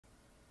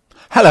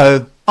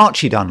Hello,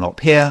 Archie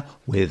Dunlop here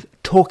with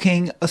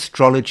Talking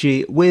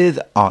Astrology with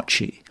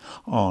Archie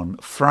on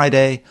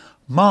Friday,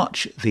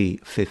 March the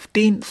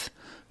 15th,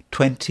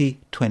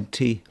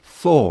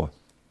 2024.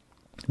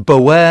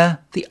 Beware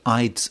the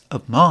Ides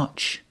of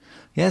March.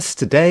 Yes,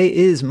 today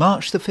is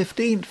March the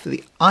 15th for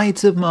the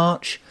Ides of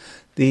March,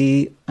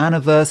 the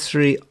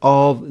anniversary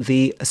of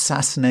the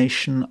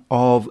assassination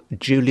of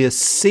Julius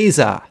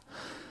Caesar.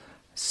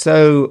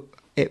 So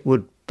it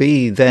would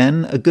be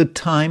then a good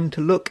time to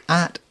look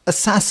at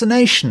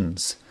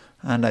assassinations.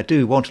 And I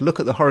do want to look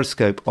at the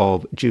horoscope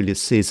of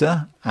Julius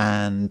Caesar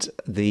and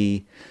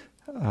the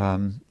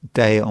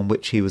day on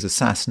which he was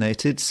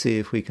assassinated, see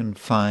if we can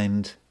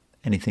find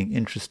anything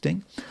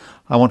interesting.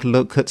 I want to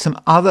look at some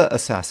other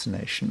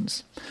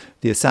assassinations.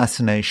 The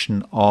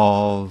assassination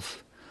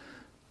of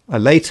a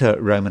later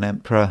Roman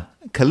emperor,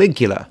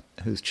 Caligula,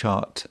 whose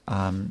chart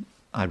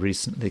I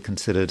recently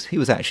considered. He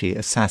was actually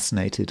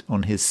assassinated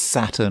on his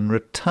Saturn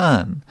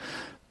return.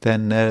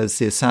 Then there's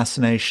the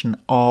assassination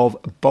of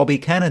Bobby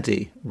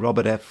Kennedy,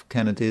 John F.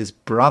 Kennedy's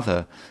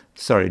brother,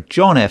 in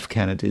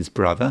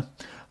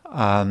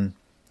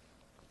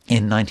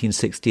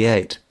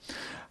 1968.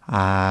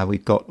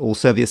 We've got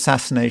also the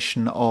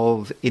assassination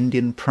of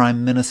Indian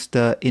Prime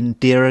Minister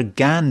Indira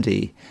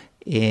Gandhi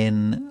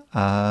in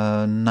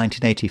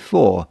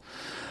 1984.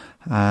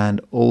 And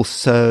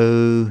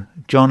also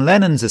John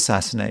Lennon's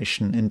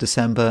assassination in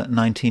December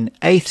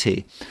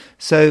 1980.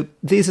 So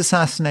these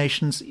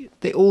assassinations,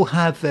 they all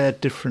have their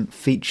different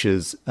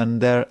features and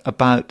they're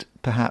about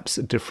perhaps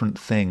different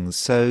things.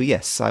 So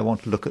yes, I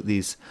want to look at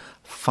these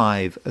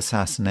 5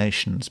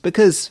 assassinations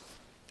because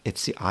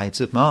it's the Ides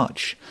of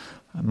March,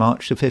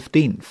 March the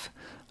 15th.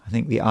 I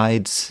think the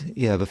Ides,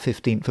 the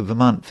 15th of the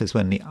month is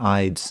when the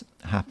Ides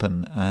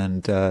happen.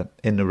 And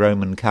in the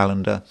Roman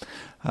calendar,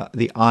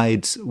 the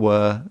Ides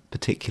were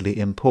particularly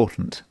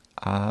important.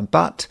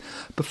 But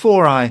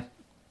before I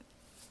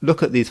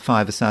look at these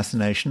 5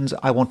 assassinations,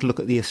 I want to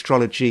look at the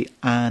astrology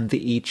and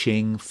the I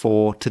Ching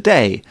for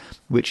today,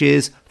 which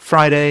is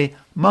Friday,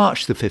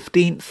 March the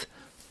 15th,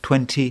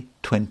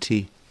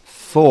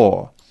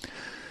 2024.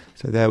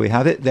 So there we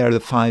have it. There are the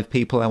 5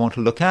 people I want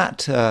to look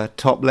at.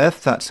 Top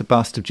left, that's a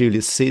bust of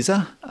Julius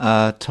Caesar.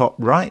 Top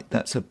right,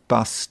 that's a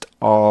bust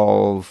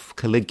of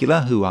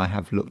Caligula, who I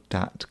have looked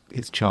at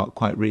his chart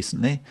quite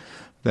recently.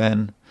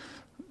 Then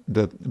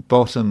the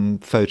bottom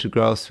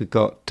photographs, we've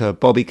got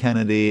Bobby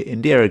Kennedy,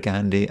 Indira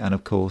Gandhi, and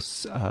of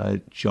course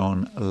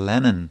John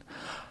Lennon.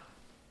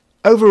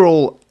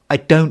 Overall, I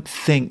don't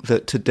think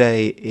that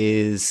today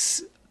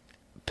is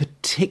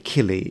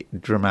particularly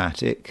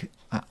dramatic.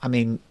 I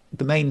mean,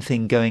 the main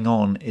thing going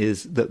on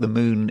is that the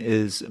moon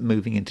is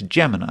moving into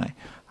Gemini.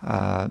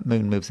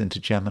 Moon moves into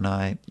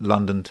Gemini,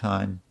 London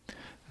time,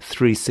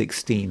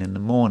 3:16 in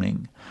the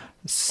morning.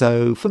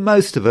 So for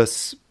most of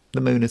us, the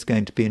moon is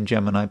going to be in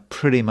Gemini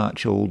pretty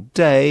much all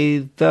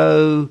day,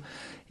 though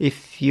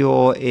if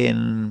you're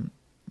in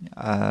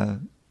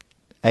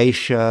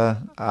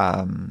Asia,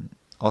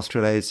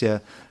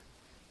 Australasia,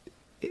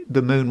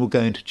 the moon will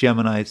go into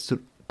Gemini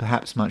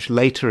perhaps much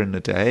later in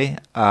the day.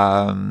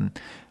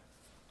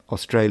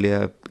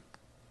 Australia,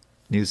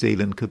 New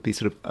Zealand could be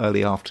sort of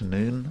early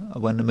afternoon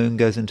when the moon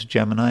goes into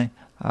Gemini.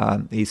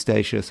 East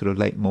Asia, sort of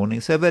late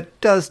morning. So that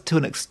does, to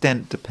an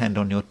extent, depend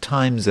on your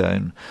time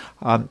zone.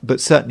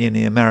 But certainly in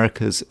the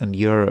Americas and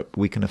Europe,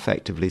 we can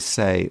effectively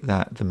say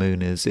that the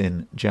moon is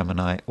in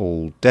Gemini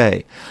all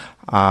day.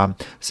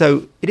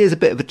 So it is a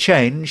bit of a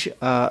change,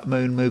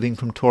 moon moving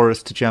from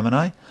Taurus to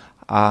Gemini.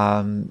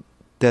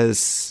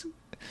 There's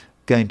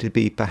going to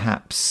be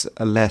perhaps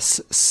a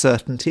less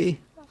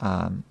certainty,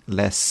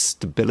 less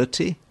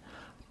stability,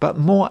 but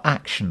more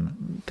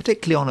action,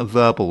 particularly on a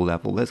verbal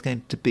level. There's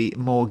going to be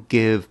more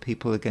give.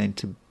 People are going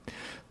to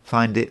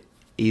find it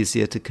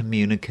easier to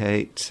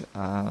communicate,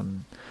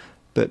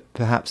 but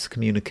perhaps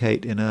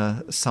communicate in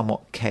a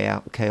somewhat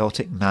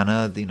chaotic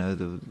manner.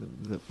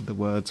 The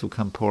words will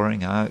come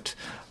pouring out.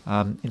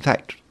 In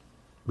fact,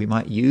 we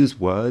might use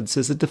words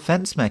as a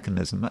defense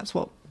mechanism. That's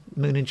what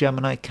Moon in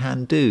Gemini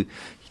can do.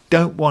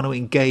 Don't want to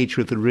engage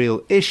with the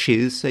real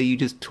issues, so you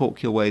just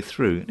talk your way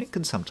through, and it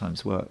can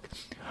sometimes work.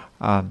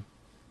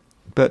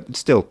 But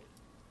still,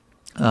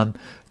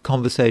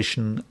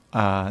 conversation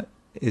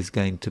is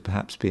going to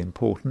perhaps be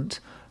important,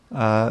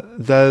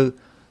 though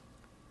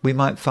we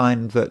might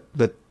find that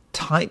the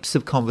types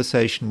of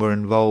conversation we're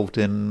involved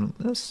in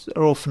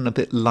are often a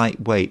bit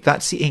lightweight.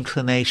 That's the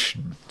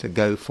inclination, to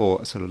go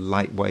for a sort of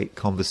lightweight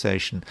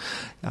conversation,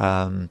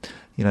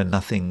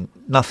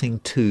 nothing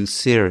too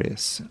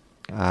serious.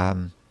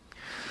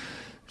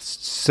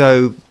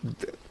 So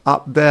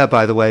up there,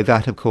 by the way,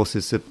 that of course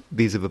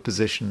these are the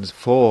positions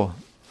for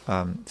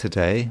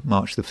today,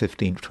 March the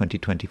 15th,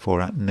 2024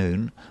 at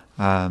noon.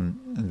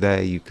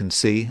 There you can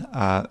see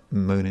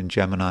Moon in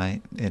Gemini.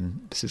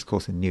 This is of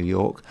course in New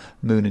York.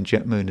 Moon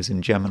is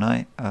in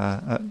Gemini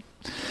at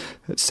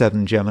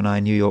 7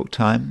 Gemini New York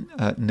time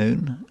at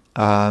noon.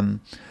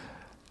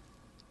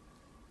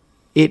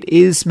 It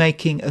is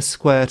making a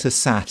square to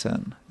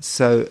Saturn,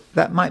 so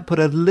that might put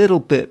a little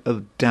bit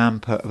of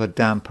a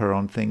damper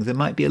on things. There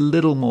might be a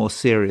little more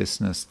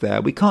seriousness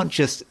there. We can't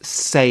just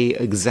say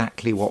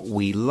exactly what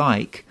we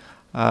like,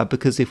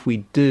 because if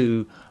we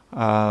do,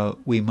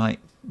 we might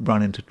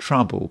run into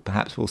trouble.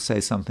 Perhaps we'll say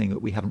something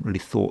that we haven't really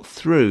thought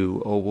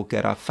through, or we'll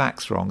get our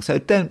facts wrong. So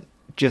don't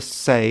just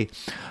say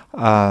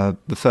the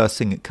first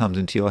thing that comes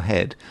into your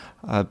head,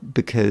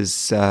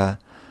 because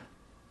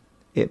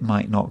it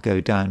might not go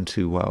down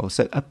too well.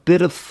 So a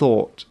bit of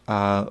thought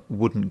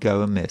wouldn't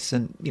go amiss.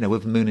 And,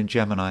 with the moon in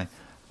Gemini,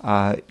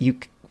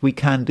 we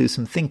can do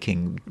some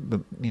thinking.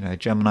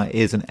 Gemini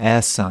is an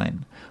air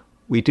sign.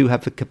 We do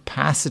have the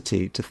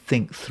capacity to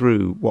think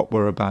through what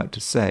we're about to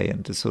say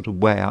and to sort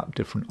of weigh up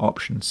different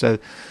options. So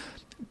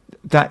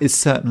that is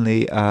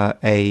certainly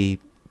a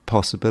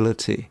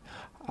possibility.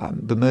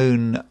 The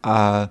moon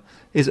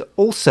is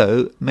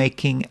also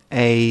making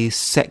a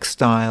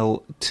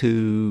sextile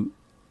to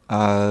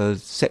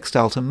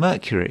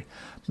Mercury.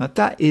 Now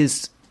that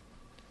is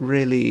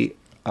really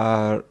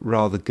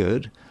rather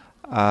good,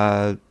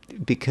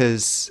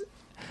 because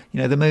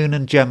the moon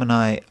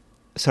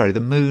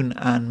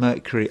and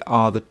Mercury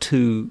are the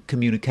two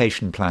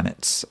communication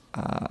planets.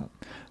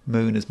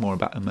 Moon is more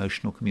about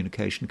emotional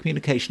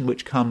communication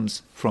which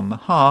comes from the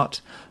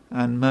heart,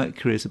 and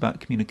Mercury is about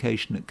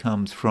communication that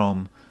comes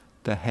from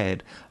the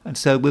head. And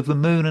so with the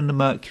moon and the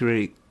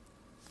Mercury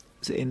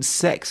in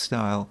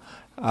sextile,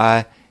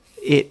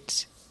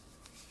 it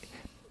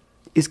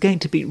is going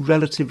to be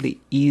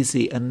relatively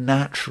easy and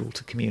natural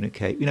to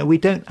communicate. We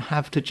don't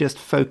have to just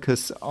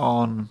focus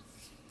on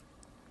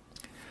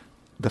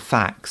the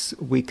facts.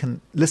 We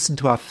can listen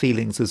to our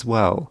feelings as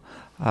well.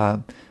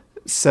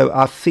 So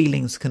our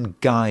feelings can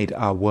guide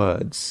our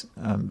words,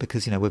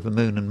 because, with the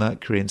moon and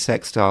Mercury in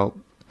sextile,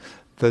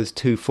 those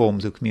two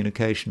forms of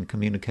communication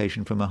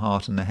from the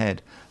heart and the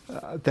head,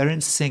 they're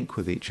in sync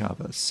with each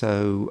other.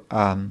 So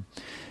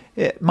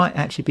it might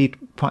actually be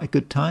quite a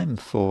good time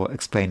for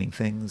explaining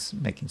things,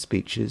 making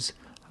speeches.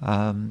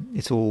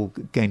 It's all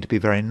going to be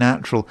very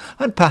natural.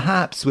 And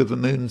perhaps with the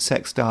moon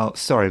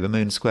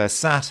square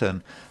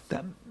Saturn,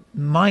 that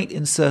might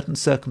in certain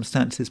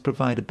circumstances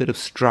provide a bit of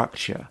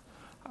structure,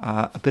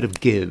 a bit of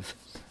give.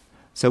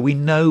 So we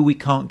know we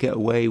can't get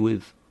away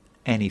with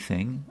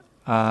anything.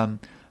 And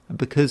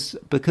because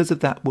of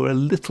that, we're a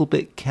little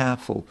bit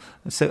careful.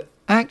 So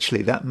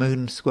actually that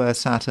moon square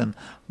Saturn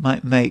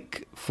might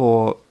make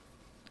for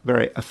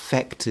very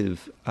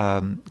effective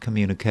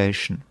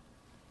communication,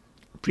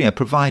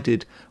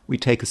 provided we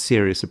take a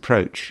serious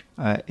approach.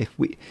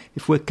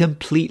 If we're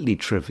completely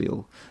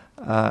trivial,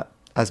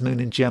 as moon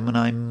in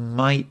Gemini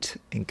might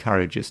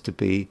encourage us to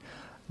be,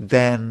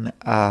 then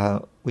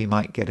we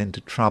might get into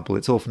trouble.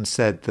 It's often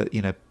said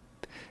that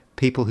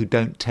people who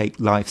don't take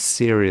life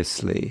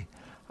seriously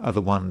are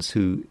the ones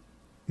who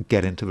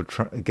get into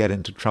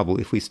trouble.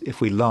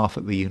 If we laugh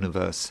at the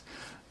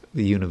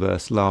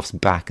universe laughs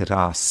back at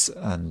us,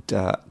 and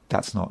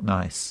that's not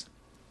nice.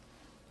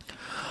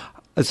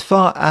 As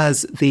far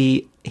as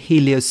the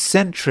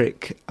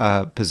heliocentric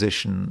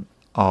position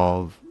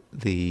of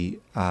the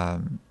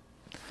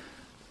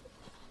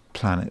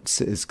planets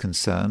is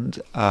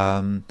concerned,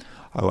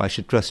 I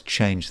should just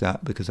change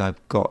that, because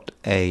I've got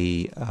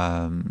a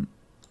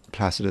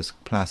Placidus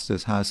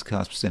house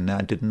cusps in there.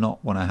 I did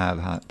not want to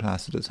have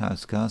Placidus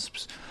house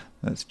cusps.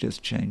 Let's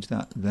just change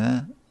that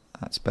there.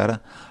 That's better.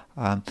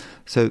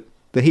 So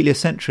the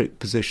heliocentric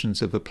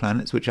positions of the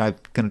planets, which I'm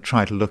going to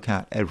try to look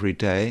at every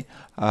day,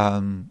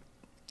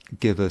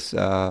 give us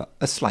a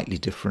slightly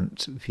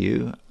different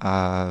view.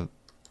 In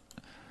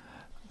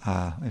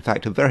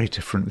fact, a very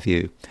different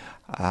view.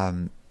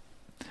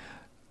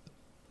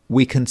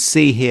 We can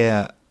see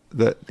here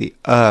that the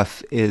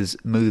Earth is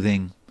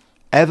moving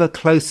ever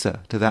closer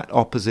to that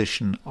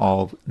opposition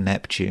of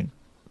Neptune.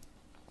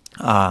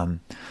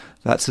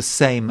 That's the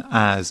same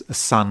as a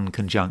Sun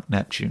conjunct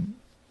Neptune.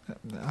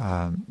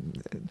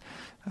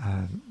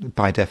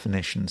 By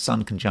definition,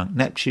 Sun conjunct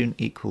Neptune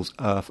equals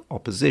Earth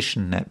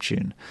opposition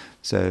Neptune.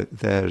 So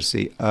there's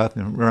the Earth.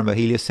 Remember,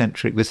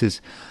 heliocentric, this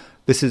is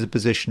a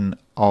position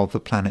of the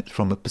planet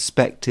from the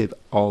perspective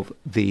of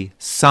the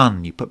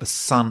Sun. You put the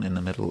Sun in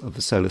the middle of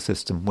the solar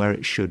system where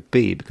it should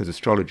be, because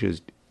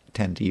astrologers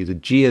tend to use a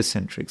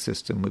geocentric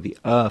system with the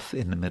Earth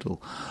in the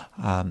middle.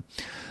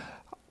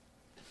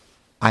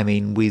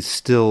 We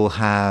still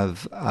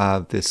have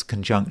this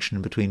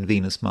conjunction between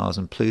Venus, Mars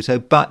and Pluto,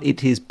 but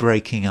it is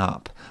breaking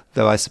up,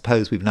 though I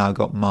suppose we've now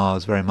got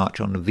Mars very much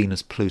on the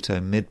Venus-Pluto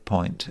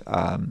midpoint.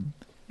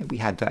 We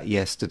had that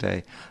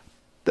yesterday.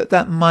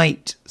 That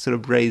might sort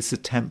of raise the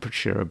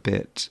temperature a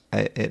bit.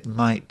 It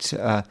might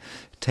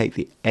take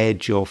the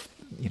edge off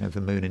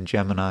the moon in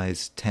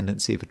Gemini's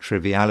tendency for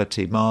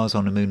triviality. Mars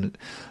on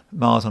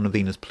the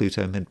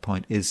Venus-Pluto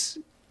midpoint is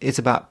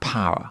about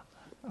power,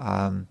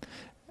 and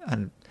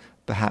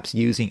perhaps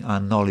using our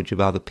knowledge of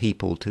other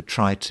people to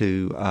try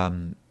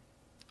to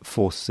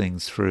force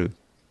things through.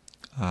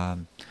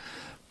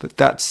 But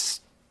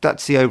that's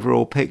the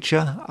overall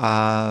picture.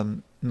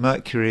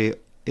 Mercury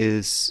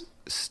is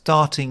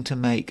starting to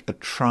make a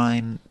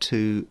trine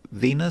to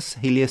Venus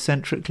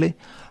heliocentrically.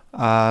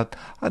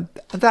 And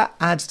that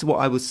adds to what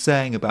I was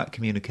saying about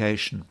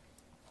communication.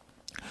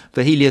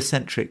 The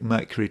heliocentric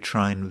Mercury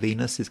trine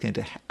Venus is going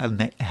to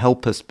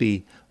help us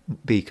be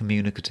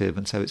communicative,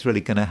 and so it's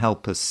really going to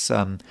help us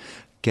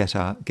get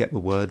the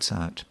words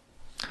out.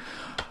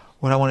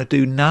 What I want to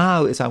do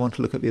now is I want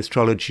to look at the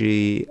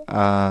astrology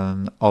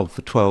of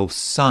the 12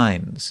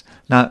 signs.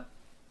 Now,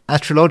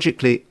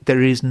 astrologically,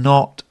 there is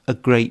not a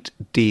great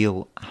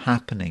deal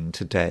happening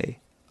today.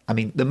 I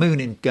mean, the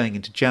moon going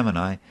into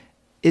Gemini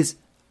is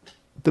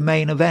the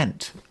main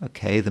event.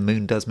 Okay, the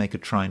moon does make a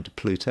trine to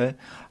Pluto,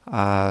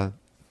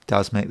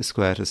 does make the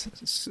square to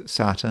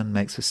Saturn,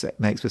 makes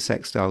the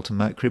sextile to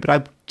Mercury, but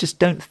I just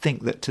don't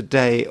think that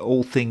today,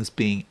 all things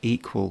being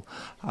equal,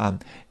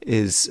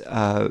 is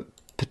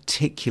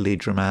particularly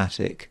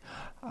dramatic.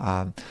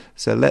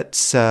 So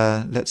let's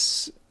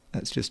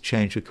just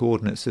change the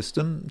coordinate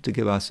system to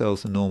give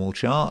ourselves a normal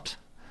chart.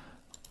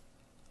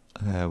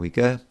 There we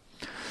go.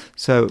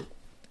 So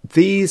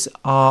these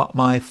are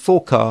my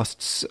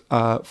forecasts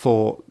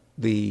for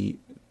the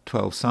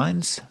 12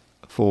 signs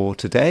for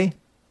today,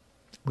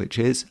 which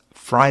is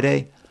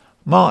Friday,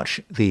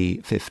 March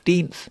the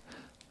 15th,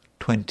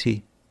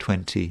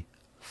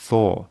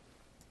 2024.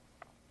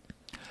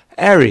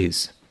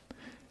 Aries,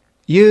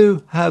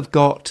 you have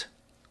got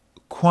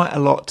quite a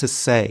lot to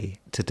say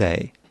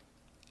today.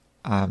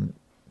 I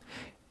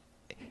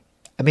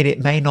mean,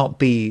 it may not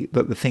be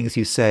that the things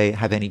you say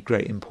have any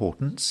great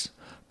importance,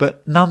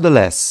 but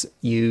nonetheless,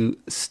 you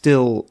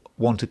still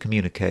want to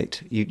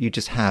communicate. You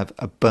just have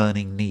a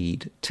burning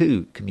need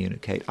to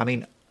communicate. I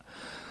mean,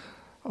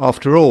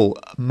 after all,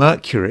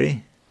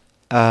 Mercury,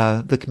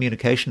 the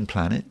communication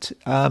planet,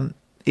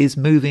 is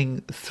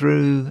moving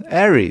through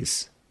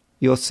Aries,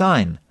 your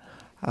sign.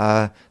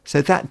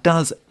 So that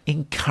does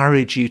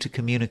encourage you to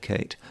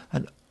communicate.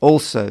 And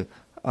also,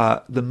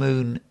 the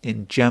moon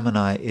in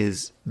Gemini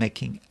is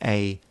making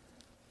a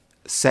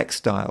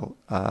sextile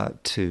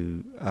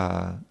to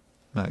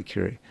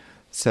Mercury.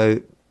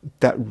 So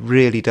that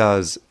really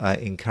does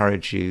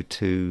encourage you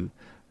to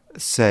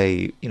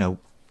say,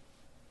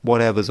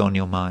 whatever's on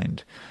your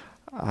mind.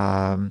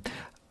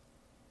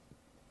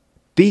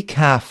 Be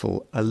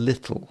careful a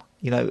little,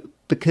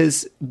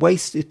 because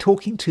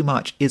talking too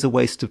much is a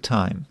waste of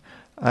time,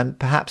 and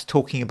perhaps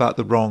talking about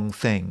the wrong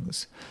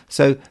things.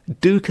 So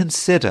do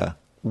consider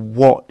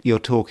what you're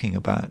talking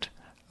about.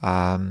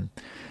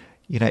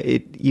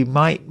 You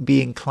might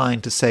be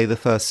inclined to say the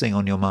first thing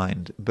on your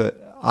mind,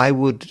 but I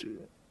would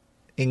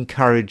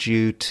encourage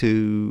you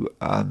to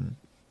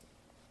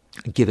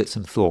give it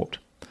some thought.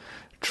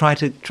 Try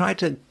to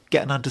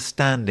get an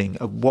understanding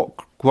of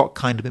what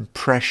kind of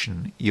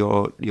impression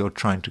you're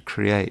trying to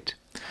create.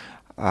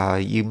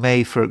 You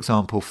may, for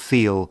example,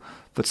 feel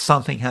that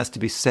something has to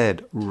be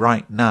said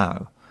right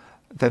now.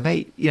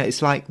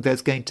 It's like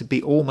there's going to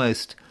be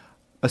almost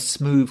a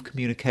smooth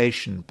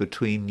communication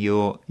between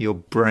your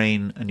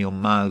brain and your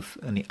mouth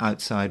and the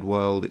outside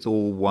world. It's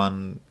all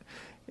one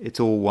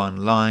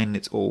line.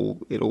 It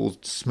all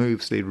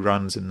smoothly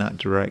runs in that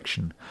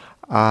direction.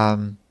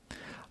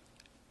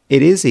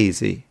 It is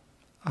easy,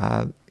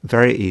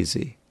 very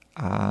easy,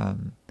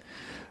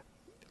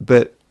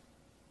 but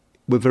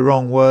with the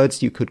wrong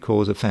words, you could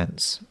cause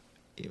offence,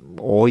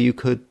 or you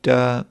could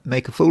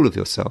make a fool of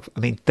yourself. I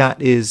mean,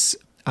 that is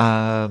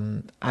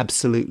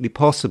absolutely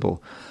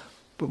possible.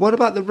 But what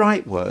about the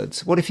right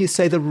words? What if you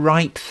say the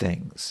right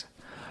things?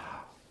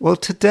 Well,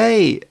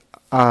 today,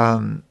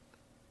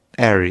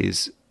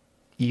 Aries,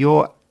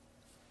 you're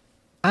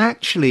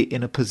actually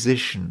in a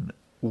position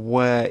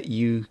where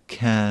you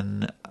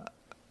can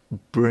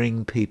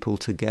bring people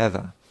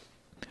together.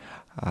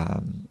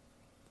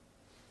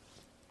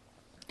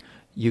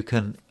 You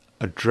can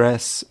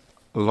address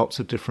lots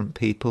of different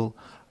people.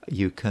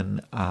 You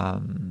can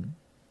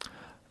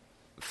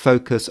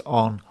focus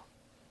on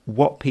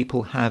what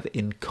people have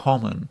in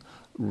common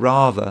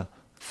rather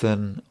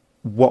than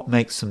what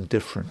makes them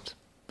different.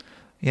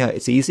 Yeah,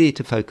 it's easy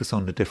to focus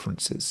on the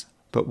differences,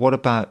 but what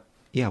about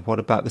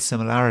the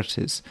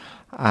similarities?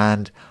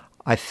 And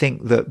I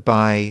think that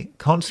by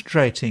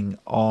concentrating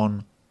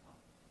on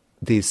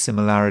these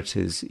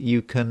similarities,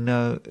 you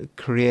can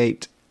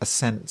create a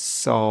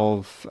sense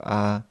of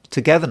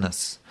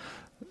togetherness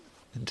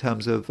in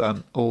terms of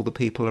all the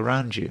people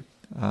around you.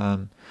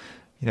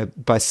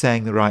 By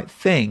saying the right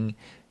thing,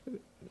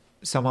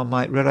 someone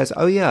might realize,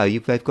 oh yeah,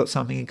 they've got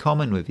something in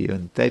common with you,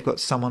 and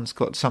someone's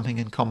got something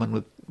in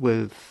common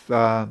with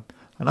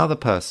another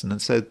person,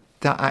 and so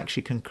that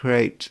actually can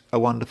create a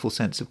wonderful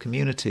sense of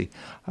community,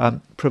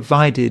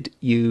 provided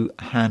you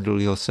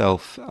handle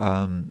yourself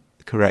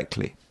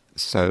correctly.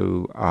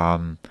 So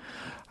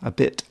a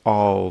bit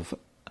of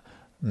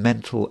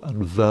mental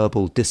and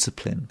verbal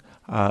discipline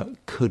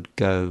could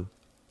go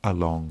a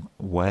long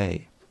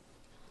way.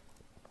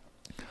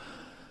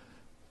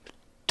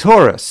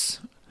 Taurus,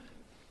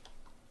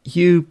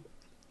 you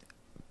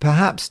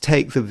perhaps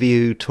take the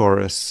view,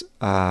 Taurus,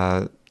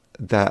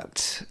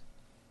 that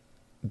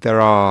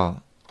there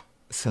are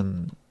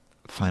some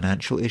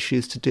financial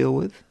issues to deal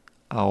with,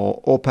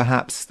 or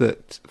perhaps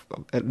that,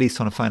 at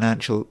least on a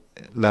financial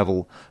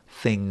level,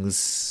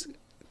 things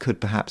could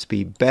perhaps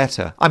be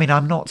better. I mean,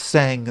 I'm not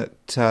saying that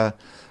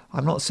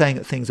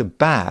things are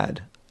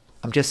bad.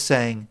 I'm just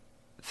saying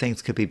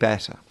things could be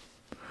better.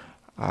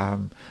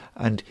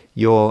 And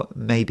you're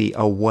maybe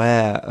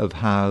aware of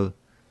how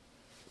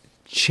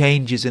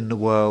changes in the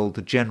world,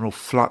 the general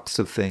flux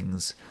of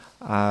things,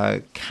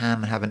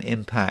 can have an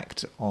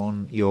impact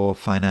on your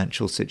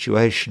financial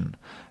situation.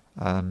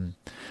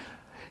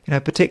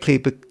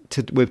 Particularly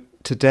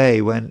with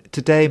today, when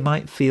today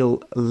might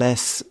feel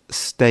less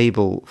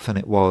stable than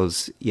it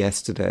was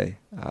yesterday.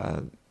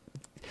 A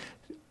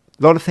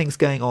lot of things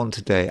going on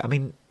today. I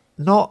mean,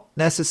 not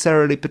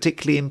necessarily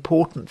particularly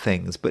important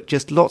things, but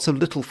just lots of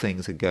little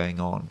things are going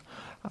on.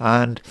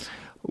 And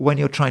when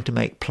you're trying to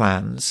make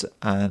plans,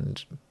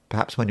 and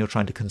perhaps when you're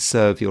trying to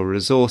conserve your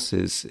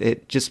resources,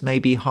 it just may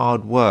be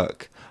hard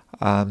work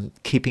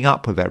keeping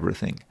up with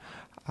everything.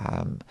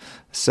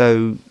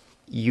 So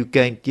you're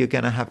going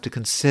to have to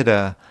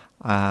consider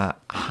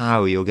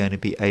how you're going to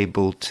be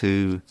able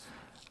to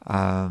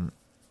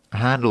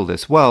handle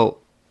this. Well,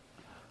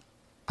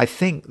 I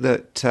think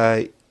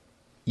that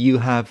you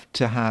have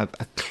to have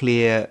a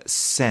clear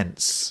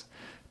sense,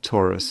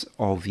 Taurus,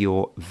 of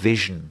your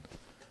vision,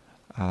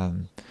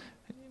 of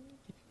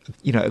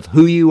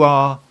who you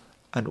are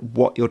and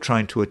what you're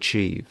trying to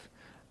achieve.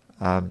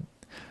 And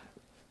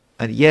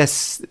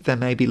yes, there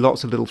may be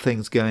lots of little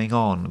things going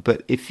on,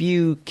 but if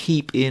you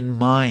keep in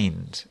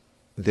mind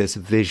this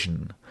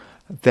vision,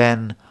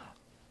 then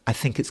I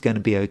think it's going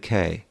to be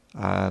okay.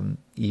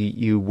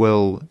 You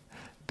will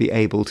be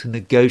able to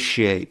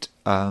negotiate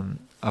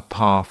a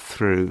path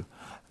through,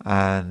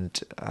 and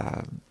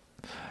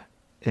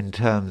in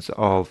terms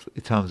of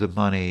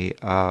money,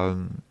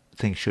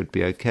 things should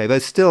be okay.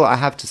 But still, I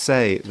have to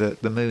say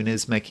that the moon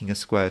is making a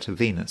square to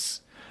Venus.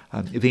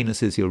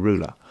 Venus is your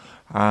ruler,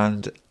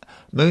 and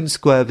moon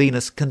square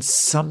Venus can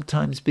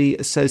sometimes be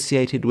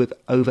associated with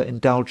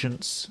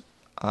overindulgence,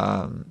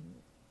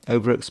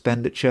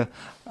 over-expenditure.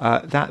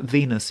 That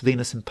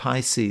Venus in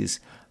Pisces,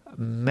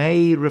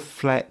 may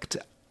reflect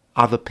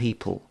other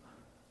people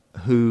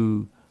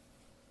who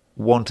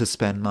want to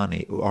spend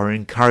money or are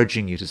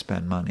encouraging you to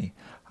spend money.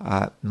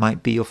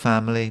 Might be your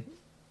family,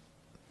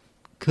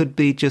 could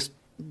be just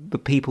the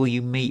people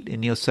you meet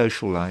in your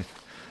social life.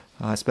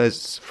 I suppose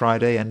it's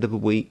Friday, end of a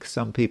week.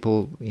 Some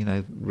people,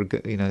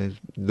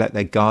 let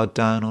their guard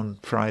down on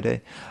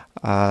Friday,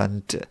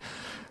 and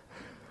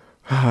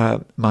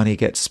money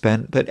gets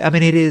spent. But I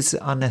mean, it is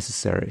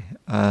unnecessary.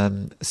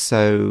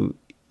 So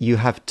you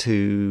have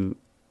to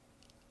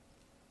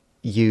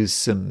use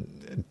some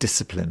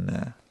discipline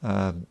there.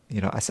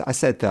 I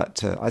said that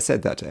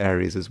to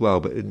Aries as well.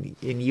 But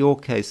in your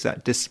case,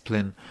 that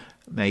discipline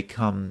may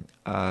come,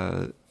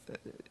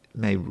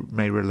 may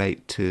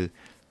relate to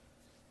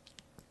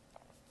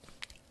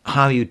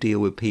how you deal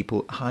with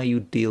people, how you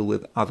deal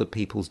with other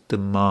people's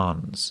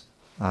demands.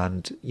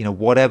 And,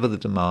 whatever the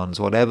demands,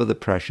 whatever the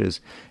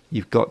pressures,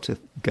 you've got to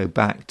go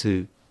back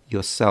to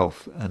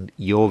yourself and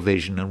your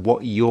vision and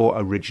what your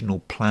original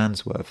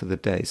plans were for the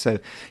day. So,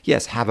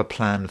 yes, have a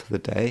plan for the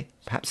day.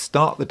 Perhaps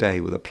start the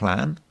day with a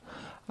plan.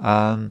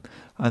 And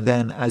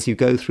then as you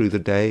go through the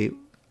day,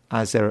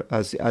 as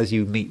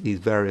you meet these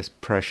various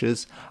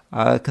pressures,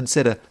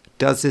 consider,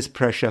 does this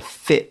pressure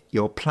fit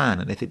your plan?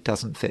 And if it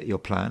doesn't fit your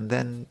plan,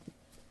 then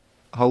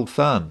hold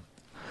firm.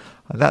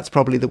 And that's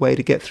probably the way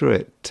to get through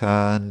it.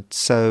 And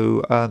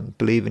so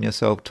believe in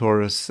yourself,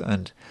 Taurus,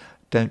 and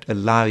don't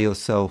allow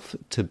yourself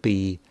to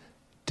be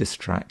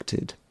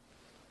distracted.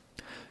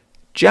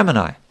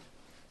 Gemini.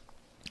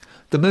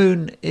 The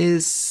moon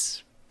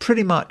is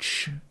pretty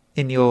much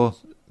in your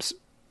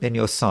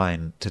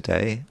sign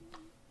today.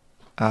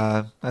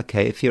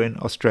 Okay, if you're in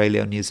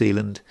Australia or New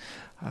Zealand,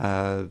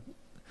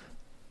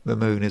 the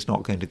moon is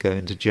not going to go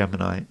into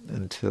Gemini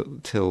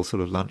until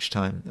sort of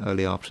lunchtime,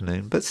 early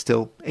afternoon, but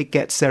still, it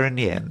gets there in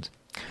the end.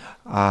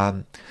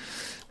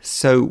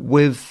 So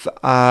with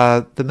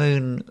the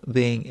moon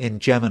being in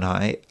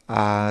Gemini,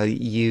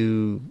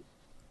 you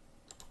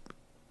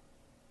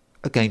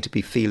are going to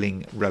be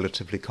feeling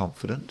relatively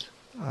confident.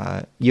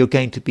 You're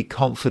going to be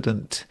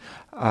confident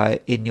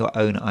in your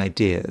own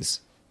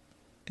ideas.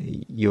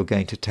 You're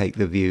going to take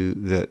the view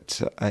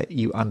that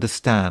you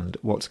understand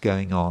what's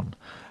going on.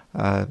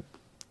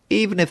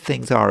 Even if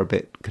things are a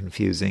bit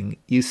confusing,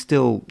 you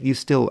still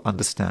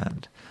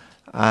understand,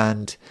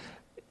 and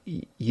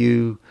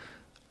you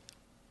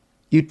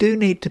do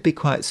need to be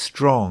quite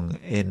strong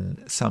in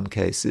some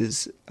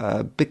cases,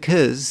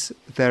 because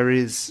there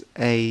is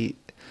a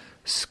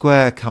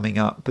square coming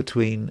up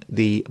between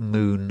the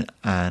moon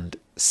and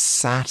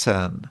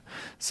Saturn.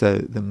 So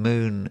the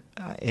moon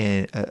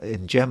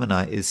in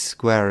Gemini is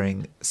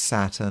squaring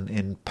Saturn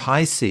in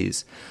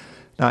Pisces.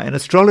 Now, in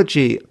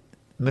astrology,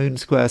 moon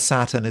square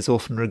Saturn is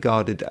often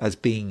regarded as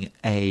being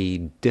a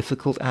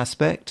difficult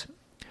aspect,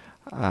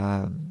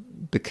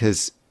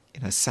 because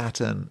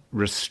Saturn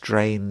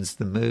restrains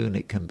the moon.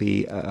 It can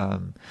be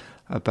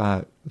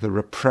about the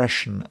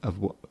repression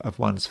of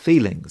one's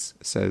feelings.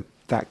 So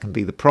that can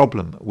be the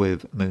problem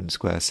with Moon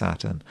square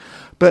Saturn.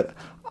 But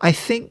I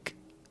think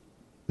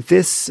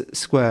this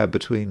square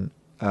between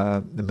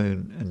the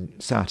Moon and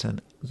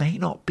Saturn may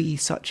not be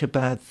such a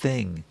bad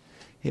thing.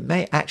 It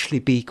may actually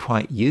be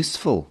quite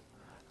useful,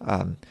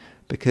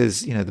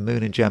 because, the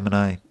Moon in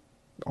Gemini,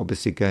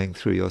 obviously going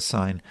through your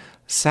sign.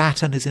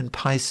 Saturn is in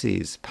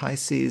Pisces.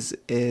 Pisces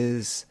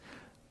is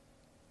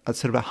a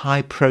sort of a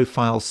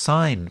high-profile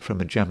sign from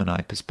a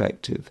Gemini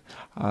perspective,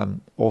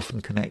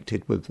 often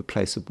connected with the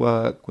place of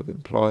work, with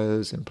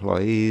employers,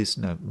 employees,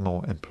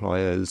 more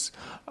employers,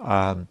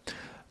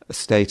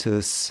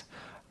 status.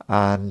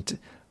 And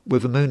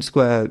with a Moon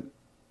square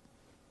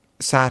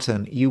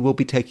Saturn, you will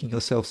be taking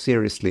yourself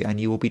seriously, and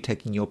you will be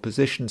taking your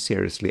position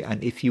seriously.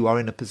 And if you are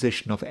in a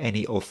position of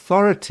any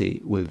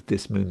authority with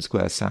this Moon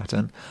square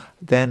Saturn,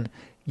 then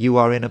you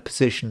are in a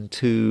position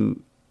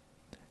to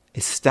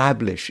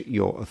establish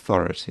your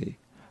authority,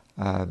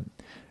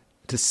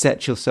 to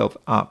set yourself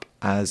up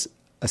as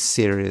a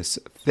serious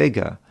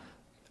figure,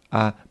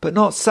 but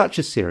not such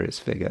a serious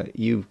figure.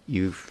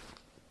 You've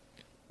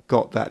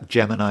got that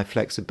Gemini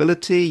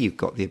flexibility, you've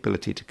got the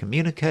ability to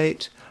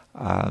communicate,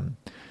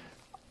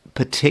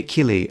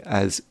 particularly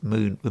as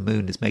the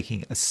Moon is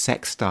making a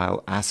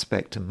sextile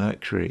aspect to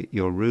Mercury,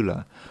 your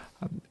ruler.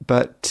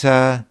 But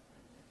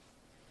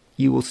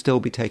you will still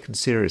be taken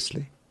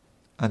seriously.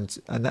 And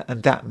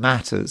that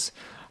matters.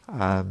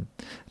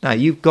 Now,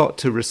 you've got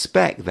to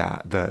respect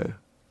that, though.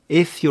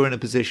 If you're in a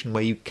position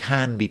where you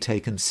can be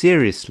taken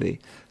seriously,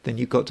 then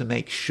you've got to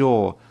make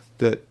sure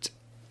that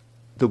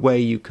the way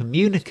you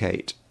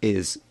communicate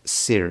is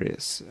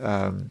serious.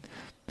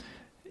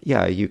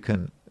 You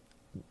can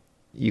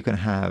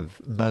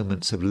have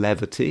moments of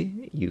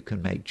levity. You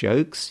can make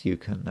jokes. You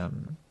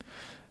can,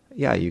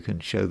 you can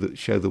show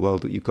the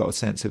world that you've got a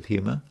sense of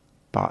humour.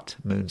 But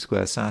Moon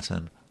square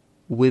Saturn,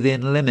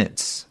 within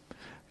limits.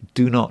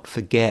 Do not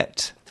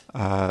forget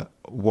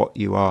what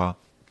you are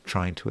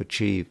trying to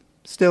achieve.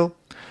 Still,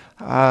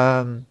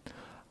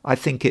 I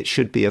think it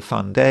should be a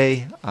fun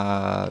day.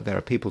 There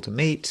are people to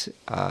meet,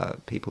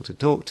 people to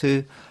talk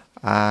to,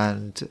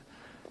 and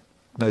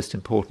most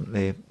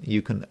importantly,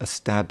 you can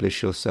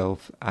establish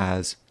yourself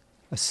as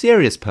a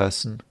serious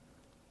person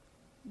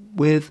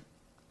with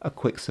a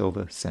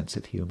Quicksilver sense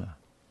of humour.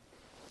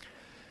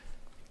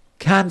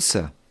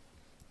 Cancer.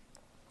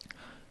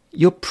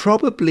 You're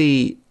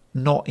probably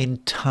not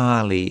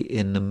entirely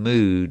in the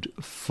mood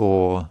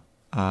for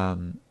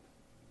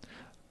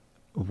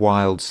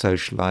wild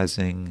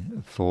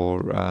socializing,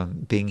 for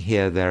being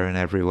here, there and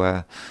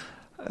everywhere.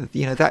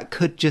 That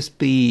could just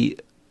be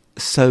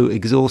so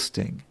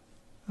exhausting.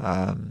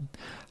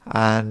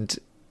 And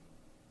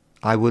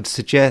I would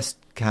suggest,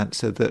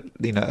 Cancer, that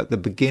at the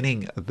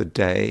beginning of the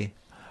day,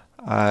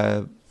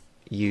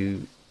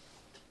 you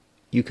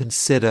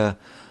consider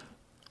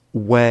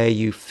where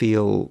you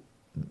feel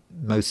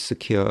most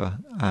secure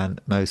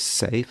and most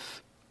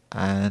safe,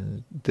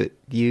 and that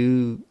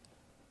you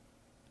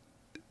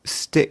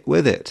stick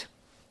with it.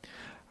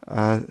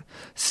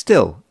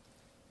 Still,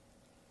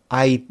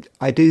 I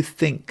do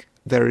think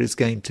there is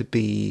going to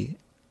be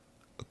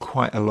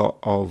quite a lot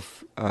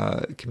of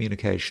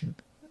communication.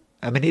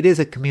 I mean, it is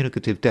a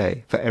communicative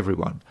day for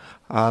everyone,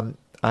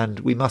 and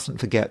we mustn't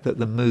forget that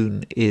the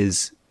Moon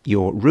is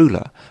your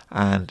ruler,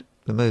 and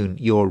the Moon,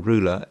 your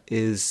ruler,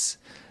 is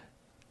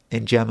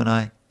in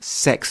Gemini,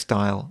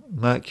 sextile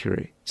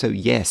Mercury. So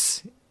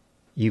yes,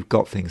 you've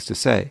got things to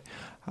say,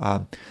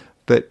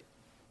 but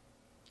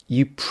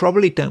you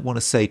probably don't want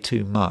to say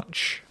too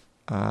much.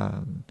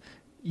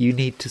 You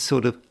need to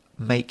sort of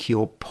make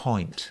your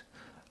point.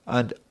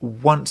 And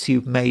once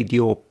you've made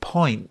your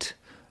point,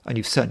 and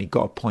you've certainly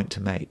got a point to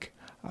make,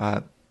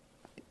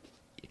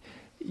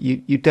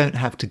 you don't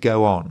have to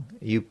go on.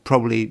 You've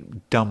probably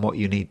done what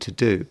you need to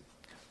do.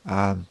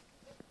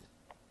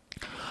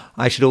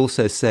 I should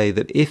also say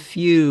that if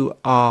you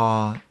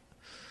are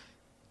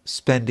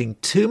spending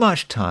too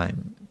much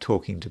time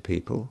talking to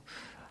people,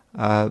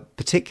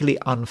 particularly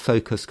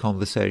unfocused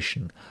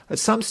conversation, at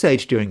some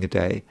stage during the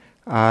day,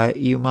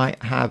 you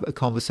might have a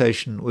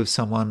conversation with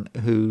someone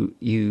who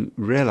you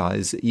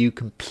realise that you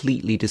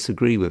completely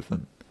disagree with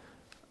them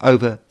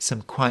over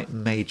some quite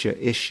major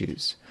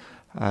issues.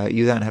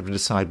 You then have to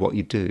decide what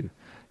you do.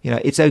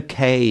 It's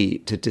okay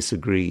to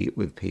disagree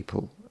with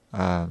people.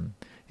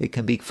 It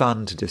can be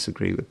fun to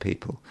disagree with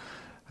people.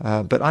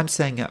 But I'm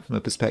saying that from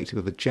a perspective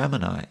of a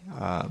Gemini.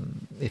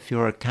 If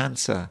you're a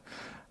Cancer,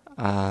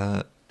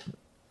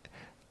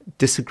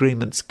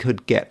 disagreements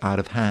could get out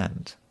of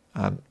hand.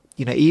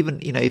 Even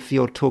if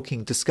you're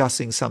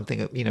discussing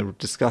something,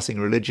 discussing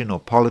religion or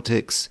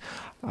politics,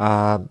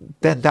 then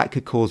that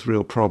could cause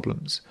real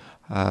problems.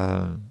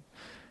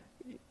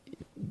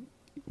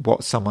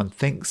 What someone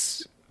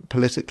thinks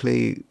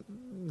politically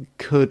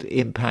could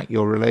impact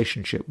your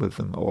relationship with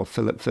them, or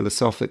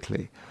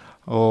philosophically,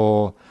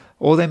 or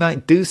they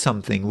might do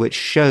something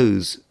which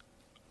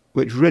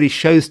really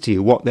shows to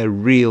you what their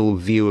real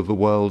view of the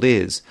world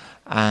is,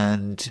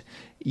 and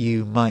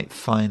you might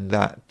find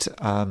that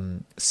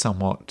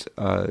somewhat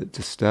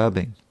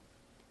disturbing,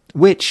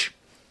 which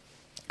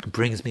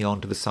brings me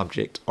on to the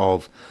subject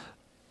of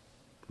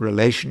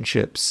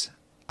relationships.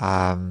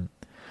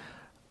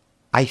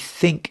 I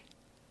think,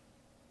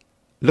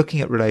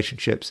 looking at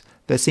relationships,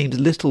 there seems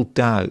little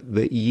doubt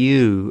that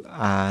you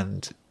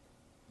and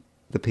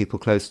the people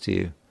close to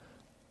you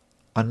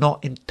are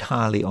not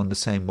entirely on the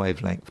same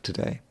wavelength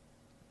today.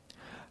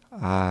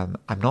 I'm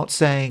not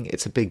saying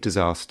it's a big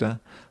disaster,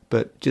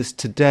 but just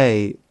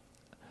today,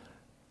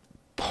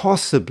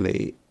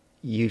 possibly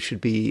you should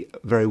be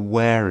very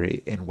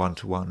wary in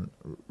one-to-one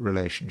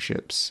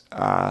relationships.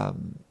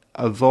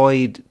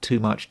 Avoid too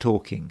much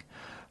talking,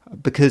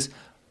 because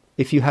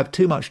if you have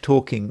too much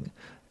talking,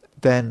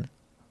 then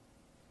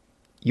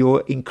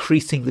you're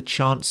increasing the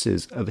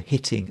chances of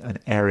hitting an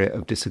area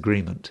of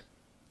disagreement.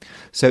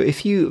 So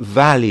if you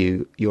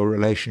value your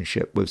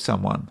relationship with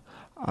someone,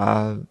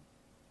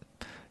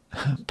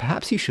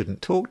 perhaps you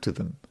shouldn't talk to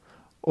them,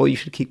 or you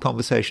should keep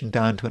conversation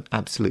down to an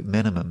absolute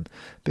minimum,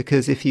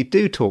 because if you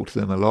do talk to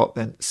them a lot,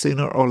 then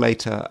sooner or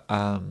later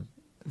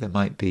there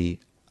might be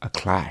a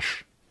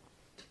clash.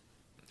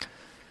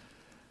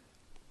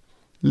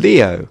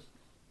 Leo.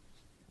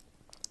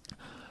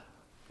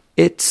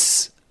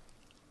 It's,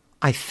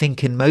 I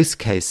think in most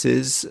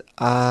cases,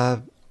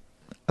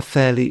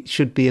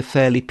 should be a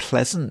fairly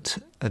pleasant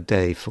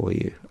day for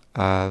you.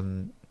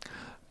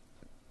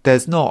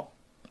 There's not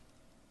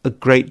a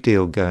great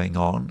deal going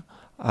on,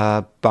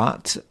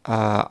 but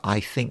I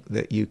think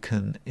that you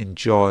can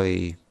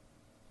enjoy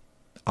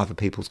other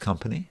people's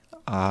company,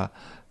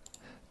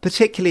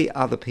 particularly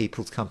other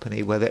people's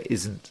company where there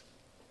isn't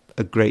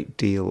a great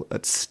deal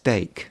at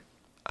stake,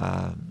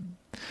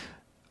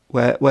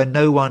 where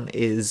no one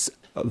is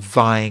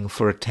vying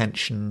for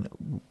attention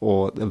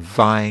or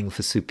vying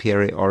for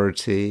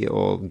superiority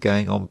or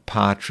going on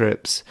power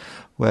trips,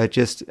 where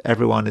just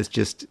everyone is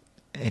just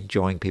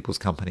enjoying people's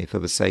company for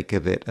the sake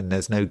of it, and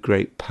there's no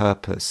great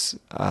purpose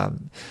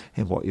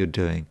in what you're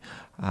doing.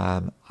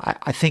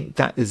 I think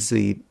that's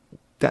the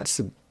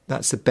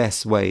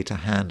best way to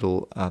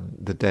handle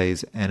the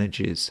day's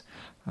energies.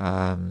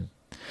 But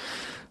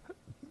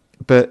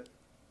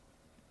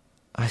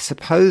I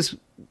suppose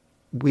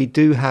we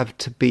do have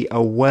to be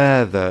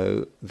aware,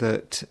 though,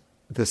 that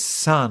the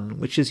Sun,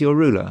 which is your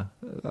ruler,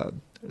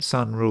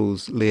 Sun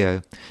rules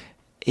Leo,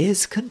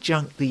 is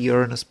conjunct the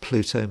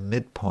Uranus-Pluto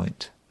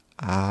midpoint.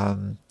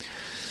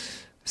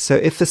 So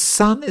if the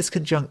Sun is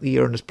conjunct the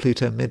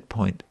Uranus-Pluto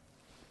midpoint,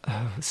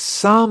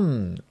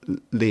 some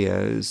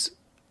Leos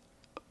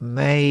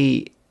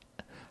may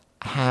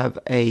have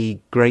a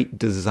great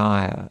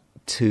desire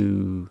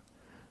to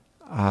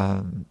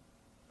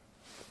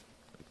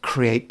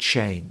create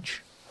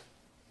change.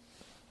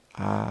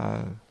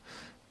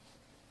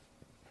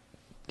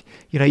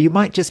 You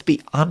might just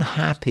be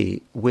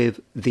unhappy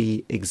with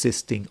the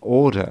existing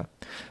order.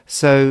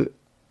 So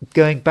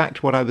going back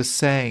to what I was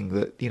saying,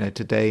 that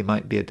today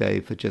might be a day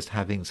for just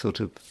having sort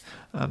of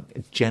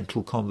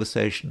gentle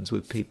conversations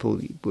with people,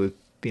 people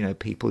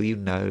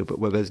but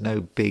where there's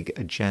no big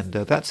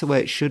agenda. That's the way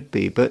it should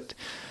be. But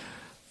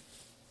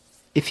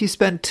if you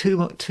spend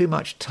too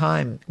much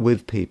time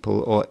with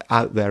people or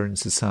out there in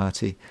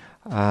society,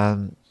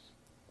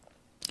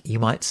 you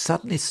might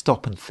suddenly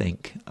stop and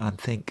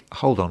think,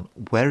 hold on,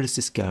 where is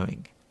this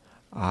going?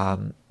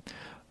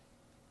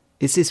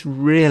 Is this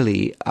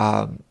really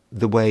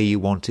the way you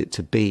want it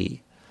to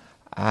be?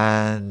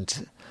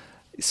 And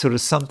sort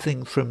of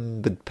something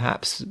from the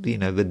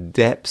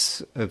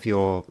depths of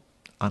your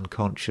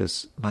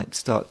unconscious might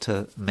start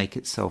to make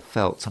itself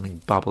felt,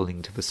 something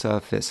bubbling to the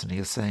surface, and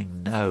you're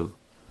saying, no,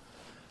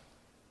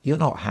 you're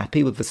not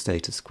happy with the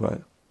status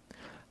quo.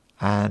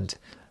 And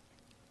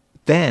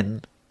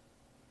then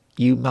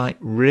you might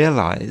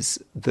realize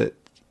that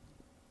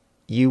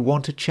you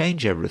want to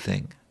change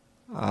everything,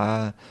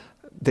 that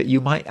you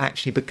might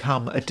actually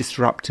become a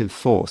disruptive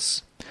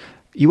force.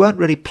 You weren't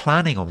really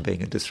planning on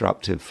being a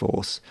disruptive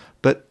force,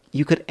 but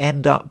you could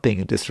end up being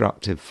a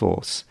disruptive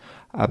force.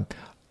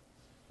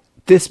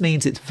 This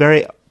means it's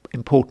very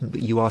important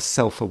that you are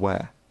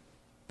self-aware.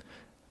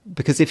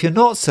 Because if you're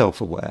not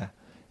self-aware,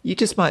 you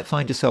just might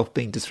find yourself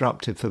being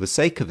disruptive for the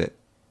sake of it,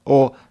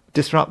 or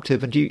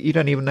disruptive and you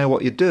don't even know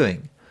what you're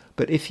doing.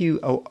 But if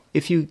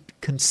you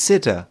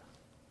consider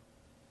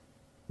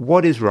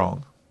what is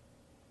wrong,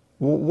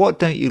 what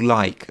don't you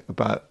like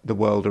about the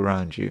world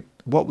around you,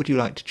 what would you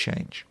like to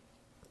change,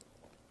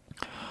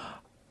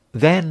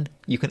 then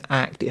you can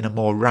act in a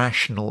more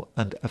rational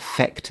and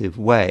effective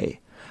way.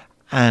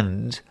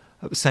 And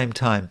at the same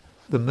time,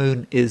 the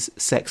moon is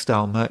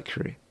sextile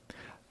Mercury.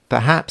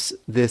 Perhaps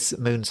this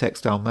moon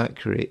sextile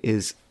Mercury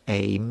is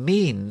a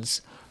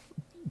means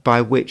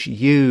by which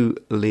you,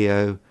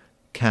 Leo,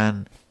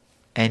 can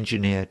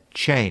engineer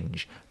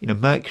change.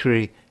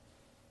 Mercury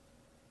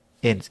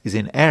is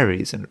in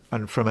Aries,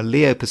 and from a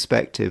Leo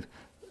perspective,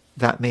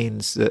 that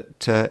means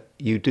that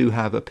you do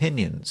have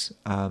opinions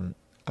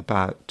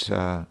about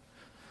the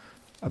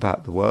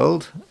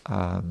world,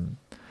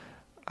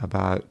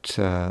 about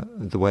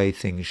the way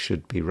things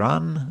should be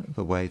run,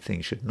 the way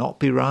things should not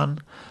be run,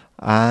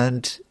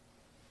 and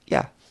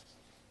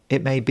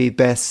it may be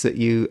best that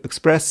you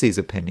express these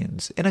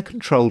opinions in a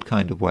controlled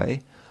kind of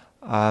way,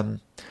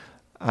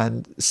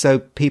 and so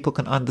people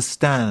can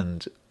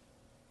understand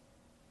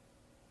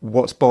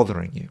what's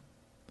bothering you.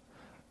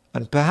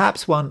 And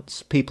perhaps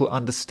once people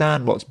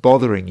understand what's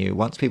bothering you,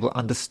 once people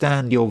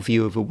understand your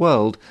view of the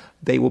world,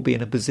 they will be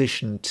in a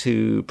position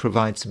to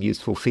provide some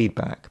useful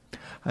feedback.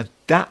 And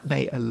that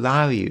may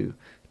allow you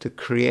to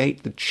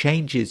create the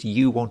changes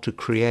you want to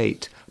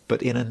create,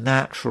 but in a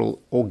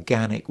natural,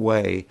 organic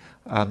way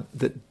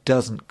that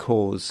doesn't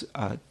cause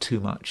too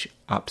much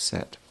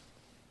upset.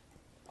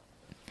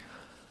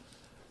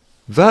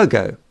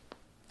 Virgo.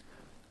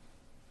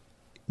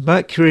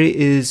 Mercury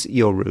is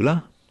your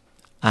ruler,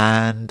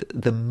 and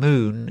the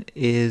moon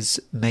is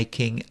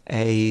making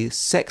a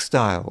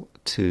sextile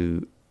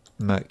to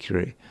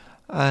Mercury.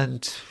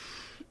 And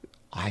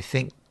I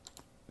think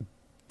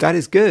that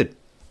is good.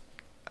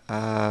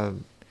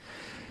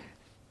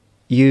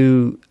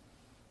 You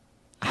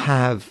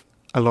have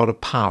a lot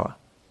of power.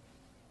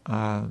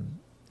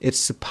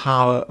 It's the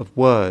power of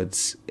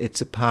words. It's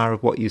the power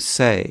of what you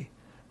say.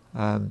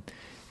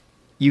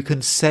 You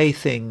can say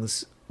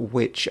things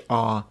which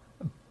are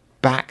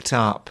backed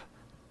up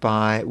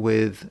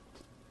with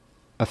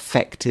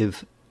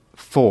effective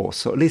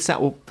force, or at least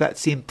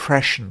that's the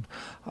impression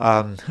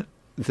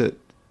that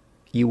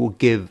you will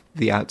give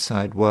the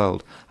outside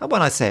world. And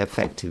when I say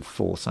effective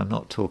force, I'm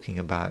not talking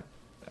about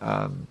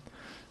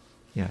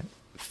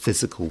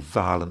physical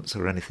violence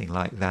or anything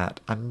like that.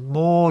 I'm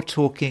more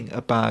talking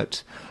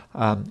about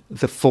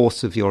the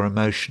force of your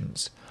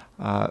emotions.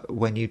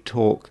 When you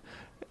talk,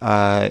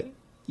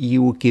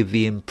 you will give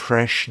the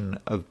impression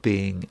of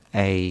being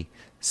a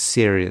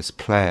serious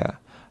player.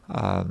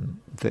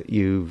 That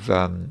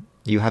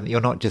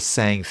you're not just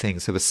saying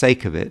things for the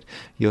sake of it.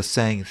 You're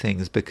saying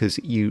things because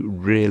you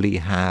really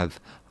have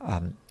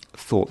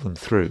thought them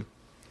through,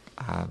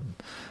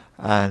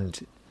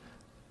 and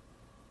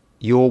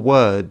your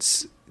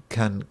words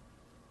can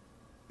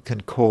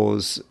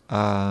cause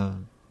a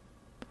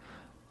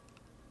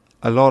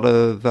lot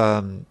of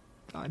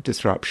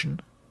disruption,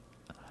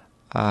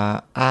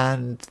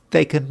 and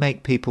they can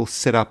make people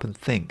sit up and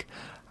think.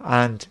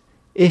 And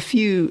if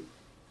you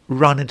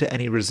run into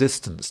any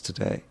resistance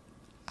today,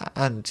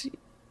 and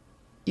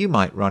you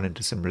might run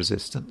into some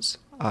resistance,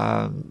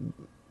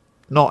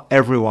 not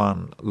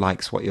everyone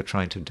likes what you're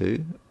trying to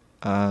do.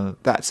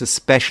 That's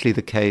especially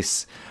the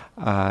case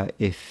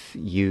if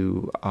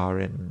you are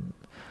in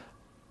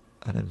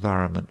an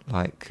environment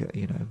like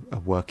a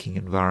working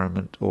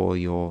environment, or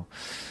you're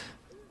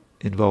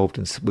involved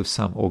with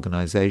some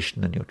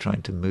organization and you're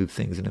trying to move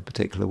things in a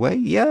particular way.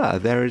 Yeah,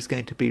 there is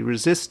going to be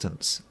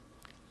resistance,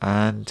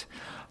 and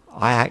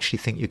I actually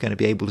think you're going to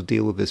be able to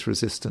deal with this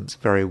resistance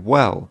very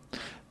well.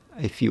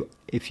 If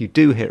you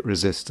do hit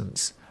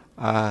resistance,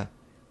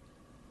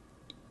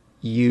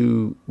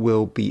 you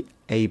will be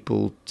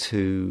able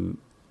to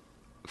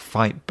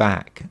fight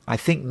back. I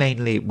think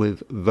mainly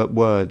with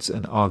words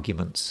and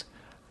arguments.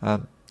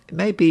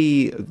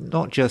 Maybe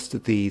not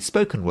just the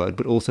spoken word,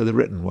 but also the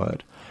written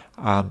word.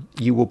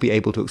 You will be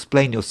able to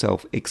explain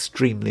yourself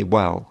extremely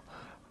well,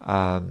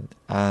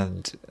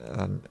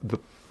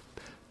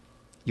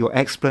 your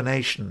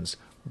explanations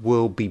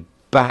will be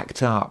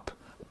backed up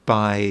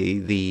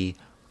by the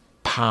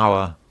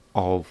power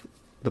of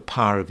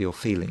your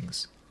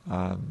feelings,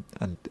 and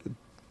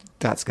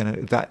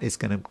that is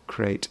going to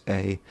create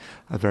a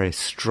very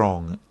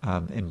strong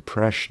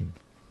impression.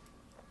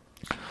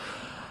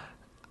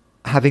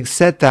 Having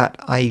said that,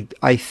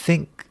 I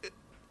think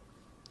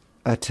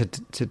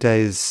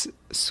today's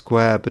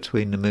square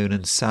between the moon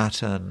and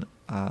Saturn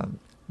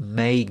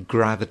may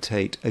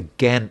gravitate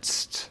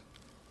against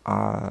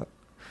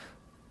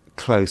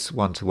close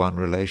one-to-one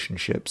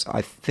relationships.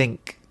 I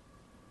think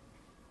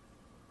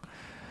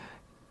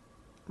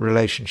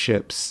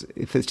relationships,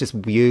 if it's just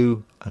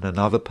you and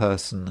another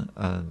person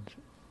and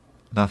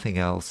nothing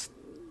else,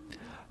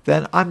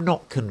 then I'm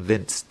not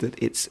convinced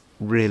that it's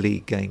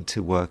really going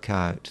to work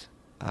out.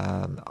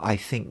 I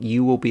think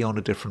you will be on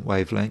a different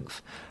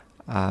wavelength,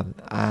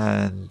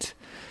 and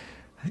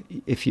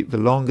the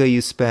longer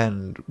you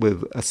spend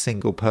with a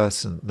single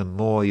person, the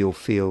more you'll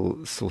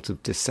feel sort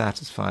of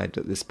dissatisfied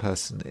that this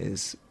person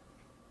is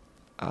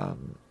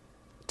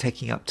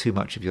taking up too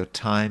much of your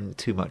time,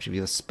 too much of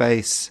your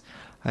space.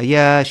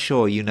 Yeah,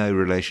 sure,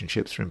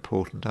 relationships are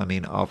important. I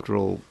mean, after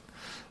all,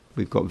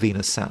 we've got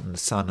Venus, Saturn,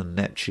 Sun and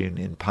Neptune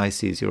in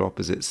Pisces, your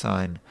opposite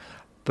sign.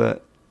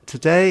 But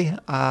today,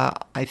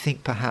 I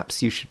think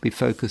perhaps you should be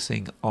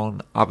focusing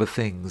on other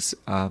things,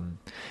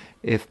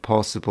 if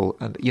possible.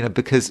 And,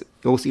 because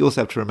you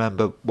also have to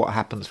remember what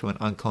happens from an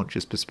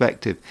unconscious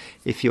perspective.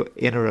 If you're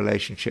in a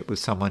relationship with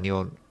someone,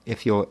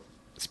 if you're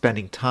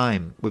spending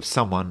time with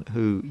someone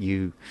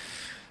who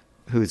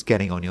is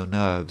getting on your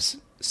nerves,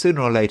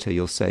 sooner or later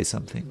you'll say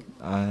something,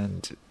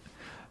 and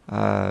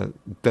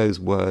those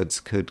words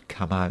could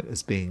come out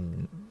as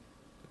being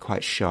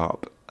quite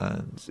sharp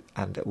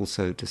and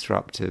also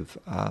disruptive.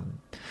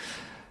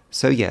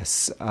 So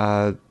yes,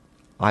 I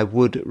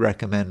would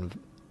recommend,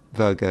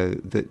 Virgo,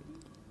 that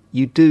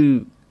you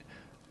do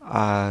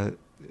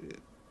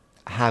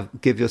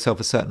give yourself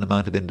a certain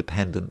amount of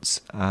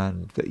independence,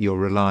 and that you're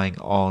relying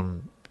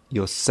on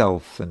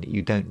yourself, and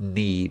you don't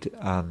need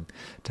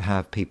to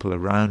have people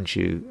around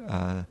you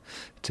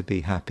to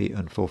be happy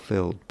and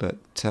fulfilled. But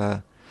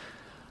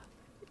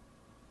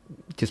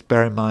just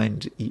bear in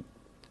mind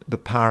the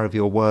power of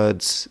your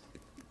words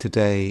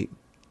today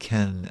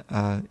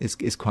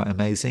is quite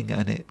amazing,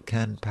 and it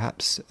can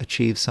perhaps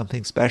achieve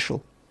something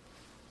special.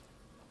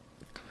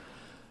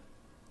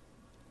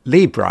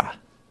 Libra,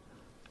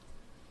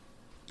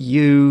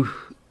 you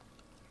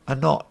are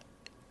not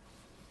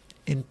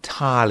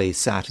entirely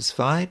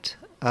satisfied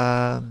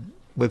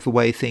with the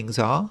way things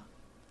are.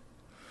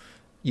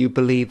 You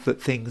believe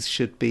that things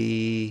should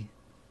be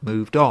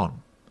moved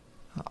on.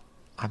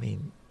 I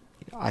mean,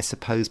 I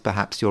suppose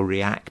perhaps you're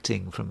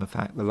reacting from the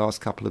fact the last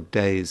couple of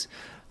days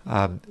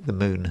the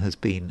moon has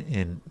been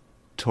in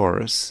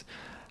Taurus,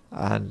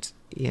 and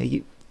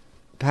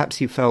perhaps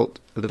you felt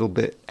a little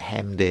bit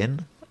hemmed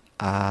in,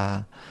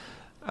 and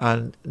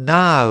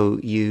now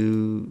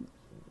you're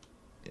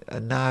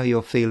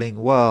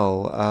feeling,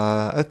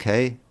 well,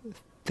 okay,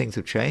 things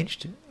have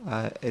changed.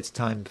 It's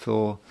time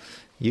for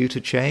you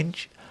to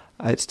change.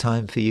 It's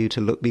time for you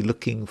to be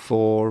looking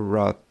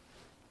for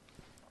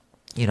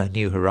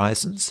new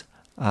horizons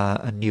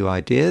and new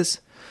ideas.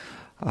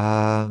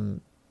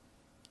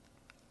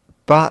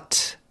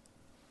 But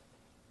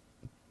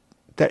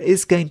there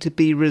is going to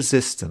be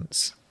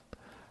resistance.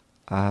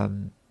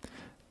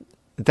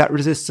 That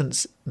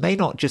resistance may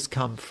not just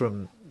come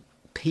from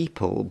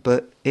people,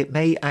 but it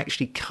may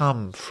actually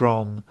come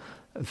from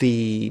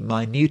the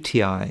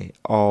minutiae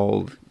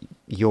of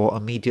your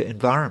immediate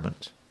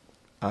environment.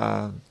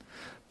 There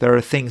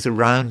are things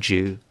around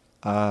you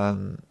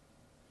that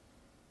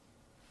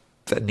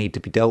need to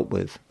be dealt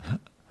with.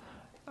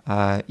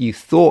 You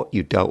thought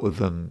you dealt with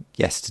them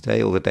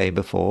yesterday or the day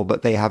before,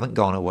 but they haven't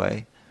gone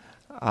away.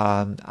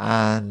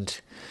 And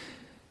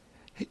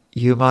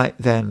you might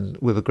then,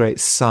 with a great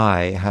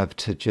sigh, have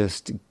to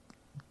just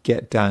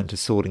get down to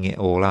sorting it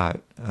all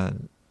out.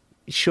 And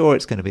sure,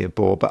 it's going to be a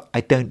bore, but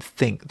I don't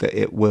think that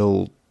it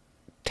will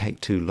take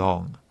too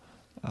long.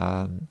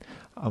 And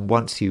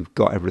once you've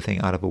got everything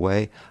out of the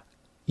way,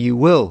 you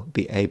will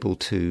be able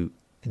to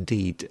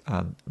indeed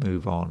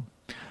move on.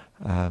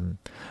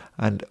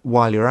 And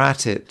while you're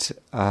at it,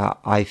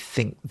 I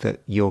think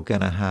that you're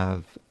going to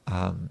have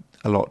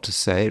a lot to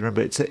say.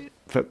 Remember,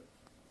 for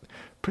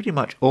pretty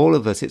much all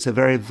of us, it's a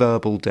very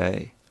verbal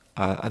day.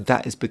 And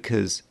that is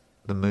because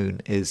the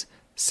moon is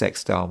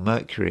sextile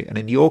Mercury. And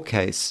in your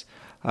case,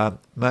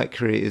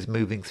 Mercury is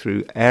moving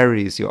through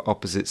Aries, your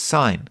opposite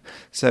sign.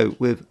 So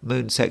with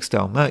moon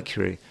sextile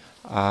Mercury,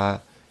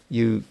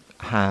 you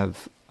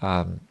have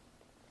a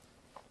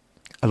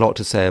lot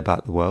to say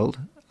about the world.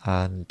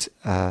 And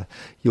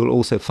you'll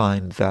also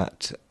find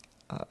that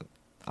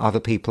other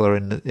people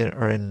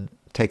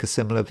take a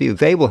similar view.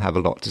 They will have a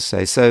lot to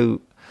say.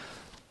 So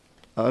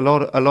a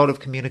lot of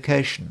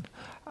communication,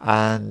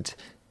 and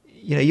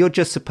you're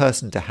just a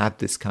person to have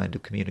this kind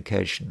of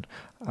communication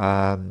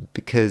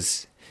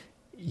because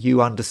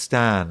you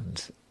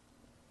understand.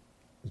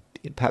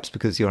 Perhaps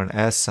because you're an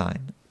air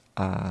sign,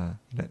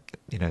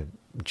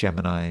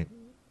 Gemini,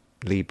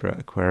 Libra,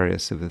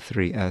 Aquarius are the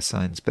three air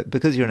signs. But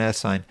because you're an air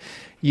sign,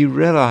 you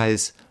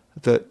realize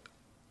that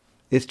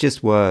it's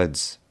just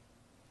words.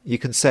 You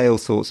can say all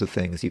sorts of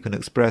things. You can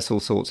express all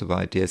sorts of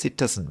ideas. It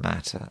doesn't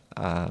matter.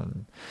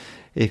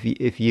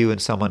 If you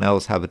and someone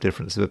else have a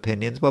difference of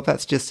opinions, well,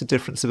 that's just a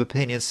difference of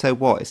opinions. So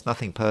what? It's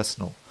nothing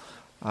personal.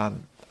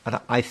 And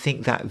I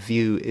think that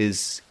view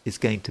is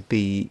going to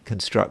be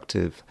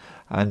constructive.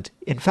 And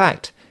in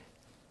fact,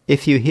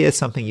 if you hear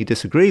something you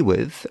disagree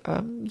with,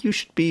 you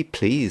should be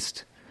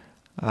pleased.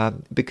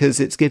 Because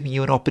it's giving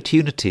you an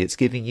opportunity, it's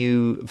giving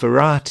you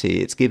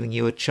variety, it's giving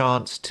you a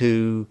chance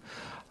to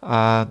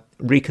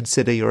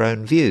reconsider your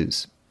own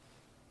views.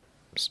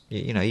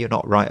 You're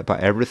not right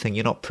about everything,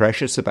 you're not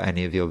precious about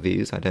any of your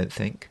views, I don't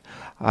think.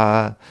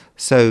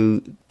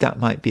 So that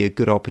might be a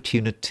good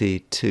opportunity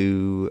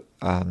to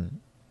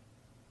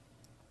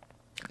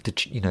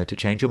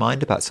change your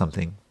mind about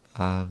something.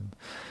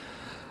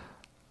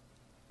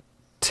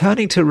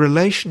 Turning to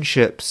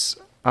relationships,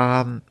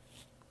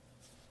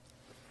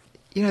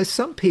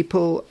 some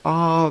people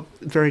are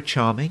very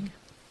charming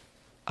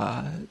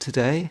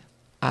today,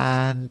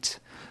 and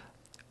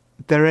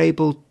they're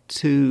able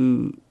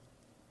to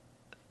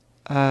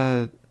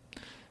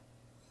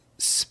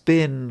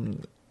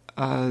spin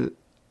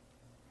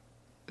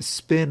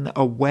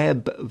a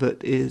web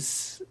that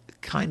is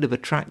kind of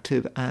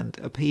attractive and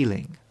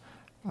appealing.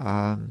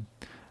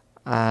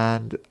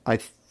 And I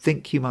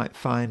think you might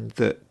find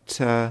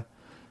that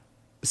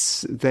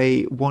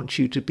they want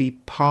you to be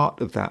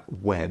part of that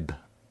web.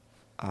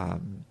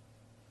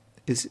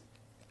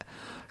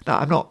 Now,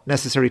 I'm not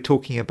necessarily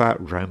talking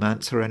about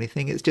romance or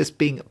anything. It's just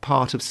being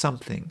part of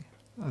something.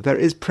 There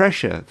is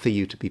pressure for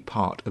you to be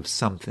part of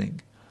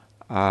something.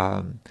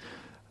 And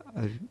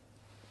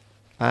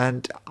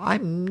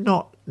I'm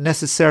not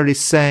necessarily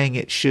saying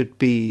it should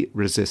be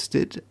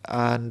resisted.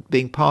 And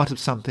being part of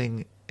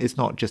something is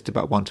not just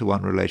about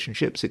one-to-one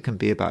relationships. It can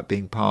be about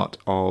being part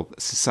of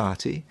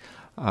society,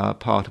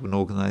 part of an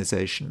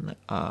organization,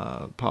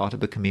 part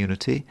of a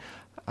community.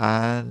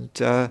 And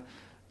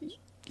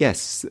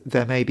yes,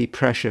 there may be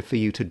pressure for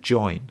you to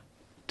join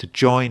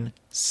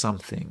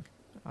something.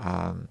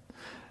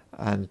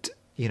 And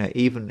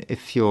even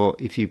if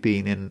you've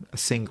been in a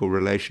single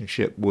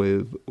relationship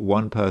with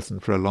one person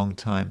for a long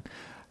time,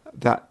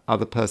 that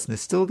other person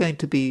is still going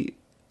to be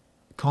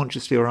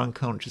consciously or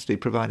unconsciously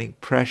providing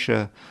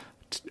pressure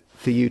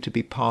for you to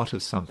be part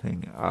of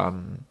something,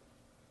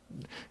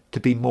 to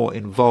be more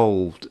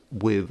involved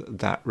with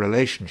that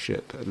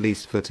relationship, at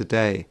least for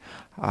today.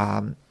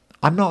 I'm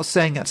not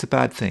saying that's a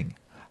bad thing.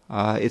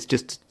 It's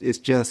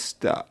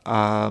just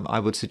I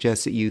would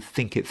suggest that you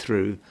think it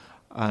through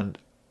and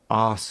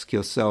ask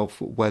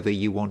yourself whether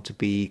you want to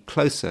be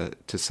closer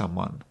to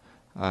someone.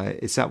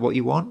 Is that what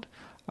you want?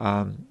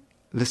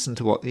 Listen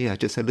to what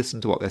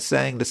they're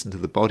saying. Listen to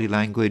the body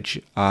language.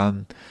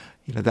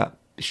 That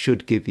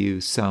should give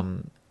you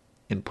some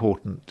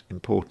important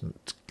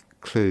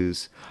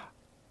clues.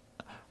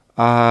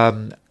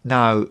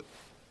 Now,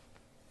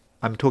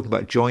 I'm talking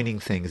about joining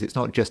things. It's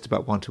not just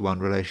about one-to-one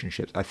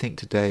relationships. I think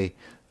today,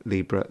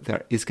 Libra,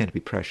 there is going to be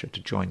pressure to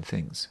join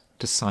things,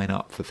 to sign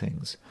up for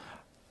things.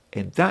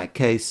 In that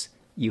case,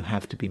 you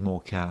have to be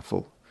more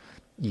careful.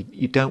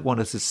 You don't want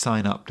us to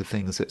sign up to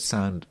things that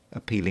sound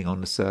appealing on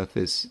the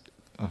surface,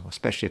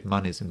 especially if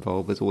money is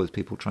involved. There's always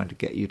people trying to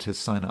get you to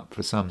sign up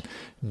for some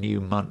new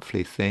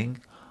monthly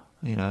thing.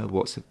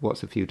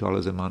 What's a few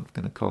dollars a month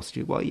going to cost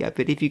you? Well, yeah,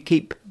 but if you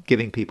keep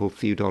giving people a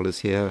few dollars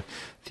here, a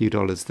few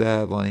dollars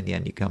there, well, in the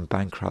end you come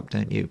bankrupt,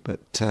 don't you? But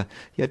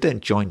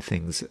don't join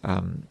things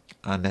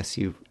unless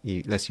you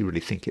really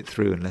think it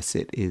through, unless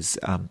it is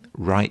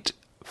right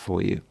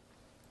for you.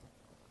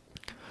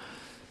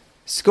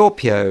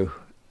 Scorpio,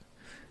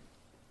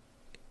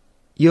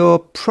 you're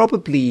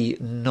probably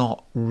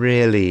not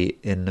really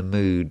in the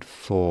mood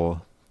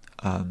for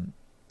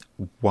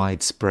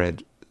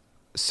widespread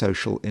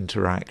social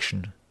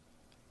interaction.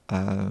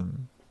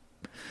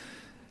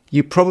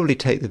 You probably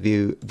take the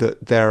view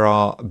that there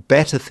are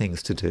better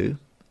things to do,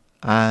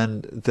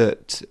 and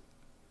that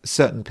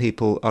certain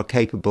people are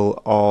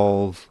capable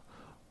of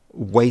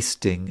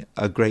wasting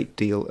a great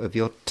deal of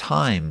your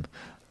time,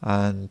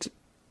 and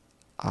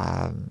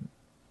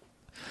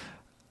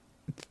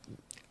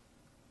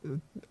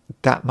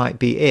that might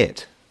be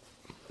it.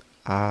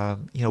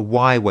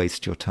 Why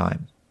waste your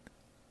time?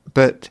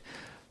 But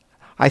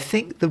I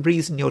think the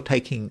reason you're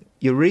taking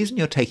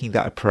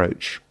that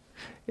approach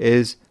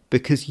is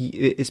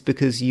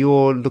because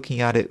you're looking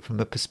at it from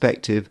a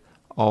perspective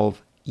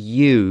of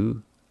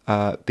you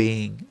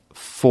being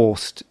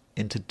forced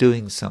into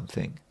doing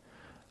something,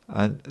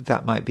 and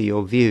that might be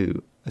your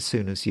view as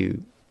soon as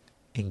you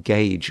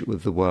engage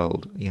with the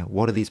world.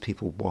 What do these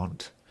people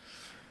want?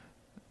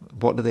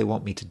 What do they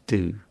want me to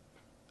do?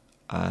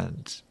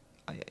 And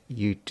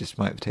you just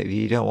might take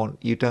you don't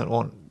want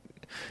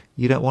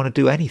to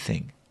do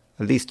anything.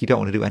 At least you don't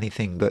want to do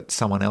anything that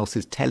someone else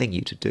is telling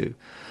you to do.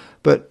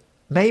 But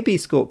maybe,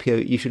 Scorpio,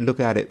 you should look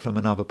at it from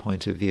another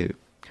point of view.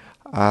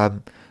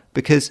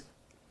 Because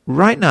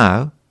right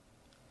now,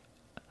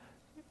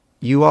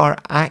 you are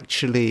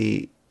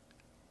actually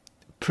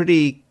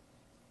pretty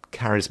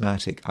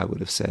charismatic, I would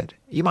have said.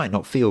 You might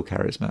not feel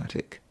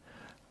charismatic,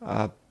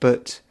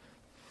 but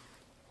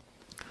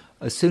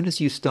as soon as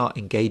you start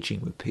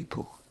engaging with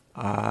people,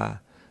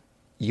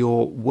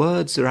 your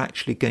words are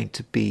actually going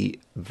to be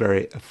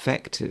very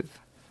effective,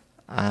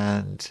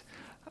 and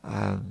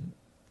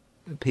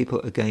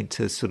people are going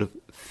to sort of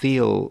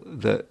feel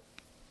that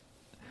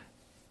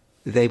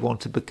they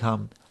want to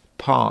become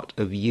part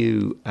of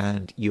you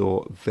and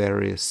your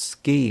various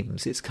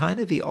schemes. It's kind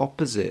of the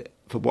opposite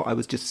for what I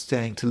was just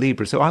saying to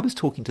Libra. So I was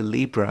talking to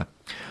Libra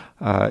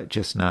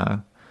just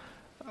now.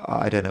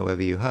 I don't know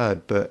whether you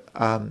heard, but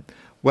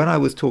when I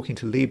was talking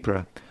to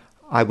Libra,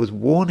 I was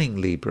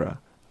warning Libra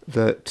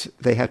that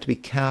they have to be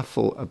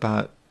careful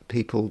about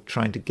people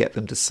trying to get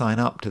them to sign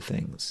up to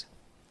things.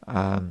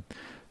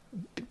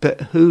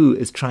 But who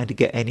is trying to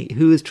get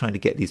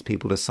these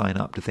people to sign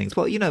up to things?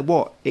 Well, you know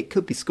what? It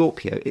could be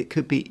Scorpio. It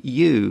could be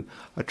you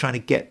are trying to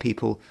get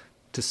people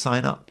to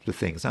sign up to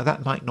things. Now,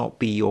 that might not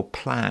be your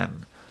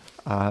plan,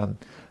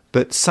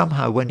 but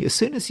somehow, as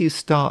soon as you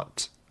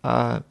start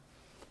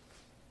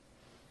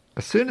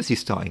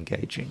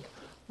engaging,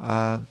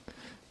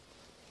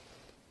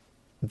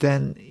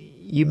 then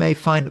you may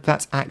find that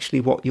that's actually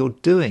what you're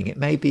doing. It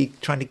may be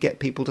trying to get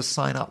people to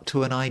sign up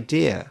to an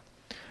idea,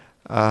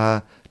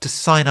 to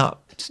sign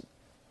up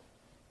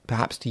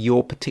perhaps to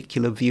your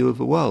particular view of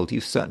the world. You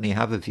certainly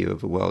have a view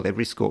of the world.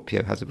 Every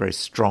Scorpio has a very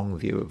strong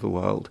view of the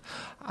world,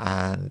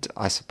 and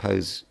I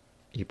suppose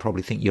you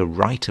probably think you're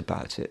right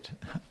about it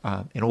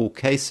in all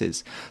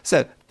cases.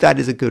 So that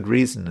is a good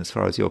reason, as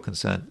far as you're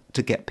concerned,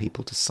 to get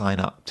people to sign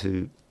up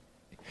to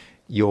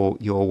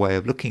your way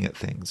of looking at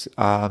things.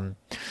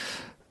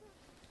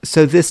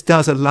 So this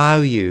does allow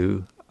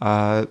you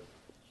to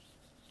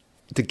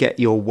get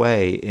your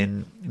way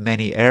in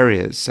many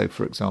areas. So,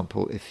 for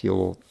example, if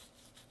you're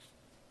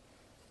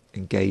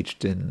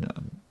engaged in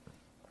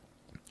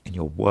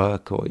your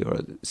work, or you're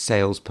a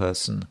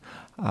salesperson,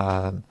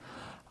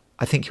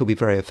 I think you'll be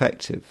very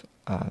effective.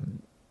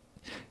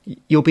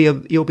 You'll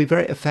be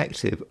very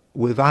effective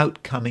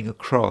without coming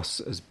across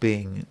as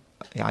being,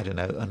 I don't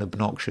know, an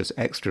obnoxious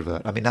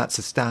extrovert. I mean, that's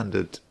a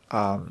standard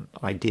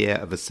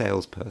idea of a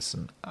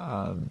salesperson,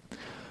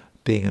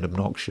 being an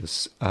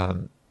obnoxious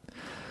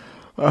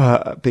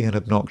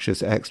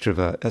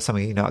extrovert. That's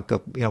something,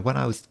 when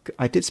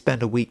I did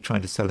spend a week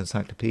trying to sell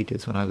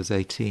encyclopedias when I was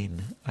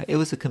 18. It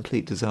was a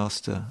complete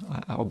disaster.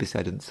 Obviously,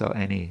 I didn't sell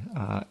any,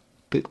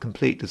 but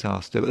complete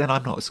disaster. But then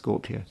I'm not a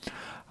Scorpio,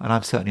 and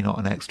I'm certainly not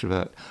an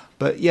extrovert.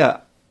 But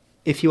yeah,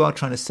 if you are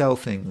trying to sell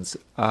things,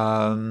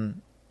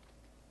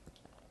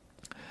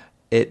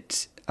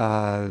 it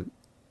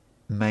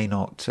may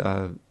not.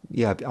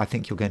 I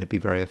think you're going to be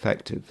very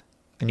effective.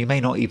 And you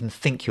may not even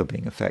think you're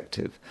being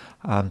effective,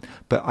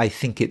 but I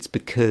think it's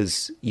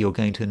because you're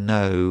going to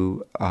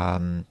know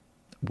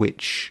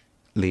which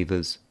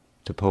levers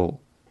to pull.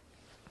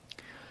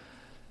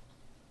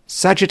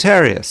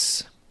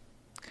 Sagittarius.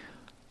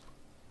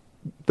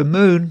 The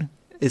moon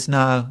is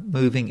now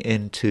moving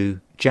into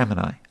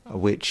Gemini,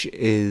 which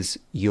is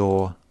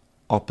your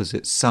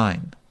opposite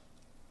sign.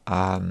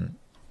 Now,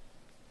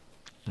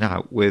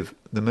 with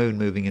the moon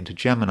moving into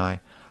Gemini,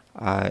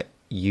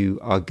 you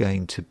are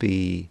going to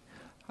be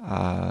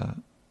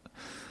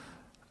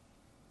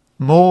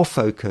more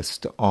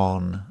focused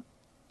on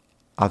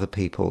other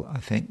people, I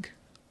think,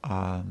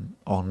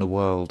 on the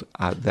world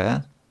out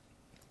there.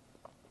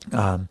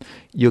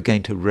 You're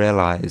going to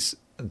realize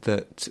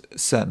that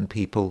certain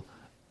people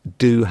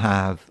do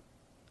have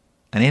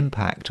an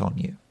impact on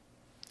you.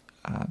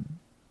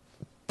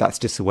 That's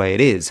just the way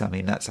it is. I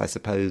mean, that's, I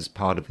suppose,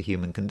 part of the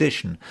human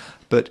condition.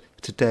 But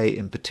today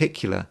in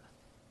particular,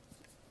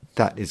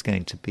 that is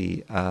going to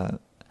be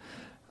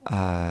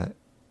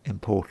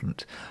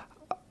important.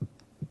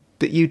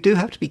 But you do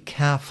have to be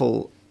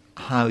careful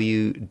how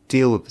you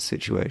deal with the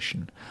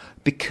situation,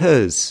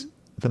 because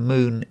the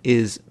moon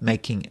is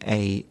making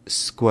a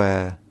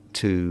square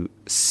to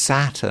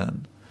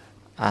Saturn.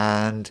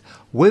 And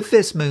with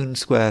this moon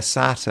square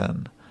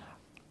Saturn,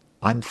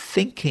 I'm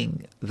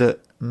thinking that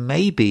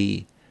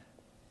maybe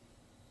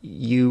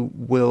you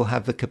will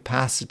have the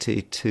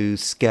capacity to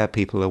scare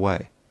people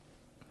away.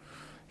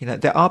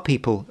 There are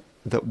people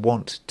that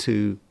want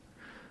to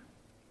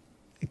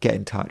get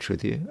in touch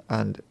with you,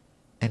 and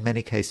in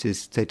many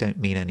cases they don't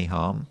mean any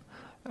harm.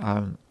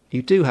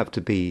 You do have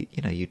to be,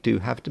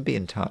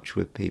 in touch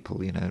with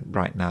people.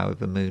 Right now with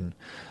the moon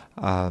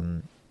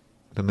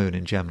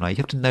in Gemini, you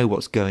have to know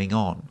what's going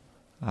on.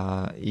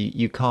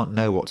 You can't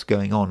know what's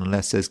going on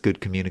unless there's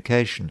good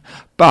communication.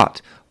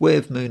 But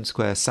with moon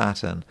square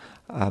Saturn,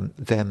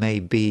 there may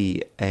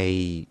be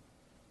a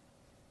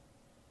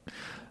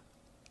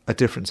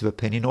difference of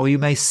opinion, or you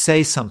may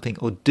say something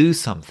or do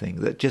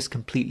something that just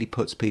completely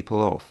puts people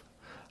off.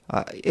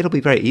 It'll be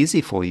very easy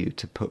for you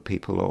to put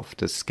people off,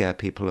 to scare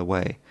people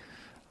away.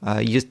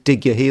 You just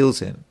dig your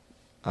heels in.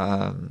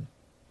 End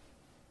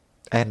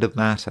of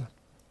matter.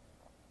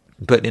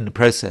 But in the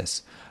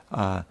process,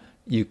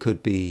 you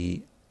could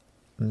be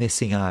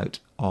missing out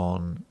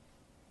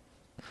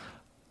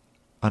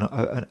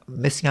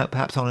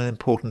perhaps on an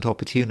important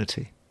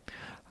opportunity.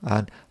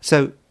 And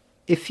so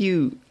if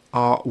you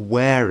are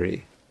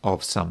wary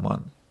of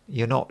someone,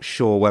 you're not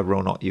sure whether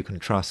or not you can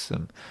trust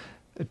them,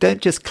 don't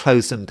just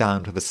close them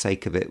down for the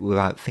sake of it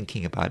without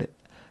thinking about it.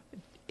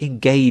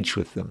 Engage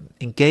with them.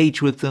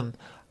 Engage with them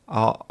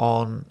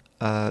on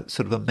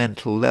sort of a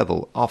mental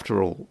level.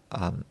 After all,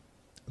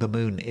 the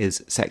moon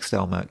is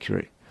sextile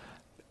Mercury.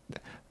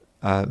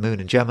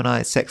 Moon in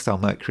Gemini, sextile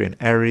Mercury in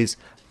Aries.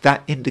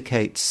 That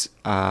indicates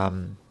a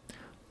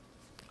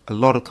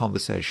lot of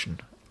conversation.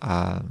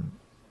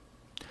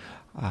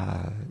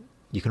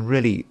 You can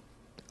really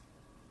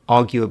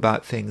argue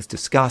about things,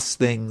 discuss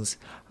things,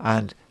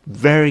 and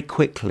very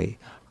quickly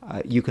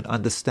you can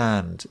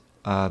understand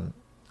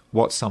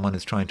what someone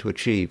is trying to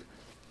achieve,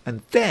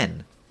 and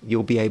then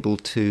you'll be able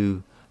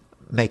to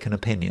make an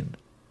opinion.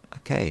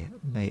 Okay,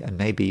 and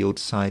maybe you'll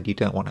decide you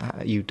don't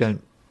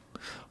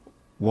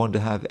want to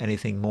have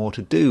anything more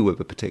to do with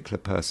a particular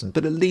person,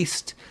 but at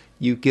least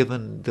you've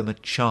given them a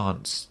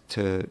chance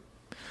to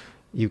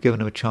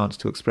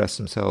express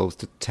themselves,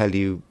 to tell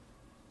you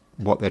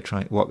what they're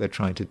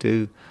trying to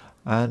do,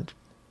 and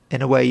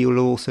in a way you'll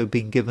also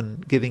be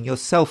giving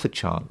yourself a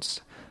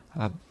chance.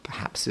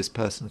 Perhaps this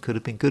person could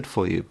have been good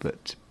for you,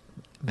 but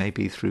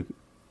maybe through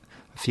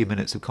a few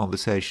minutes of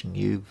conversation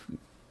you've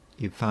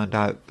found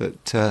out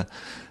that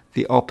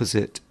the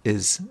opposite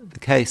is the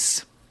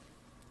case.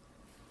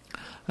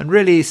 And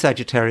really,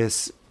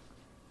 Sagittarius,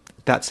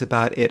 that's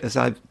about it. As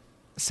I've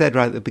said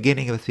right at the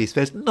beginning of the piece,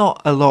 there's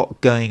not a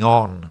lot going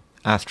on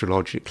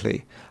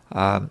astrologically,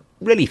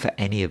 really, for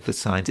any of the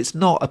signs. It's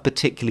not a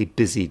particularly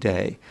busy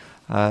day.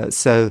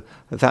 So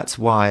that's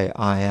why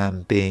I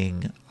am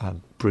being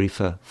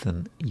briefer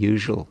than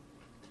usual.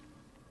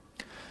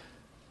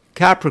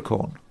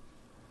 Capricorn,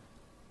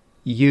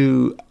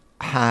 you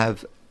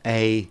have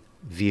a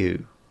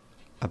view.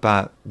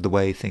 about the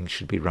way things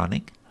should be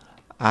running,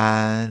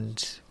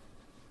 and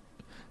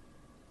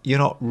you're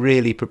not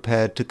really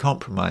prepared to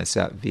compromise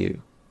that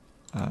view.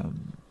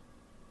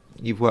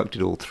 You've worked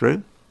it all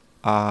through,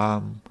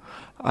 and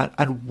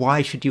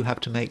why should you have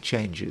to make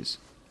changes?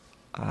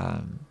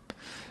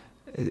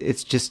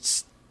 It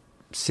just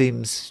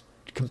seems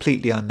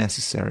completely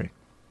unnecessary.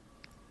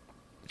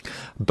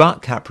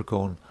 But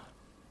Capricorn,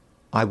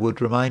 I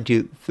would remind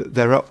you that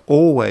there are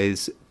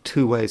always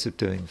two ways of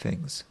doing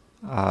things.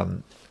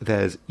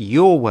 There's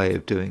your way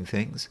of doing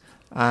things,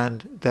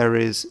 and there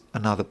is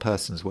another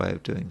person's way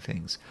of doing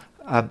things.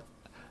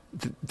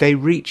 They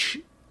reach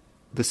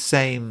the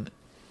same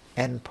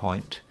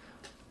endpoint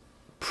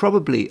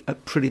probably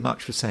at pretty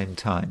much the same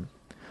time.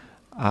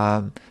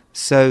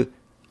 So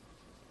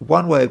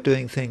one way of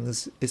doing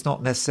things is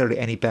not necessarily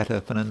any better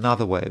than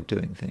another way of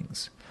doing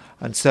things.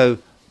 And so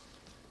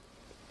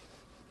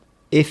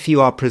if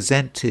you are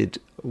presented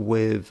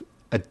with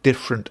a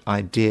different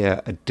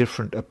idea, a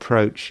different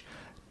approach,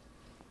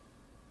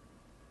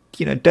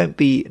 don't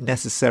be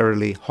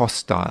necessarily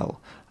hostile.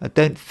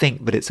 Don't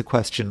think that it's a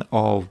question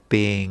of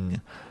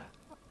being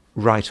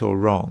right or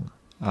wrong.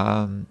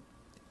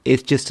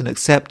 It's just an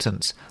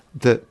acceptance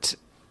that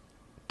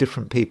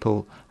different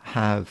people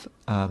have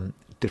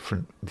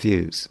different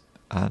views,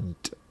 and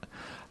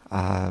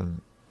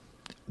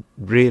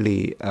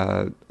really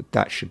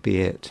that should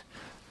be it.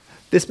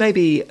 This may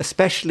be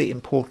especially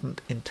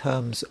important in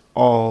terms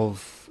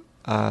of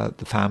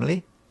the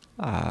family.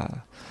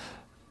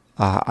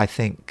 I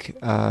think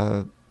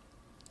the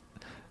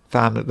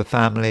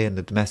family and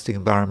the domestic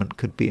environment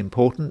could be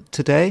important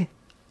today.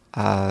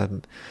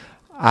 And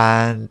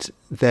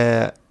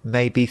there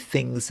may be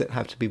things that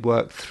have to be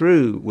worked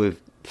through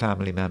with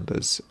family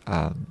members.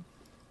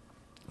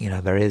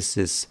 There is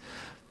this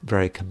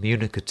very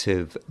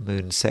communicative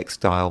moon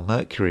sextile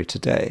Mercury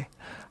today,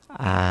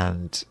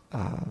 and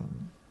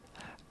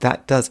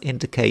that does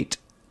indicate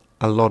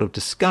a lot of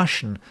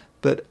discussion,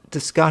 but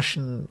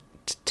discussion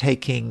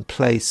taking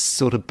place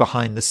sort of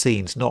behind the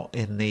scenes, not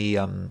in the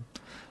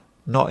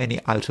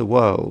outer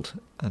world.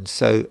 And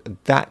so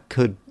that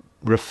could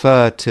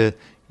refer to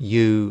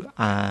you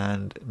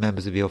and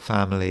members of your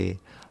family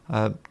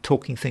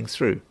talking things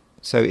through.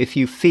 So if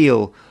you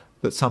feel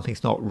that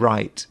something's not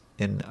right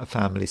in a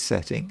family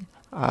setting,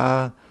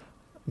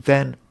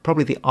 then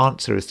probably the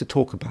answer is to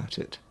talk about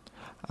it.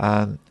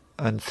 And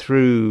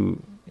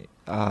through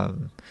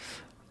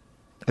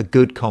a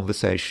good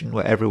conversation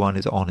where everyone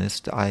is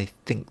honest, I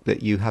think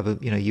that you have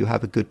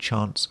a good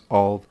chance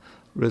of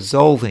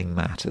resolving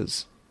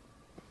matters.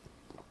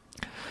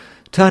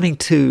 Turning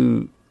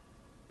to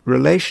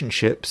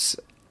relationships,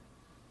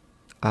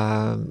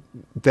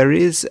 there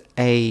is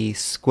a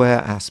square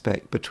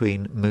aspect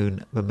between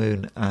the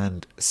moon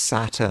and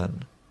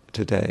Saturn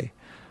today.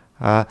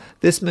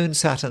 This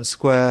moon-Saturn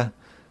square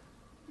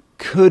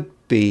could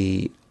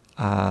be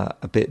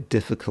a bit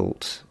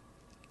difficult.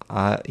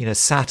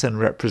 Saturn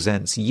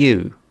represents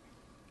you.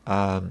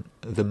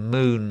 The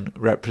moon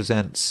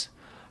represents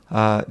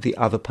the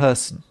other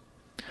person.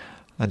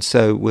 And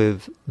so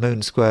with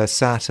moon square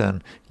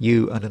Saturn,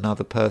 you and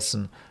another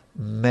person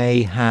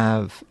may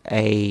have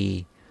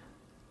a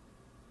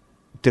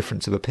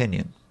difference of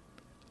opinion.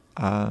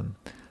 And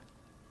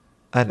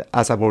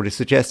as I've already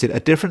suggested, a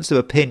difference of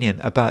opinion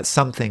about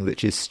something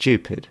which is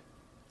stupid.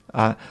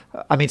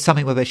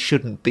 Something where there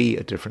shouldn't be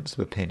a difference of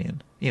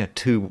opinion.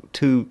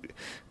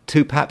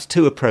 Perhaps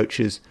two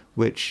approaches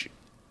which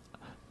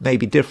may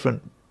be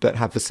different but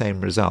have the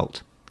same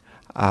result.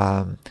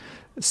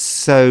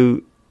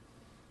 So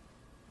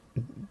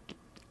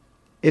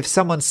if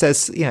someone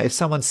says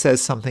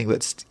something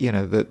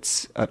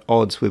that's at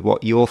odds with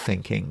what you're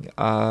thinking,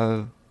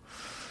 don't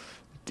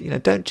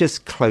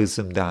just close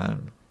them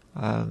down.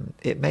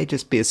 It may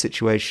just be a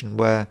situation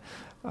where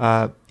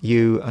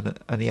you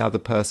and the other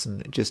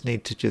person just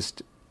need to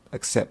just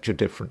accept your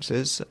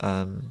differences.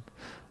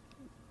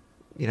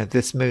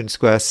 This moon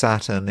square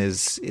Saturn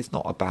is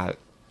not about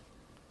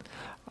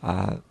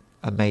a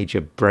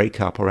major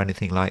breakup or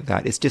anything like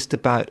that. It's just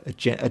about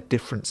a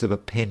difference of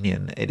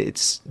opinion.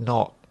 It's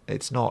not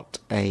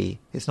a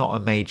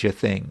major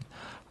thing,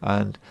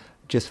 and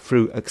just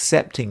through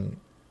accepting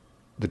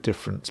the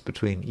difference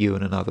between you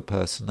and another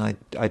person,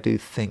 I do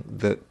think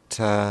that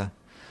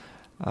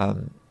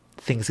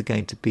things are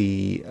going to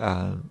be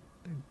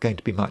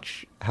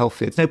much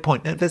healthier.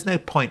 There's no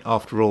point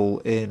after all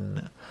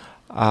in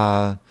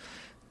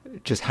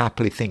just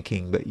happily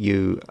thinking that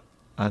you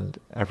and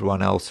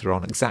everyone else are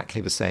on exactly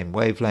the same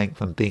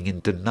wavelength and being in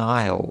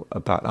denial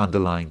about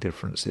underlying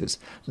differences.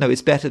 No,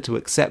 it's better to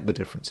accept the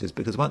differences,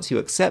 because once you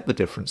accept the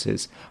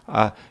differences,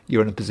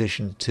 you're in a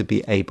position to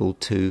be able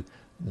to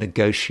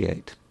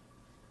negotiate.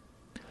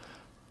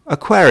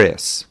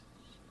 Aquarius.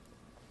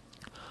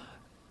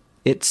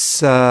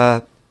 It's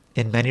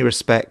in many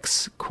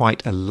respects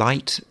quite a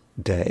light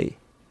day.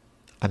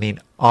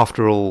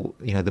 After all,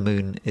 the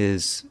moon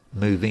is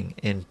moving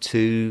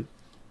into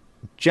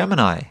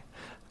Gemini,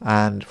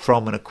 and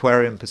from an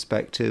Aquarian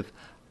perspective,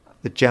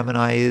 the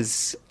Gemini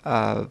is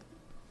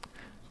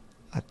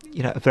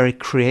a very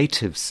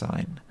creative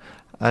sign.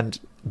 And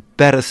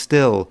better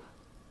still,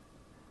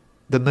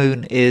 the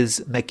moon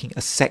is making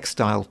a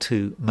sextile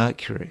to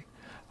Mercury.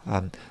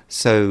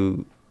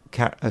 So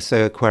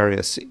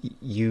Aquarius,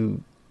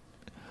 you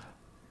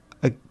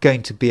are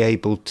going to be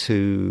able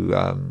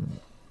to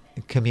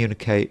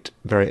communicate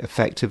very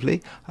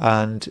effectively,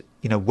 and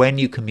when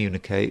you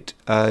communicate,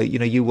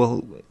 you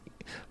will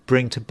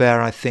bring to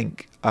bear, I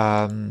think,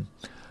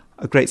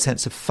 a great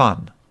sense of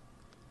fun.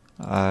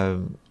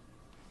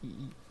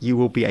 You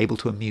will be able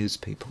to amuse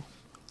people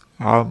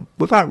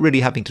without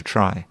really having to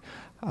try.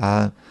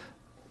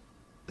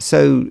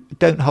 So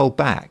don't hold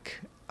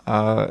back.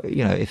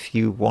 If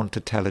you want to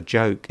tell a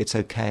joke, it's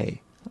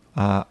okay.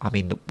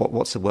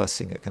 What's the worst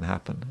thing that can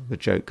happen? The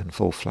joke can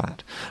fall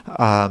flat.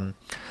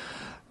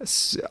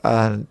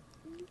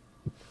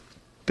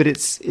 But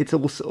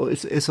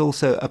it's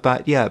also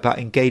about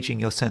engaging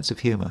your sense of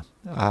humour,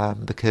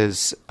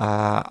 because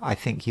I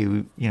think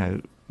you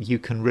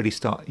can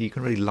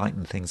really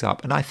lighten things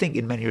up, and I think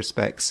in many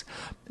respects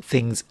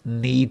things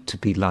need to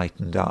be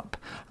lightened up,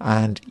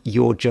 and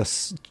you're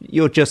just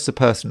the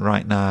person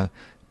right now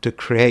to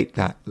create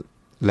that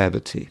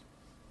levity.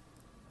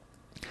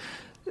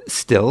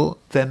 Still,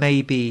 there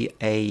may be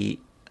a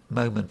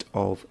moment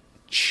of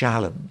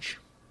challenge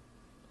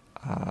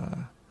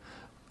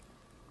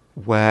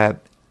where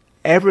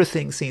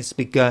everything seems to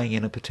be going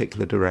in a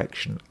particular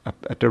direction,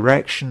 a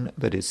direction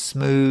that is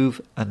smooth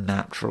and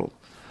natural,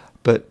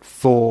 but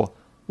for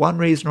one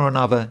reason or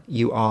another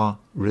you are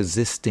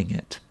resisting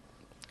it.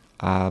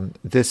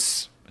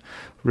 This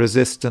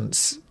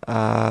resistance,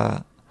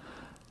 I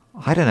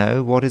don't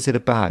know, what is it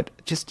about?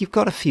 Just, you've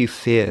got a few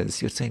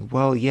fears. You're saying,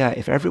 well, yeah,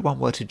 if everyone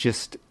were to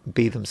just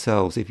be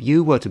themselves, if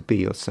you were to be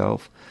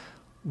yourself,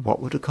 what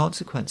would the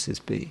consequences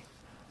be?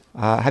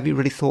 Have you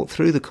really thought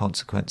through the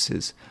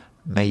consequences?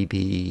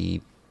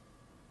 Maybe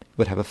it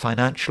would have a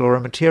financial or a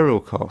material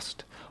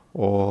cost,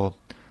 or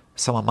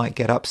someone might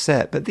get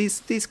upset. But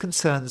these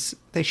concerns,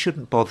 they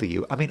shouldn't bother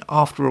you. I mean,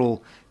 after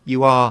all,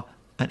 you are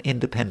an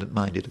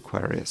independent-minded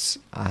Aquarius,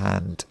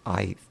 and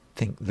I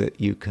think that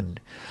you can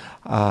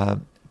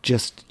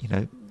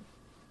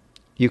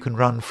you can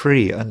run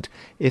free. And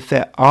if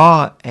there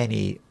are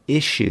any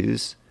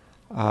issues,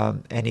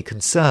 any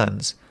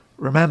concerns,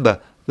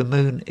 remember, the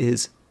moon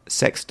is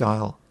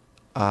sextile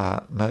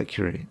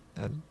Mercury.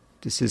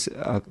 This is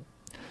a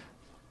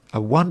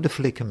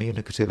wonderfully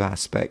communicative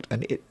aspect,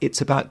 and it's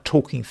about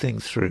talking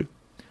things through,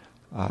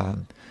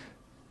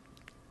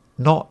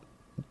 not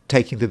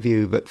taking the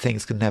view that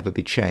things can never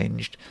be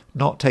changed,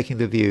 not taking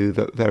the view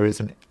that there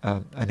is an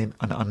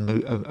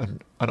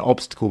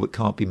obstacle that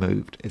can't be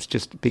moved. It's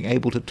just being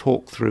able to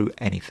talk through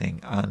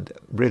anything, and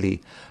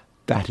really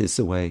that is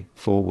the way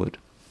forward.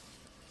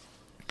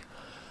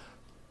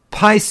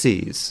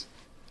 Pisces,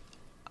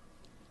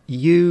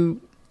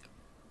 you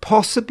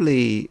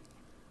possibly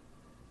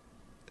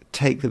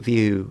take the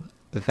view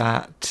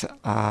that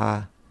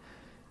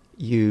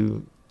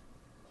you've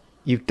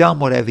done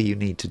whatever you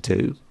need to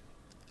do,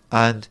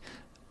 and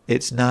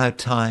it's now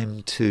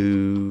time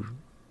to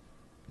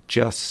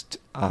just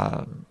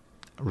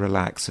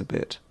relax a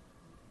bit.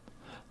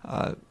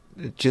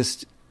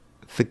 Just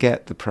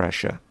forget the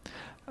pressure.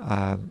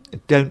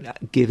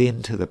 Don't give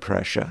in to the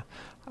pressure.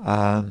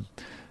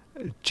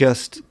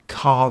 Just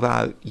carve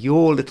out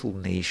your little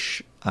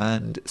niche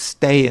and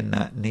stay in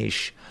that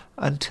niche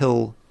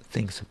until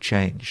things have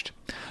changed.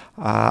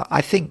 I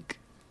think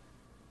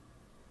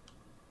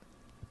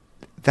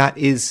that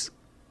is,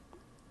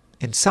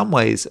 in some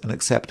ways, an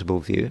acceptable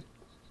view.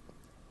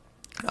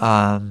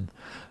 But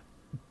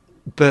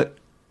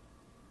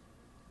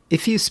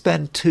if you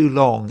spend too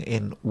long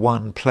in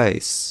one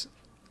place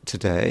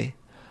today,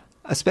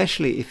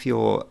 especially if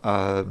you're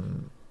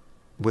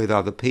with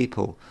other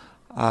people,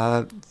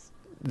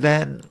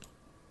 then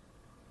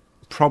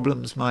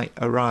problems might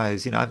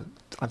arise.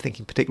 I'm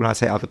thinking particularly, when I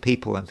say other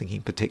people, I'm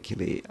thinking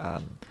particularly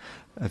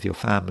of your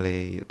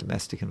family, your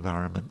domestic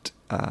environment,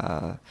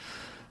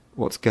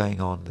 what's going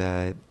on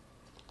there.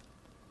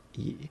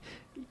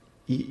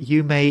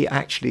 You may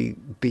actually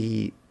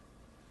be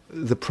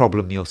the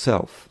problem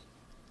yourself.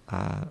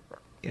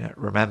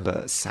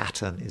 Remember,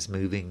 Saturn is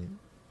moving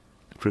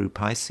through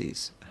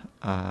Pisces.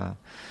 So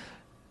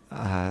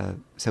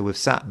with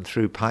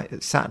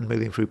Saturn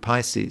moving through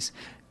Pisces,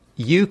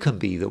 you can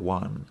be the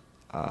one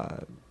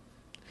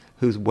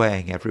who's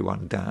weighing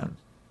everyone down.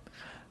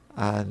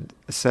 And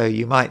so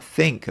you might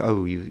think,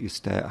 oh, you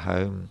stay at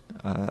home,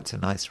 that's a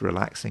nice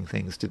relaxing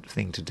thing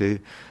to do.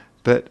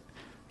 But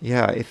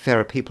yeah, if there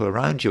are people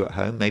around you at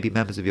home, maybe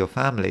members of your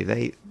family,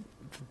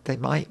 they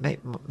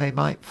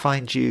might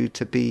find you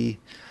to be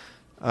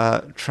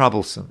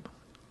troublesome,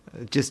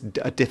 just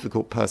a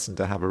difficult person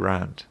to have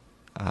around.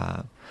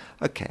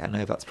 Okay, I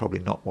know that's probably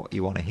not what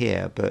you want to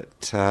hear,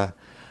 but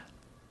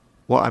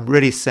what I'm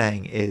really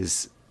saying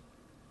is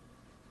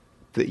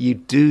that you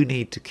do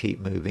need to keep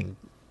moving.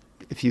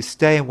 If you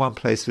stay in one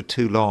place for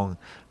too long,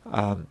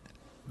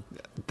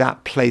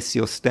 that place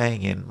you're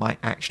staying in might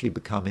actually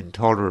become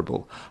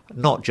intolerable,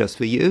 not just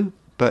for you,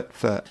 but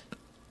for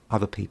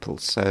other people.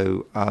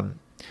 So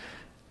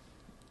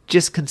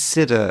just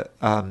consider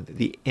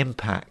the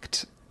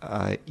impact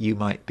you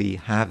might be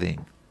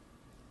having,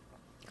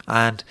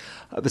 and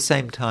at the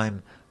same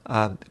time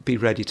be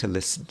ready to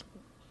listen.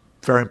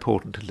 Very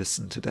important to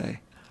listen today.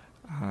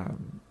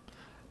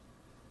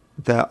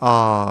 There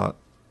are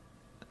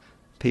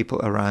people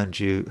around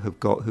you who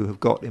have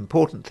got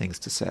important things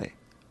to say.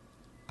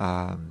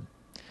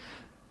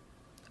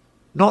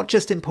 Not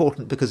just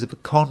important because of the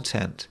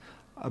content,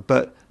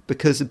 but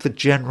because of the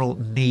general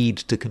need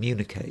to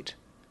communicate.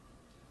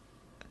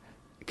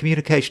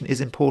 Communication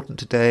is important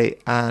today,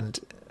 and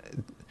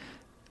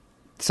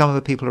some of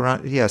the people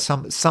around,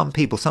 some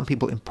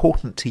people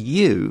important to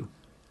you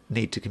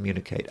need to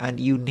communicate, and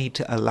you need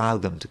to allow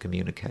them to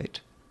communicate.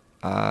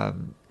 At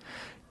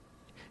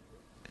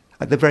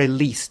the very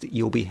least,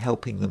 you'll be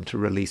helping them to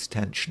release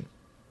tension.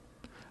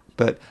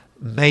 But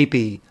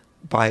maybe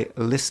by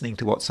listening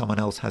to what someone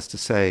else has to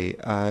say,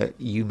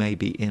 you may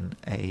be in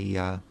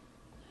a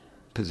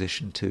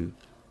position to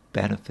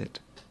benefit.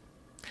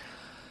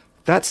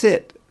 That's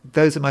it.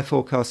 Those are my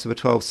forecasts for the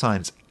 12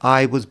 signs.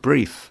 I was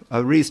brief.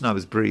 A reason I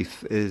was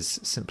brief is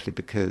simply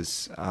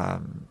because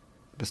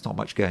there's not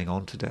much going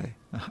on today.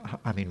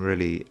 I mean,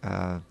 really,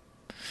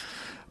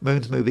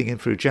 Moon's moving in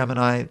through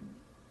Gemini.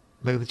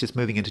 Moon's just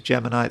moving into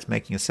Gemini. It's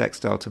making a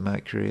sextile to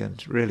Mercury,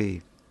 and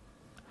really,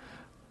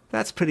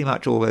 that's pretty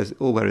much all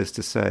there is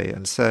to say.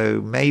 And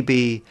so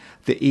maybe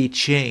the I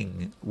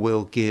Ching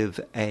will give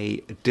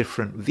a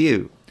different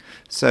view.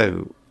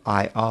 So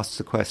I asked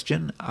the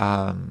question,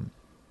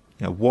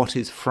 what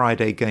is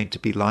Friday going to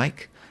be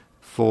like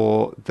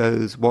for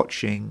those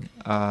watching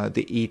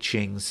the I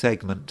Ching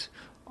segment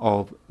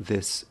of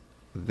this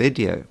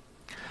video?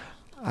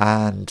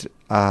 And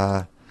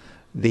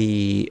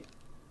the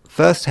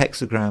first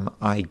hexagram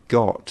I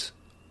got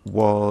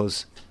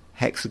was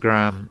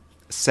hexagram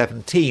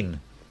 17,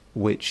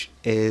 which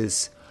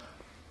is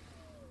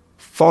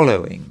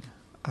following.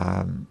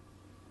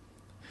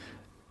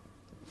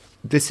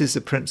 This is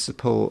a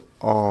principle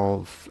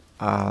of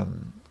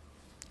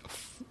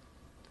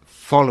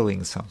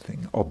following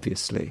something,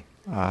 obviously.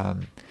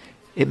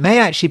 It may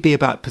actually be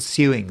about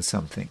pursuing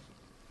something.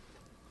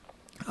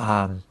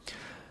 Greg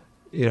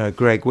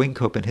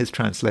Winkup, in his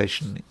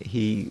translation,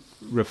 he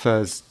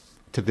refers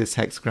to this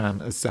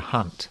hexagram as the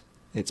hunt.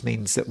 It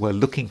means that we're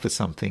looking for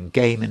something,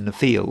 game in the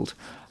field,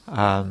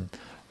 and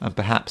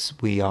perhaps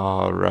we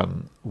are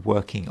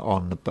working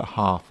on the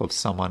behalf of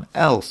someone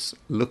else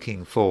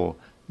looking for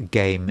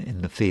game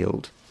in the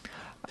field.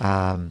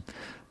 But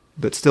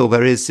still,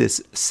 there is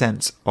this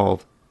sense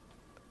of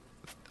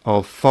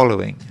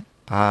following.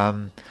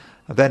 And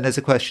then there's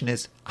a question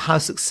is, how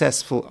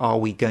successful are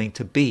we going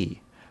to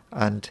be?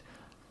 And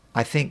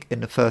I think in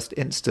the first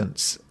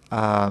instance,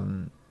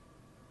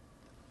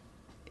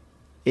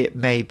 it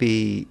may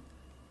be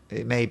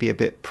a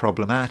bit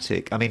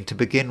problematic. I mean, to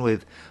begin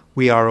with,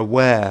 we are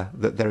aware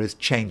that there is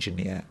change in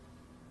the air.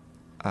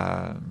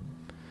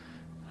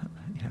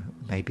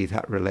 Maybe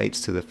that relates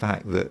to the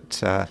fact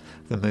that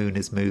the moon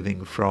is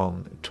moving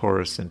from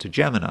Taurus into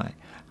Gemini.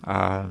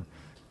 A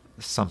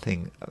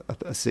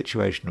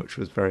situation which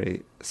was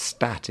very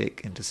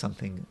static into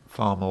something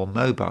far more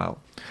mobile.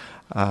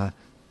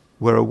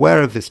 We're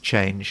aware of this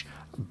change,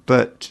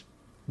 but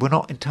we're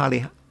not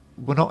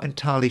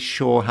entirely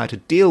sure how to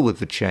deal with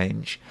the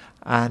change,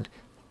 and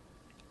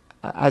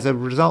as a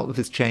result of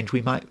this change,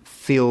 we might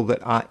feel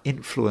that our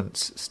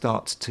influence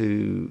starts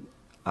to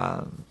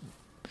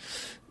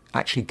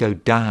actually go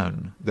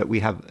down, that we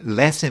have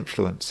less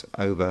influence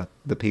over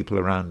the people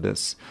around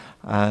us,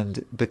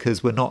 and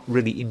because we're not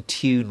really in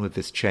tune with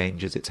this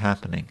change as it's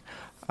happening.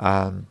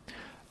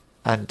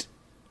 And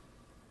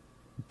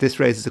this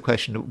raises the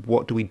question of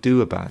what do we do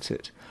about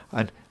it?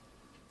 And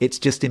it's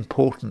just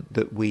important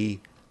that we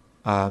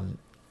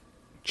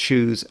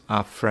choose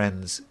our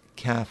friends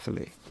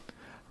carefully.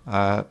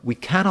 We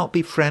cannot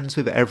be friends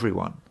with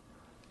everyone.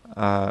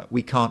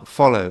 We can't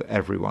follow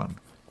everyone.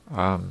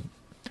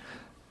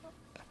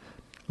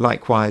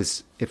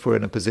 Likewise, if we're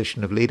in a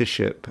position of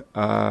leadership,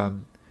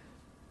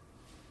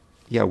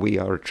 we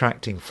are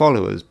attracting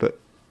followers, but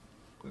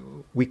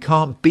we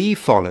can't be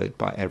followed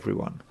by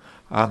everyone.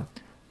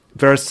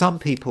 There are some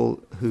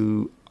people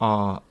who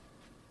are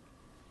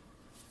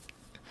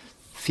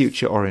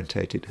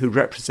future-orientated, who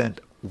represent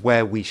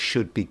where we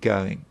should be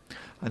going.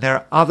 And there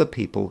are other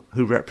people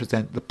who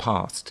represent the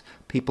past,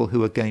 people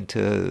who are going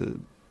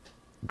to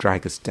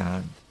drag us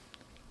down.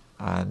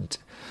 And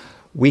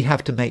we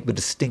have to make the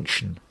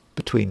distinction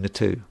between the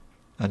two.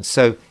 And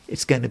so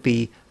it's going to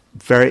be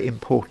very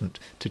important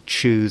to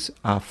choose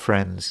our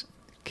friends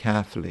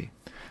carefully.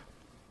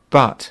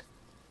 But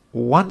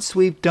once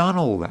we've done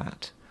all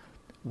that,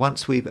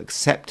 once we've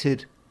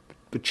accepted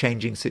the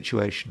changing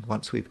situation,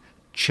 once we've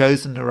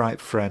chosen the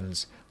right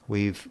friends,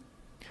 we've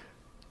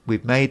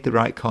made the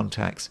right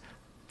contacts,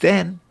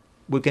 then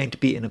we're going to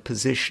be in a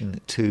position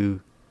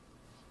to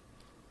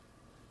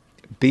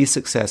be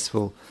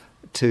successful,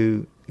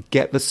 to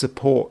get the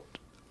support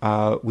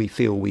we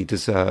feel we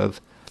deserve,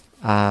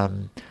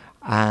 and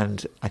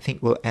I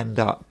think we'll end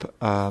up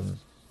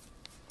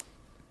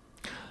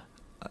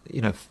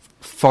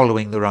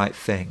following the right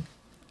thing,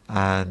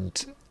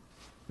 and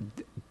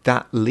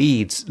that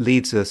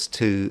leads us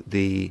to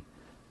the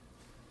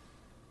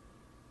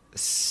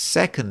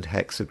second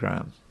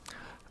hexagram,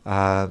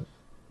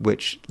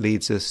 which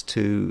leads us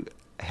to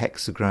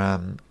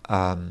hexagram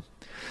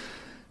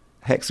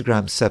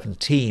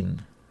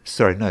 17.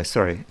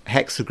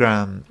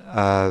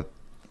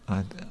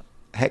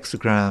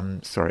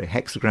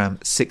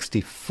 Hexagram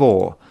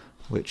 64,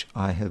 which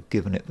I have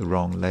given it the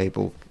wrong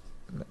label.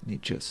 Let me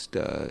just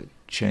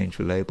change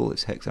the label.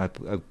 It's I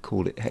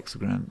called it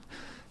hexagram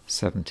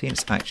 17.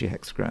 It's actually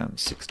hexagram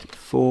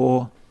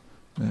 64.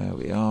 There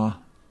we are.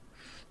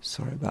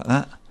 Sorry about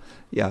that.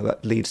 Yeah,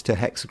 that leads to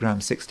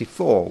hexagram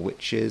 64,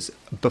 which is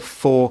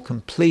before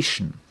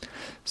completion.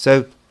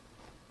 So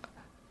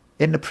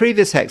in the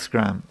previous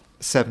hexagram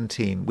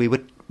 17, we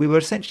were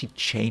essentially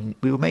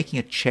making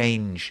a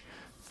change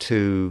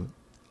to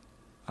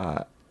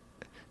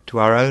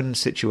our own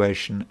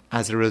situation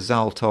as a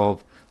result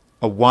of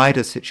a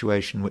wider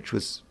situation which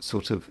was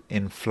sort of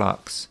in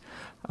flux.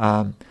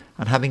 And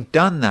having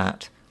done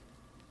that,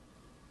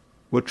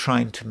 we're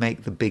trying to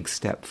make the big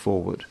step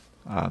forward.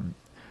 And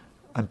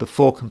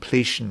before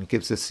completion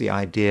gives us the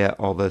idea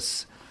of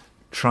us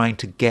trying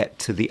to get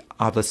to the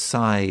other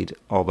side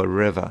of a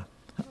river.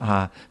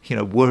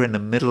 We're in the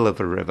middle of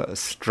a river,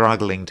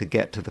 struggling to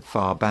get to the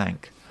far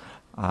bank,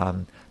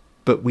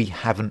 but we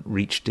haven't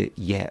reached it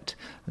yet.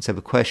 And so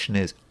the question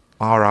is,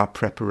 are our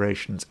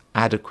preparations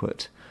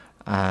adequate?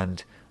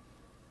 And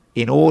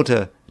in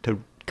order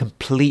to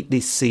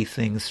completely see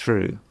things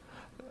through,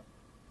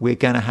 we're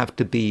going to have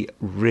to be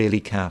really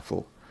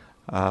careful,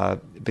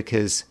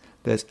 because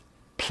there's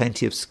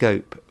plenty of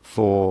scope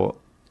for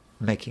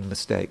making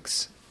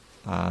mistakes.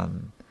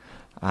 And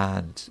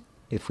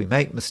if we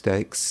make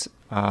mistakes,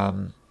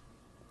 we're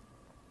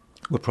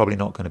probably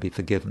not going to be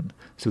forgiven.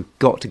 So we've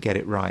got to get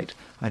it right.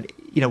 And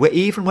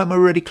even when we're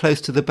really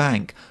close to the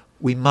bank,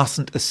 we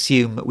mustn't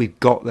assume that we've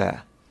got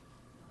there.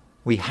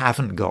 We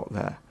haven't got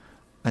there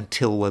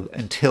until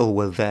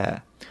we're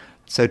there.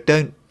 So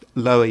don't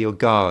lower your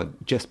guard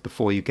just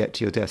before you get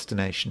to your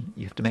destination.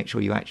 You have to make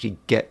sure you actually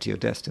get to your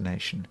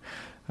destination,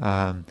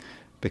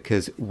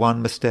 because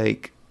one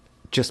mistake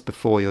just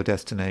before your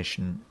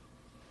destination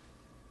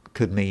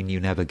could mean you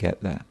never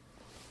get there.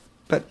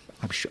 But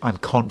I'm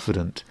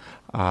confident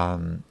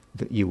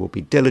that you will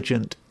be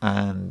diligent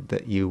and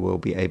that you will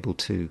be able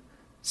to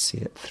see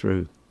it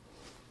through.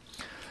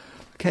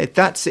 Okay,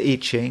 that's the I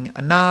Ching.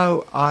 And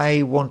now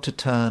I want to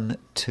turn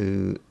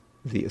to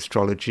the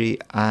astrology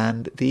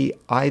and the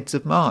Ides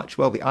of March.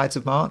 Well, the Ides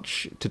of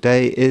March,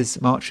 today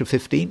is March the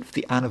 15th,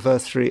 the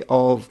anniversary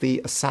of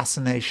the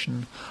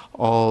assassination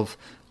of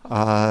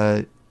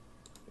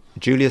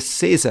Julius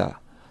Caesar.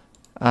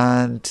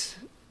 And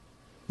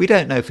we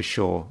don't know for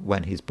sure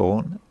when he's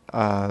born.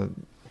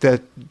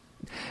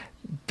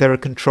 There are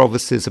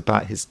controversies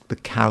about the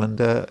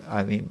calendar.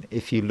 I mean,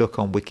 if you look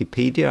on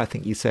Wikipedia, I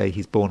think you say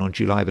he's born on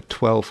July the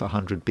 12th,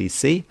 100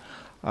 BC.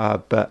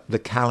 But the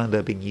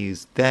calendar being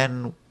used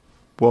then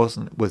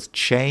was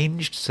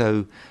changed,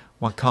 so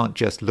one can't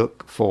just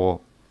look for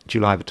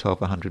July the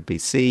 12th, 100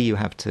 BC. You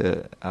have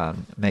to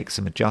make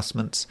some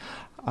adjustments.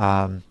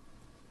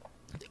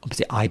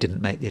 Obviously, I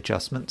didn't make the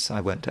adjustments. I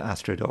went to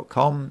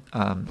astro.com.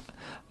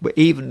 But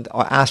even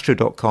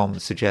astro.com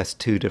suggests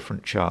two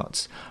different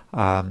charts.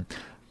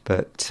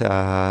 But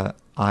I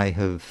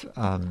have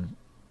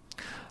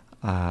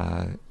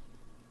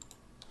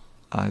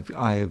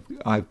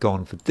I've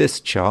gone for this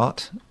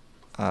chart,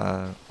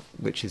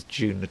 which is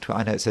June the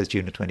I know it says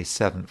June the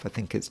 27th. I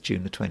think it's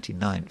June the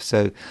 29th.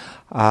 So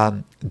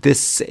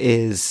this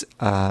is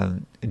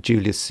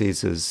Julius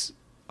Caesar's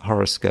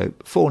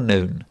horoscope for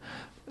noon.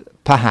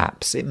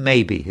 Perhaps it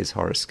may be his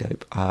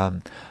horoscope.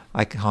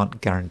 I can't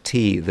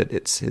guarantee that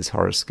it's his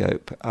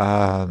horoscope.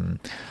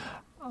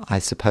 I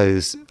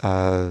suppose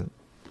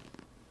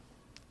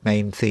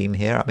main theme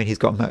here. I mean, he's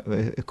got,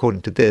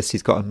 according to this,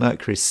 he's got a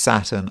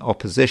Mercury-Saturn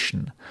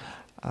opposition.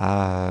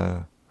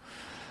 I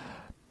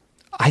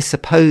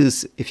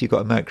suppose if you've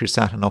got a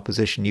Mercury-Saturn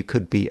opposition, you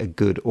could be a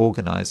good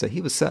organizer. He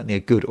was certainly a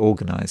good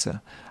organizer.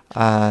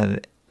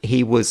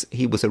 He was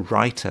a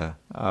writer.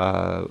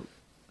 At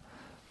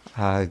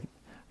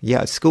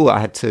school I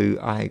had to.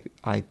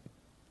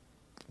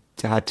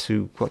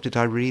 What did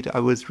I read? I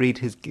was read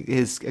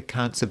his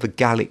accounts of the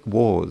Gallic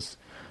Wars.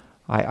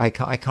 I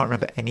can't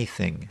remember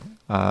anything.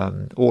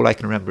 All I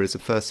can remember is the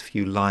first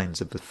few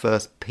lines of the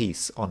first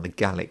piece on the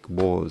Gallic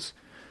Wars.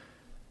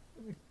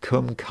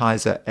 Cum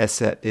Caesar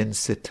esset in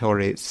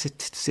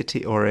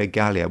Citiore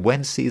Gallia.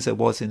 When Caesar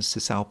was in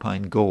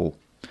Cisalpine Gaul.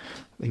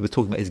 He was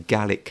talking about his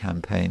Gallic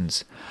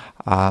campaigns.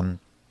 But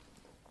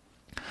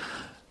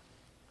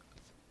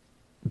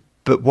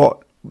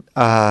what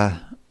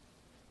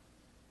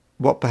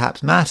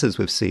perhaps matters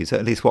with Caesar,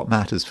 at least what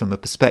matters from a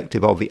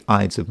perspective of the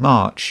Ides of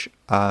March,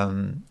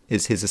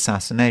 is his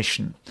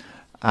assassination.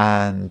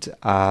 And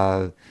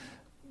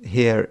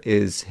here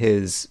is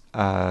his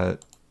the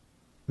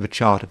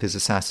chart of his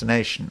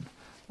assassination.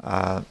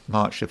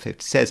 March the 5th.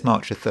 It says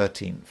March the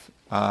 13th.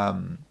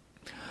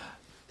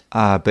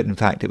 but in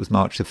fact it was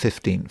March the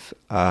 15th.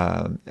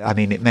 I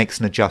mean, it makes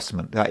an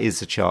adjustment. That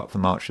is a chart for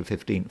March the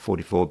 15th,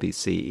 44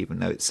 BC, even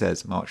though it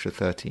says March the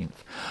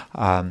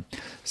 13th.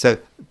 So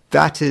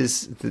that's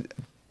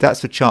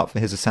the chart for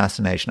his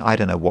assassination. I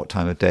don't know what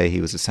time of day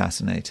he was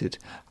assassinated.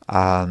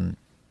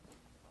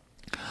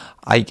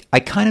 I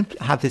kind of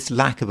have this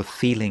lack of a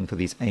feeling for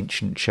these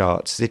ancient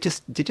charts. They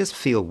just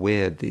feel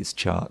weird, these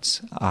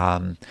charts.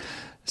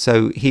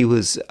 So he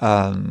was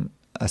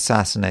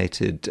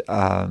assassinated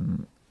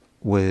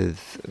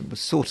with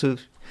sort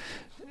of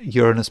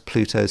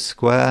Uranus-Pluto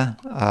square.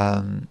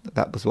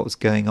 That was what was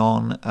going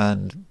on,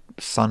 and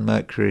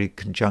Sun-Mercury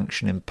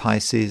conjunction in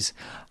Pisces.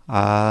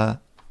 I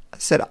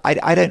said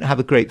I don't have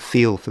a great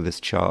feel for this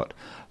chart,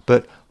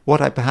 but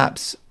what I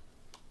perhaps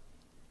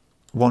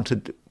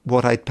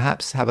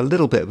have a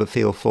little bit of a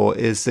feel for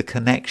is the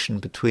connection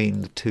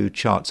between the two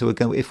charts. So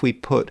if we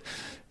put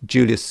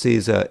Julius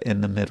Caesar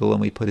in the middle and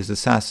we put his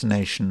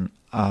assassination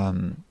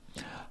on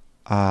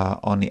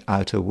the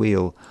outer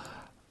wheel,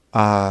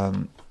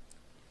 the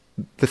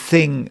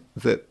thing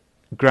that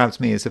grabs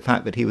me is the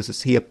fact that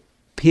he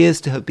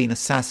appears to have been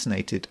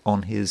assassinated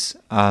on his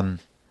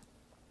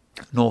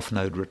North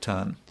Node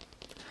return.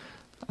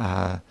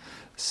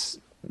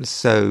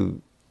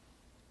 So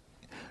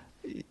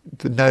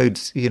the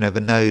nodes, the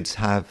nodes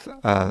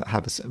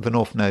the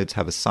North nodes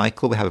have a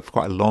cycle. They have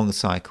quite a long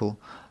cycle,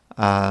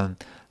 and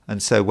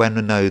so when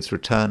the nodes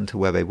return to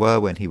where they were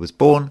when he was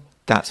born,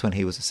 that's when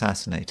he was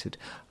assassinated.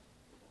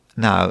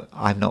 Now,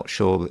 I'm not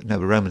sure. The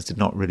Romans did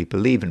not really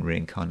believe in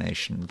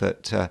reincarnation,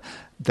 but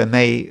there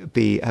may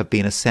have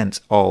been a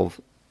sense of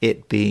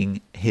it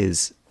being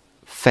his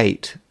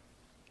fate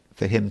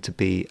for him to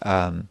be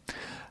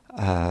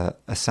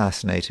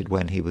assassinated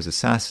when he was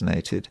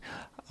assassinated,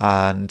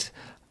 and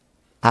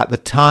at the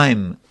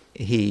time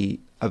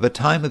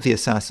of the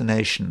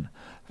assassination,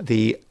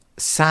 the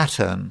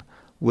Saturn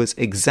was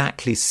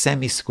exactly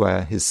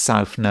semi-square his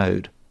south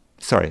node.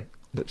 Sorry,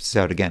 let's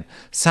start again.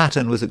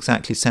 Saturn was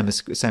exactly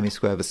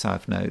semi-square the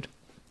south node.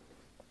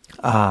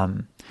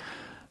 That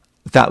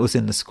was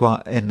in the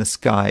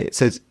sky.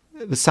 So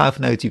the south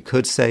nodes, you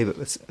could say that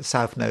the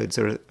south nodes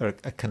are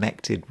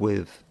connected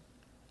with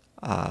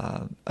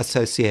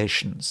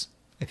associations.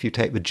 If you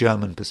take the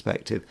German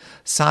perspective,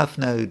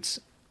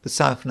 the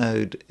south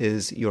node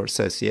is your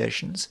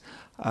associations.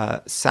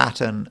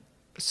 Saturn,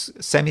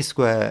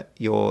 semi-square,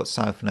 your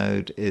south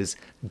node is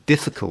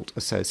difficult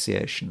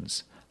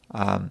associations.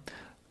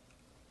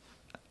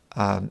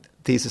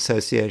 These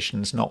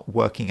associations not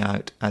working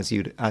out as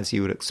you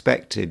would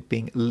expected,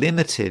 being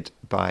limited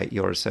by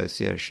your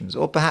associations,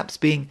 or perhaps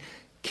being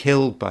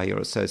killed by your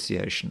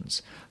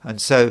associations. And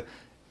so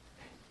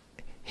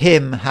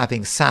him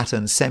having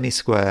Saturn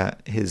semi-square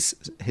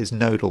his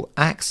nodal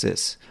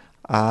axis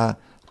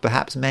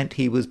perhaps meant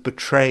he was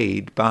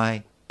betrayed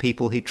by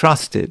people he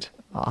trusted,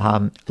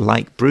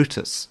 like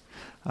Brutus.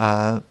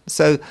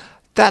 So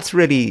that's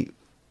really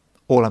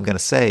all I'm going to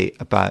say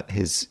about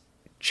his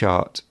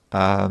chart.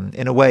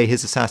 In a way,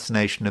 his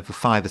assassination, of the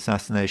 5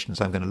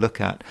 assassinations I'm going to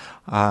look at,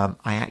 I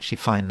actually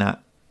find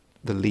that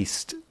the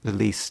least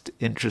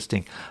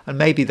interesting. And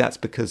maybe that's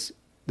because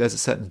there's a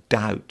certain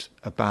doubt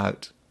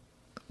about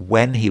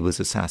when he was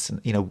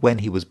assassinated, when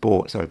he was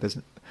born. Sorry,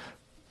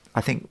 I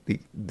think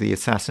the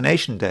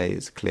assassination day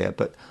is clear,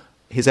 but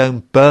his own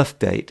birth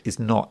date is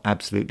not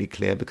absolutely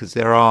clear because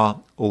there are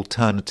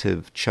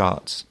alternative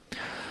charts.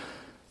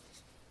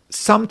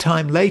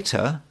 Sometime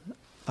later,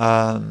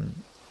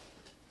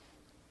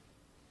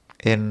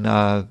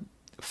 in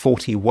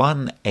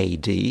 41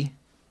 AD,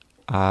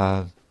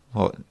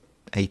 what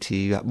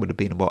 80? That would have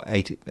been what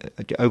 80?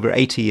 Over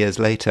 80 years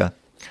later,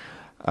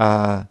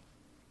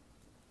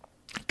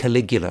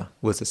 Caligula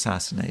was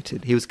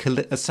assassinated. He was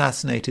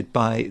assassinated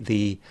by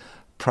the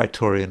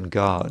Praetorian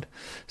Guard.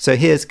 So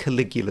here's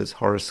Caligula's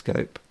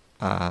horoscope.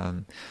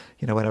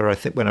 Whenever I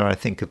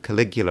think of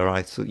Caligula,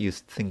 I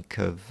think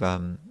of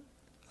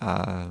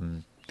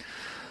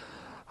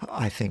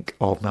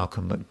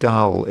Malcolm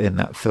McDowell in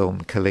that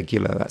film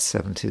Caligula, that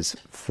 70s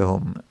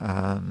film.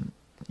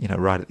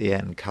 Right at the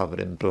end, covered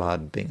in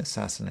blood, being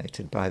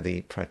assassinated by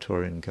the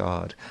Praetorian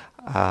Guard.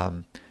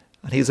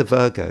 And he's a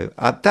Virgo.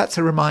 That's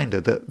a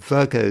reminder that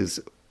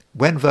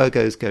when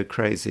Virgos go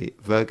crazy,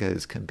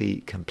 Virgos can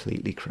be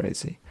completely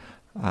crazy.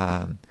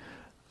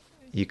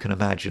 You can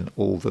imagine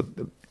all the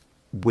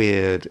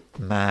weird,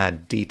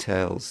 mad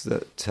details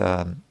that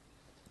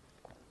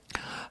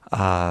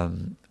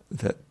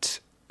that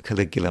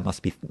Caligula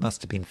must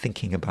have been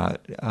thinking about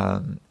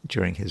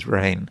during his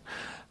reign.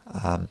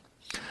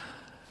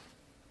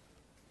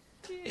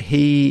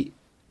 He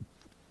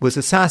was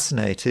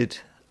assassinated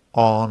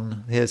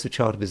on. Here's a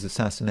chart of his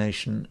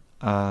assassination.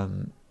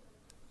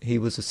 He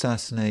was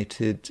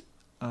assassinated.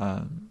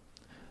 I've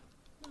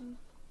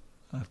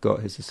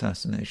got his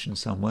assassination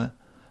somewhere.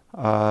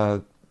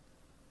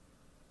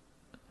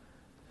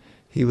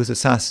 He was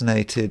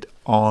assassinated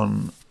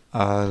on.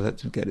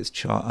 Let's get his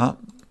chart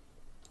up.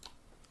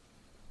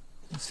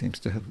 It seems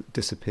to have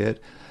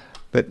disappeared.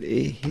 But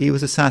he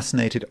was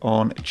assassinated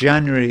on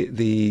January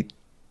the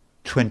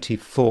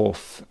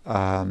 24th.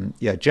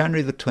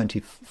 January the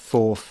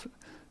 24th.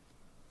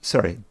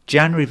 Sorry,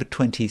 January the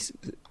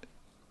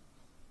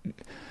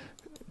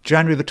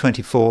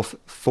 24th,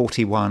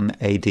 41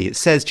 AD. It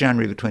says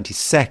January the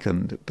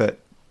 22nd, but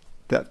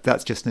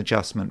that's just an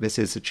adjustment. This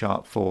is the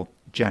chart for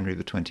January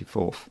the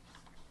 24th.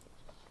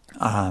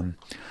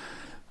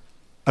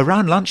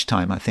 Around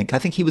lunchtime, I think. I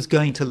think he was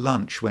going to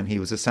lunch when he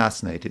was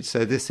assassinated.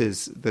 So this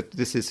is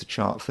the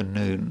chart for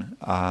noon,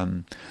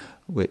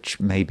 which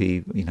maybe,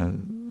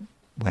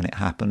 when it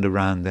happened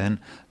around then.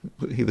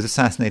 He was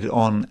assassinated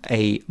on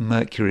a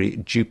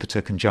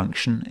Mercury-Jupiter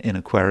conjunction in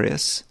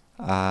Aquarius.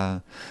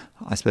 I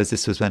suppose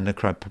this was when the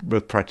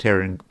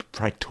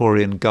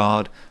Praetorian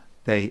Guard,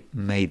 they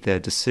made their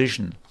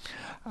decision.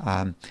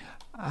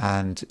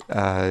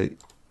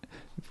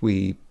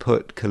 We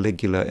put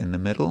Caligula in the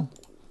middle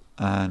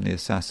and the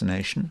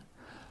assassination.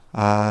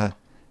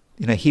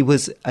 He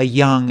was a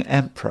young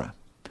emperor,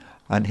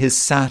 and his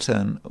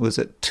Saturn was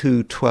at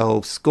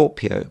 212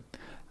 Scorpio,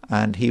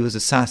 and he was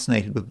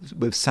assassinated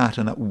with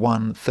Saturn at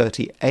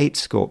 138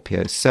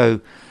 Scorpio.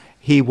 So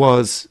he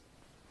was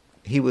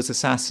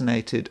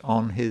assassinated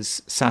on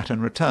his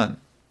Saturn return.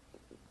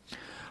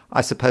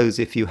 I suppose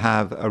if you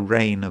have a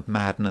reign of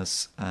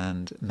madness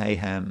and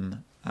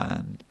mayhem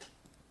and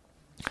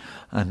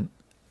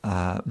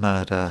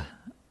murder,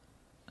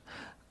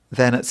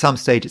 then at some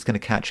stage it's going to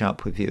catch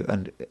up with you,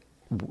 and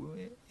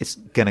it's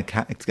going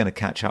to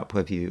catch up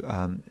with you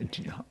on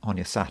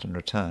your Saturn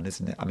return,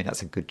 isn't it? I mean,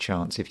 that's a good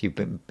chance if you've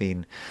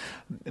been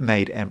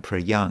made emperor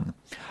young.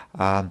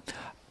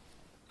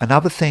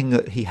 Another thing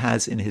that he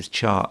has in his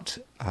chart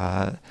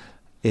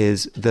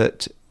is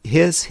that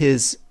here's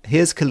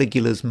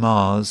Caligula's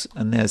Mars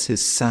and there's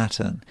his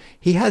Saturn.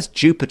 He has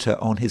Jupiter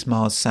on his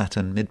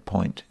Mars-Saturn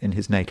midpoint in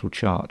his natal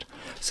chart.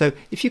 So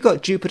if you've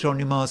got Jupiter on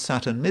your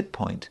Mars-Saturn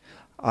midpoint,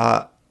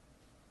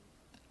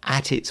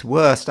 at its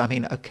worst, I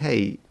mean,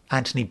 okay,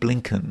 Antony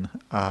Blinken,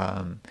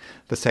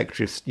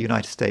 the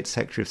United States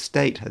Secretary of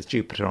State, has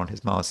Jupiter on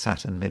his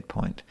Mars-Saturn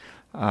midpoint.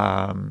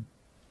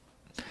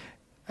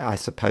 I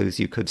suppose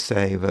you could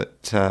say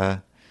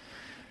that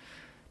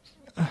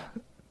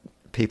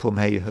people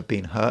may have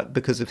been hurt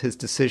because of his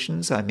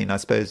decisions. I mean, I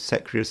suppose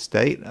Secretary of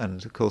State,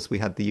 and of course we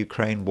had the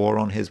Ukraine war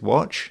on his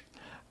watch.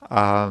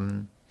 I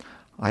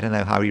don't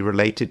know how he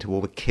related to all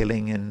the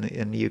killing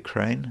in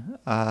Ukraine,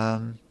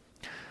 but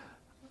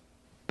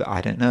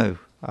I don't know.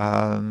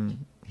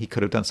 He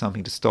could have done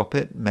something to stop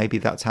it. Maybe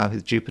that's how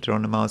his Jupiter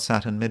on the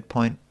Mars-Saturn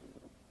midpoint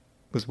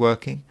was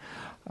working.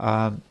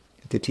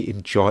 Did he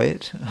enjoy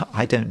it?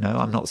 I don't know.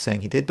 I'm not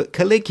saying he did. But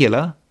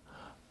Caligula,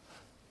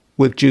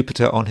 with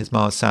Jupiter on his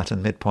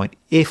Mars-Saturn midpoint,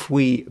 if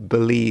we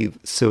believe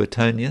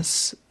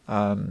Suetonius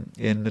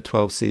in the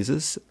 12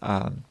 Caesars,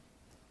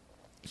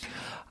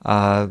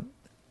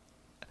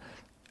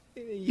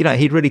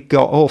 he'd really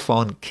got off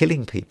on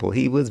killing people.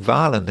 He was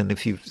violent, and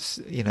if you've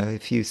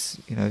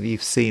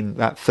seen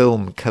that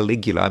film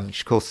Caligula, I mean,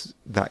 of course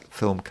that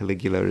film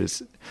Caligula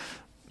is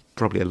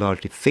probably a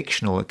largely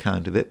fictional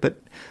account of it, but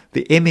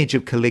the image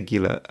of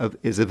Caligula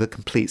is of a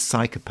complete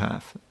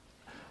psychopath.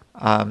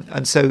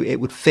 And so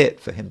it would fit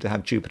for him to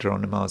have Jupiter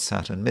on the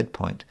Mars-Saturn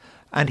midpoint.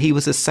 And he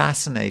was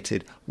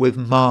assassinated with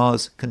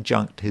Mars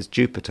conjunct his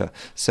Jupiter.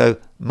 So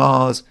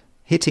Mars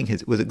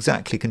was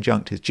exactly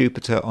conjunct his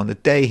Jupiter on the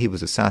day he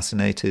was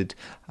assassinated,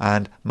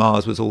 and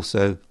Mars was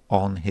also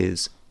on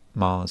his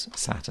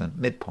Mars-Saturn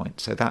midpoint.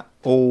 So that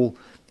all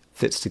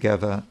fits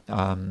together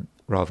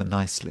rather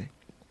nicely.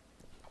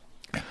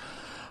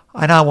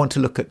 I now want to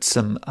look at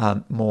some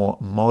more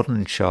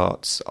modern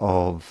charts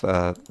of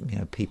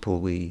people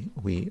we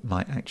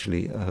might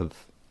actually have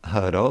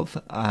heard of.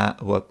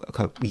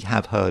 We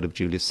have heard of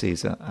Julius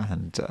Caesar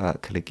and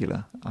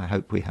Caligula. I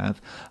hope we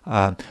have.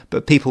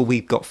 But people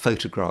we've got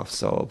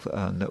photographs of,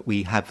 that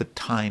we have the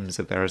times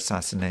of their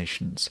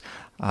assassinations.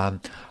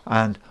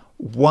 And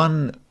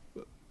one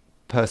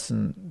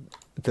person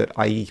that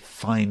I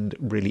find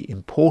really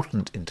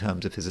important in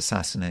terms of his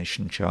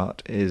assassination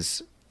chart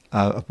is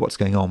of what's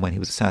going on when he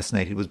was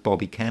assassinated was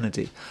Bobby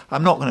Kennedy.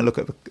 I'm not going to look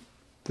at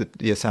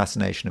the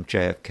assassination of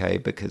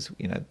JFK because,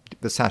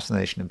 the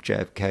assassination of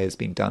JFK has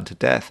been done to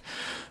death.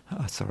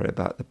 Sorry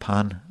about the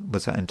pun.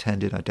 Was that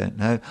intended? I don't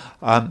know.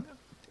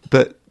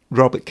 But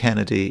Robert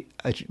Kennedy,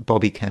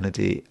 Bobby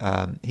Kennedy,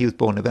 he was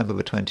born November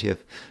the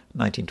 20th,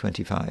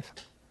 1925.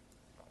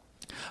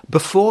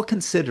 Before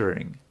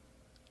considering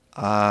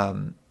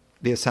the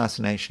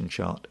assassination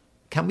chart,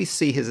 can we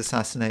see his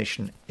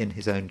assassination in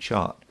his own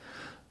chart?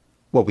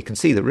 Well, we can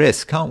see the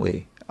risk, can't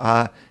we?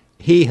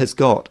 He has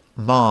got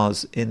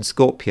Mars in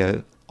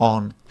Scorpio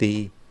on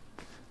the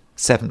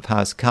 7th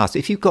house cast.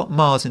 If you've got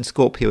Mars in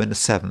Scorpio in the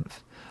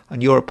 7th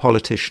and you're a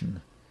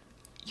politician,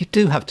 you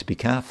do have to be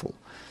careful.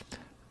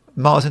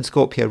 Mars in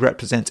Scorpio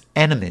represents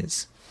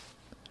enemies,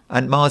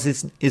 and Mars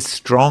is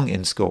strong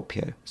in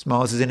Scorpio.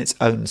 Mars is in its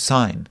own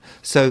sign.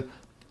 So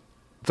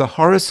the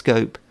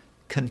horoscope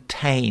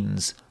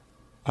contains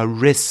a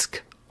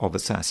risk of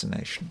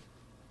assassination.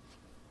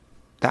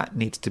 That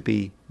needs to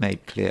be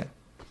made clear.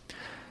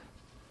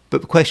 But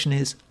the question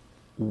is,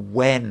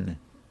 when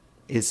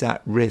is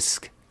that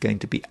risk going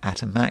to be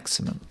at a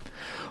maximum?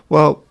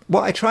 Well,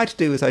 what I try to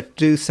do is I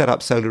do set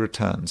up solar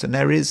returns, and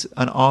there is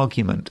an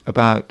argument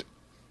about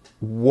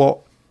what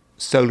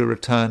solar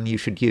return you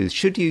should use.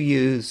 Should you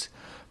use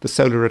the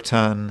solar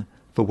return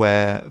for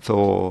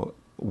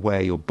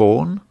where you're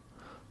born,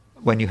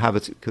 when you have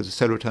it, because the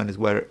solar return is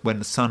when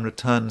the sun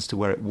returns to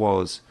where it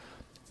was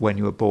when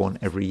you were born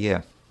every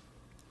year?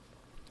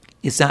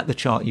 Is that the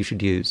chart you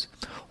should use?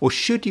 Or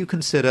should you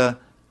consider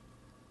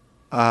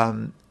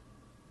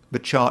the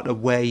chart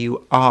of where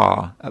you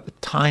are at the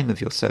time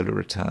of your solar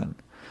return?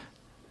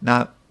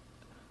 Now,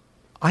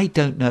 I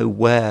don't know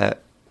where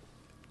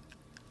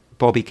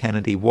Bobby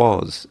Kennedy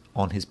was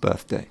on his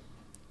birthday.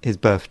 His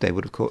birthday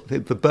would have caught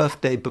the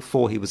birthday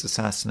before he was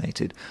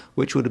assassinated,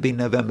 which would have been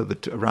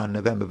around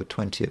November the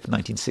 20th,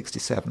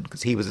 1967,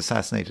 because he was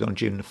assassinated on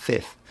June the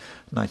 5th,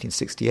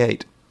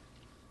 1968.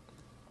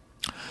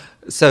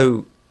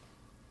 So,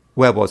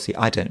 where was he?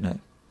 I don't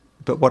know.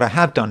 But what I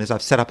have done is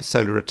I've set up a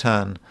solar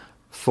return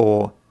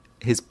for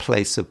his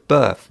place of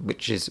birth,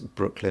 which is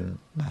Brooklyn,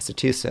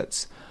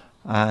 Massachusetts.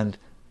 And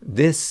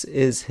this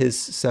is his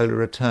solar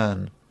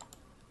return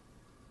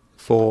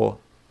for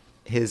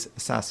his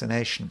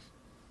assassination,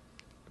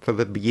 for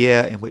the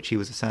year in which he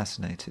was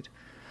assassinated.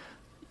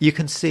 You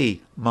can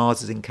see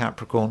Mars is in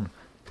Capricorn,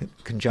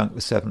 conjunct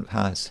the 7th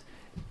house.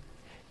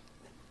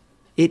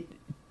 It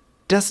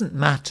doesn't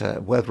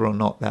matter whether or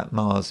not that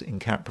Mars in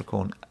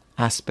Capricorn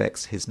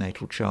aspects his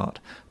natal chart.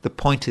 The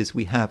point is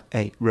we have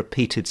a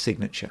repeated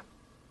signature.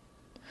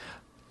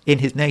 In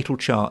his natal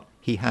chart,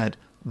 he had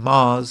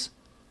Mars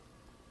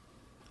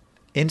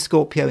in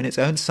Scorpio in its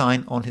own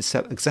sign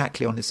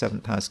exactly on his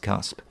 7th house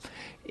cusp.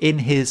 In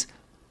his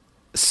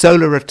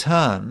solar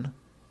return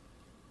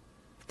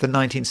for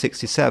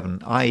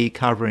 1967, i.e.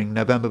 covering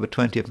November the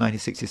 20th,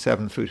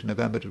 1967 through to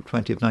November the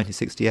 20th,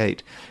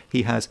 1968,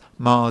 he has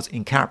Mars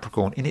in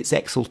Capricorn in its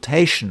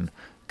exaltation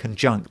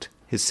conjunct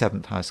his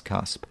 7th house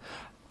cusp.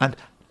 And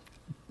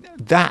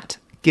that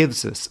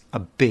gives us a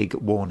big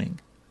warning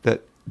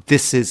that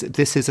this is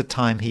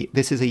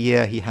a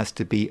year he has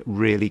to be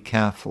really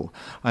careful.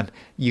 And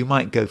you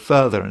might go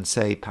further and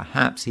say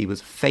perhaps he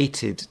was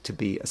fated to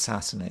be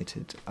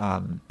assassinated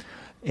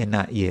in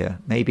that year.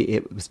 Maybe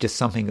it was just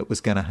something that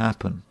was going to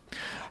happen.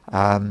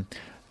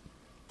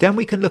 Then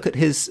we can look at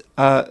his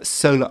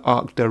solar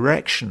arc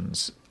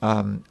directions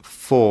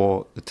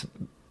for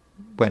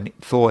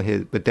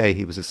the day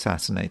he was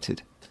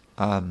assassinated.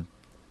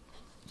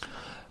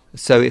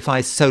 So if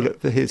I solar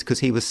for his, because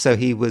he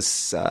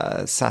was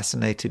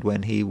assassinated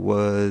when he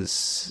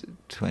was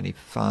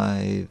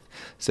 25,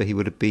 so he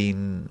would have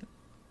been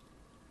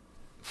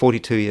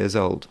 42 years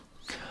old.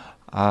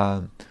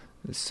 Here's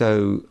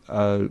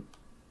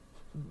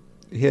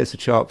the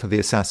chart for the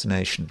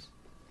assassination.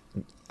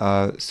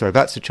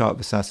 That's the chart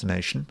of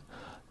assassination.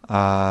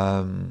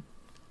 I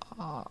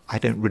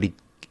don't really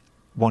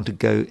want to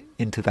go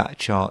into that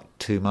chart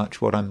too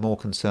much. What I'm more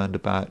concerned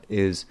about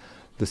is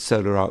the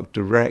solar arc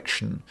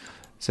direction.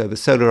 So the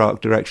solar arc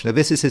direction, now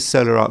this is his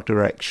solar arc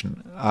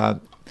direction,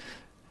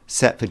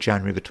 set for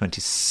January the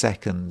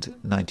 22nd,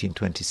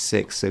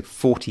 1926. So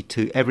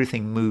 42,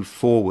 everything moved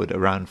forward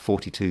around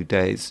 42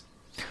 days.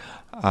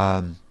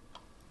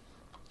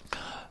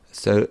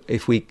 So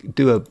if we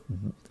do a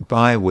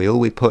bi-wheel,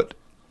 we put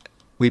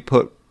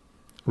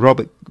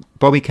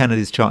Bobby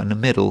Kennedy's chart in the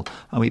middle,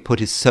 and we put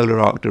his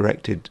solar arc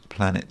directed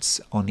planets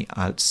on the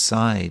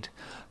outside.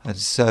 And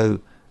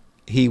so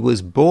he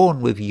was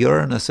born with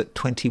Uranus at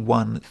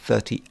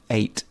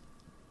 21:38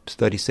 to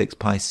 36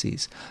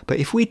 Pisces. But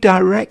if we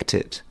direct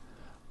it,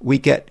 we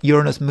get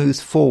Uranus moves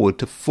forward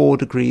to 4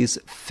 degrees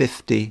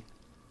 50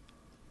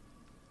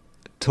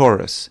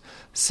 Taurus.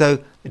 So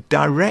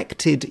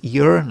directed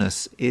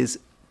Uranus is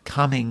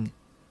coming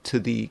to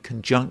the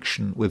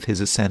conjunction with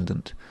his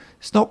ascendant.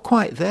 It's not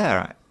quite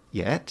there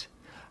yet.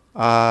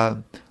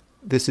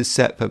 This is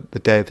set for the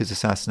day of his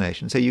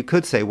assassination. So you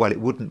could say, well, it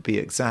wouldn't be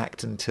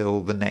exact until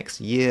the next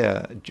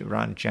year,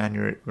 around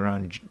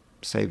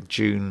say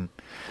June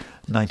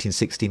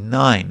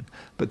 1969.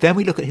 But then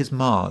we look at his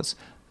Mars.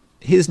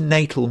 His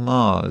natal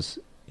Mars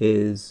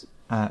is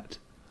at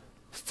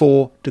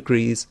 4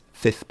 degrees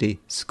 50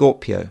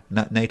 Scorpio, and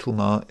that natal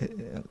Mars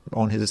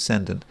on his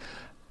ascendant.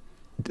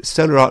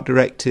 Solar arc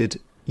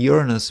directed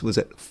Uranus was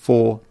at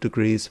 4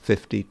 degrees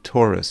 50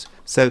 Taurus.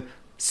 So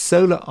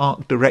solar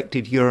arc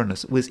directed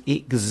Uranus was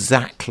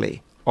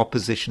exactly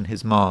opposition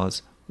his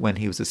Mars when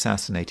he was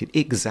assassinated,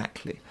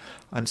 exactly.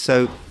 And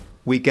so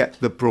we get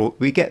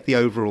the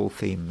overall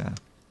theme there.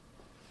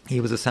 He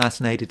was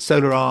assassinated,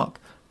 solar arc,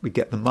 we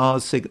get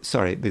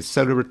the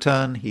solar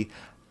return, he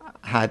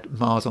had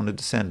Mars on the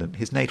descendant.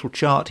 His natal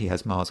chart, he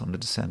has Mars on the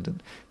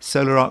descendant.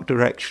 Solar arc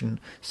direction,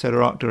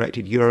 solar arc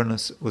directed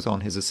Uranus was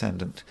on his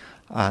ascendant,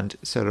 and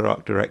solar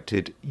arc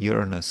directed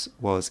Uranus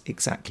was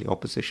exactly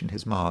opposition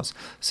his Mars.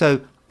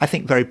 So I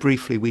think very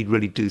briefly we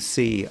really do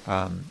see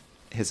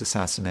his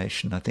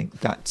assassination. I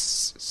think that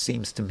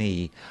seems to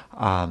me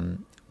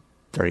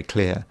very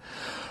clear.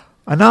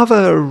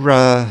 Another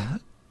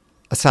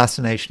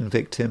assassination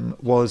victim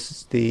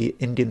was the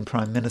Indian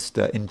Prime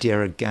Minister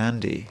Indira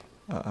Gandhi.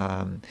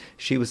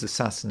 She was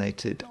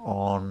assassinated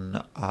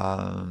on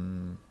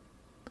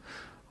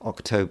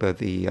October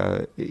the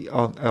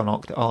October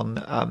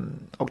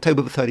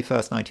the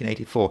 31st,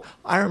 1984.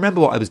 I remember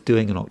what I was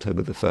doing on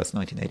October the 1st,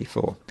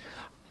 1984.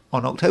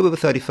 On October the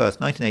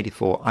 31st,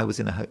 1984, I was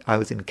in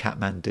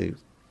Kathmandu,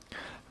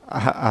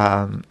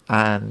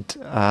 and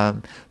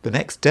the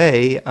next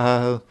day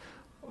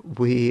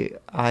we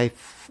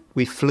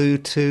flew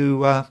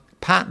to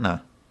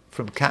Patna,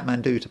 from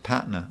Kathmandu to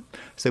Patna.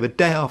 So the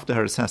day after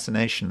her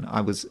assassination,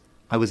 I was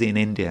in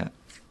India,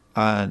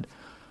 and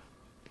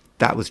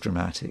that was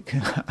dramatic.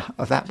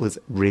 That was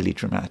really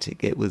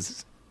dramatic. It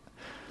was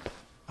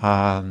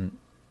quite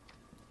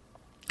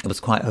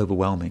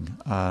overwhelming.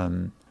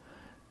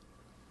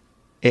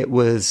 It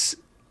was.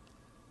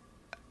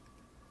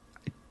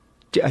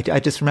 I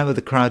just remember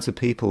the crowds of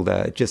people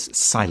there, just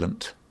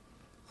silent,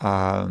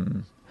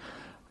 and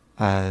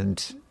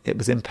it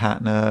was in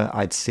Patna.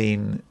 I'd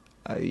seen.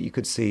 You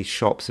could see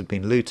shops had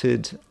been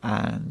looted,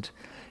 and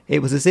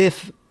it was as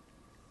if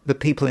the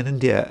people in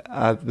India,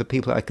 the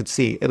people I could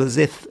see, it was as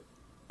if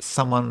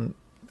someone,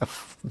 a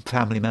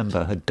family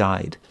member, had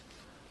died.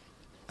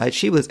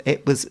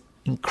 It was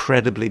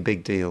incredibly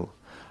big deal.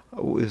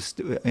 We was,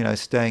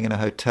 staying in a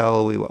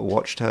hotel. We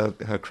watched her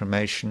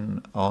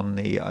cremation on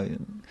the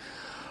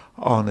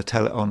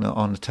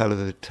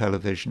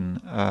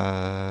television.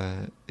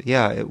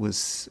 It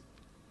was.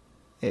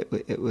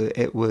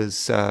 It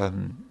was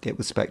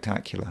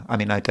spectacular. I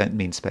mean, I don't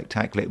mean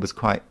spectacular. It was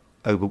quite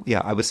I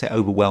would say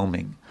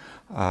overwhelming.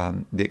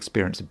 The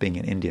experience of being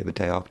in India the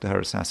day after her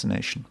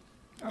assassination.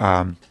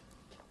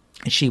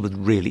 She was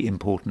really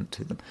important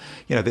to them.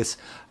 This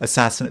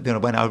assassin.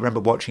 When I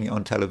remember watching it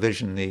on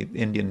television, the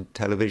Indian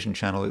television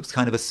channel, it was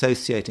kind of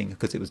associating,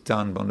 because it was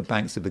done on the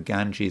banks of the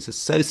Ganges,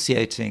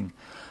 associating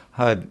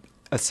her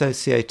as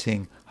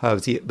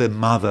the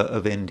mother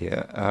of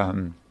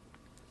India.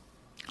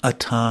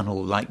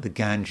 Eternal, like the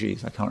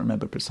Ganges. I can't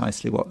remember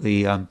precisely what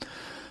the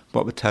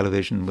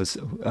television was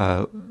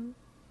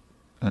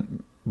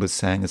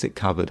saying as it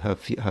covered her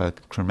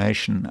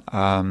cremation.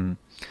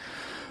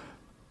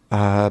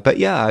 But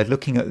yeah,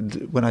 looking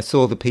at, when I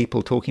saw the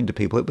people talking to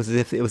people, it was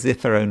as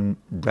if their own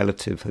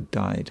relative had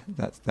died.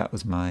 That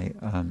was my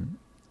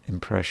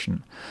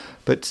impression.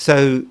 But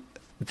so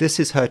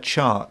this is her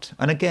chart,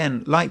 and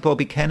again, like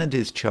Bobby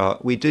Kennedy's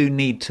chart, we do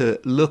need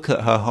to look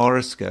at her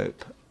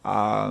horoscope.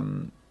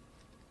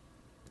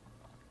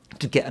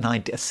 To get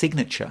a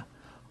signature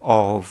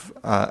of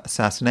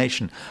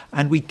assassination,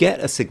 and we get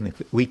a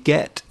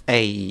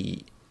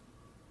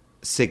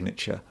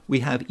signature. We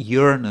have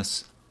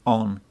Uranus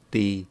on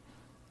the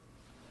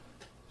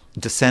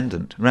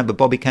descendant. Remember,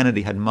 Bobby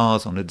Kennedy had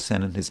Mars on the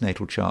descendant in his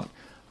natal chart.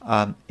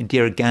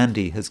 Indira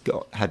Gandhi has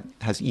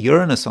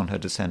Uranus on her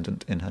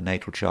descendant in her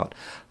natal chart.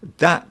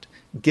 That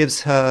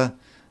makes her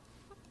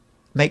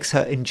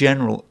in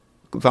general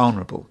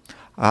vulnerable.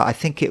 I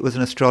think it was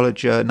an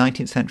astrologer,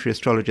 19th century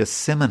astrologer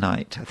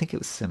Simonite. I think it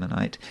was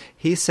Simonite.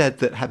 He said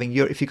that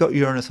if you got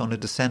Uranus on a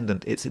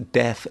descendant, it's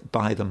death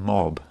by the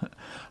mob.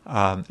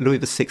 Louis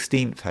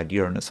XVI had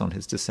Uranus on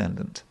his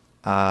descendant.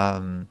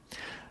 Okay,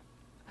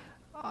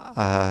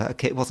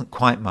 it wasn't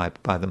quite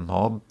by the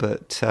mob,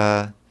 but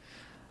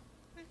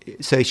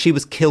so she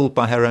was killed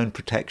by her own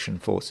protection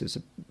forces.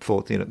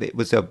 The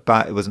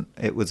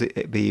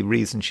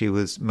reason she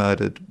was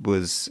murdered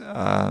was.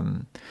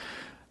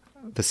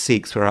 The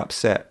Sikhs were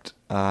upset.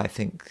 I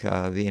think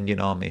the Indian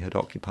army had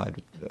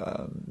occupied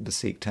the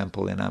Sikh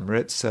temple in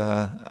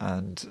Amritsar,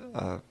 and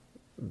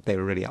they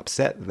were really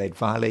upset that they'd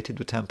violated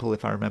the temple,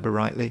 if I remember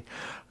rightly.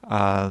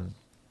 And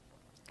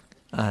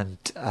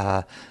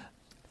her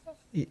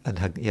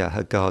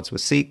guards were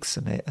Sikhs,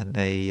 and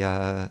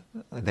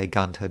they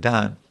gunned her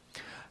down.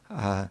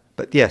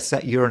 But yes,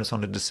 that Uranus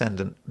on a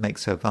descendant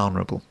makes her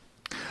vulnerable.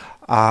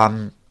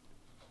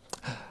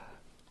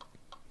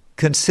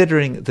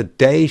 Considering the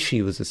day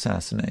she was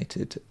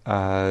assassinated,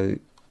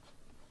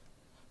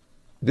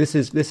 this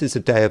is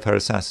the day of her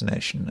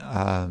assassination,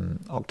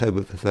 October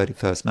the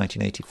 31st,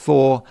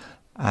 1984,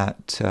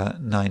 at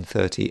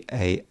 9:30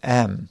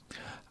 a.m.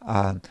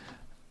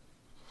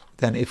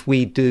 Then, if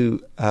we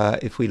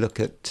look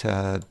at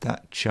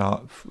that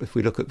chart, if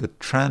we look at the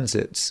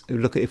transits,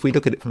 if we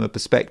look at it from a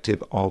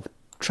perspective of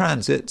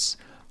transits.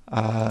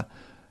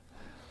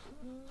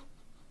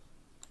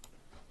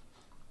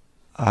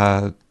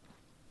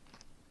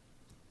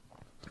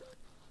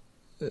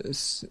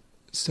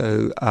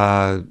 So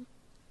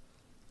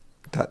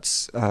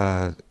that's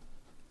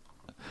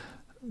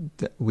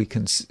we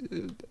can.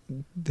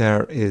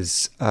 There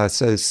is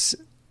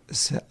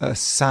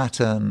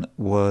Saturn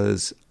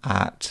was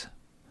at.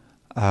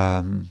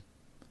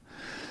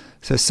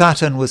 So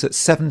Saturn was at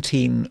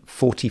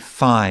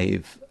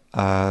 1745,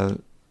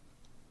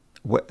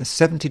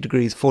 70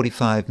 degrees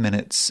 45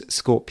 minutes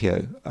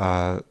Scorpio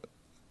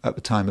at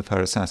the time of her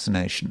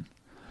assassination.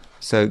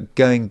 So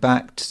going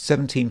back to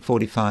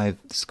 1745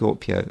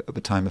 Scorpio at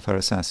the time of her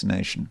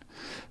assassination.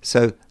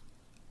 So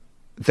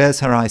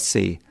there's her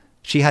IC.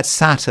 She had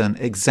Saturn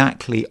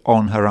exactly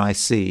on her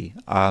IC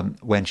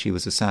when she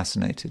was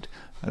assassinated.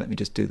 Let me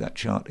just do that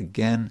chart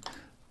again.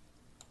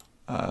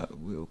 That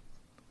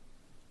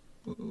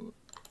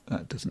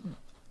doesn't.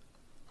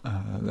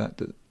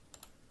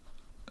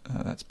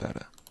 That's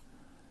better.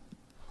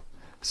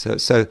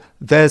 So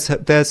there's her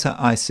IC,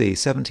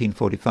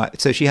 1745.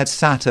 So she had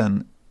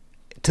Saturn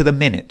to the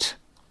minute.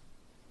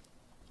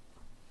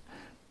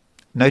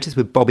 Notice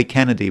with Bobby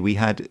Kennedy, we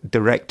had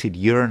directed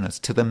Uranus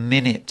to the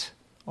minute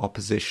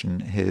opposition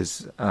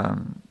his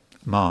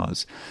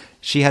Mars.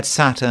 She had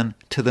Saturn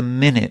to the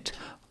minute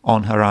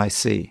on her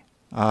IC.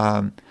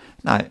 Now,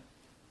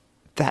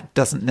 that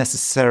doesn't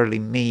necessarily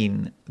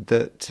mean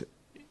that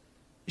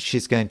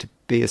she's going to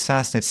be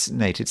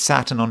assassinated.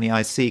 Saturn on the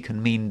IC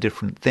can mean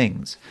different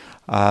things.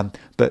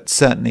 But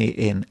certainly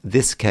in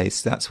this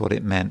case, that's what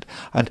it meant.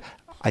 And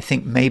I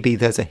think maybe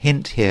there's a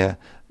hint here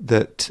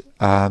that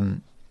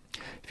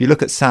if you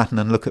look at Saturn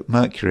and look at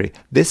Mercury,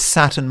 this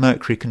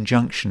Saturn-Mercury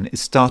conjunction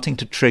is starting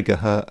to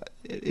trigger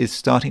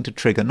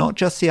not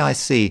just the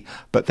IC,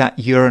 but that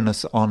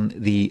Uranus on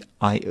the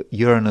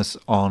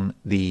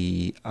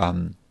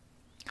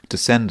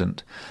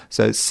descendant.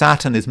 So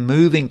Saturn is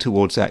moving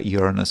towards that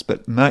Uranus,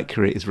 but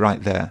Mercury is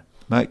right there.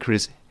 Mercury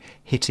is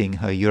hitting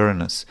her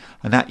Uranus,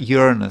 and that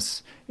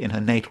Uranus in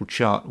her natal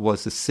chart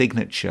was the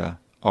signature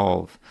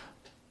of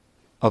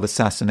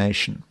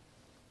assassination.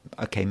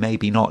 Okay,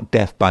 maybe not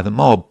death by the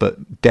mob,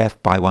 but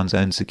death by one's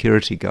own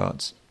security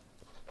guards.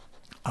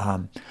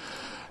 From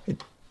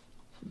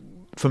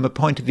a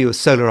point of view of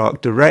solar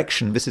arc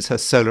direction, this is her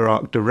solar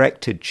arc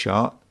directed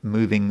chart,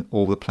 moving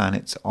all the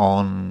planets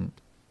on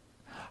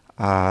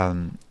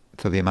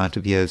for the amount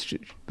of years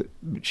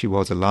she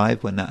was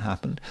alive when that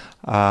happened.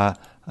 And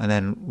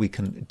then we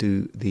can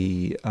do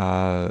the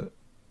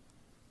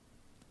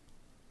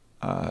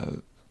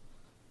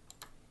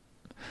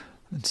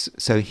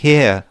so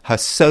here her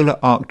solar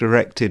arc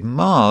directed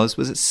Mars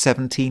was at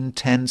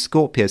 1710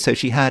 Scorpio. So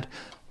she had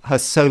her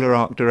solar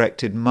arc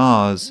directed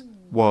Mars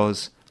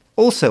was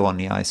also on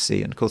the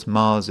IC, and of course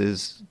Mars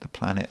is the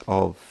planet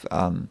of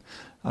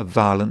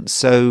violence.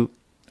 So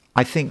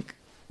I think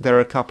there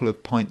are a couple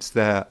of points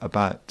there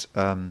about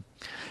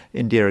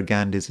Indira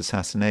Gandhi's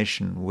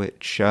assassination,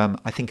 which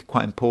I think are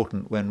quite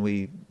important when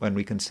we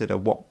consider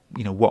what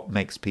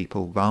makes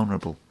people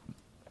vulnerable.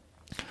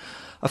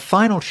 A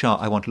final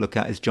chart I want to look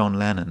at is John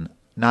Lennon.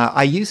 Now,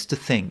 I used to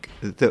think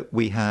that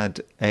we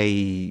had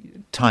a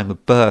time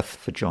of birth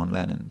for John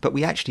Lennon, but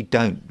we actually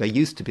don't. There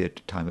used to be a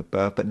time of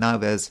birth, but now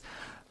there's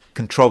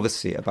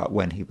controversy about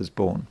when he was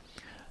born.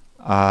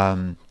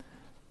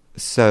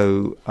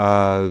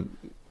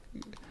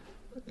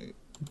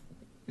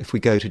 If we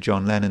go to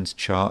John Lennon's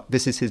chart,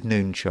 this is his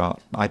noon chart,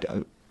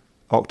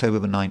 October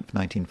the 9th,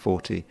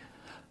 1940.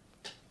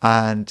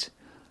 And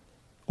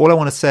all I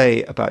want to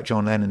say about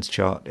John Lennon's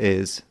chart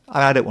is,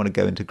 I don't want to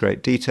go into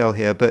great detail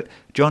here, but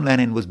John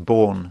Lennon was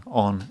born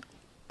on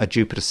a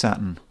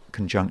Jupiter-Saturn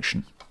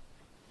conjunction.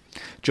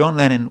 John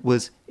Lennon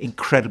was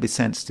incredibly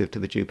sensitive to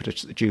the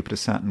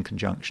Jupiter-Saturn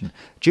conjunction.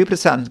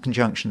 Jupiter-Saturn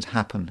conjunctions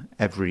happen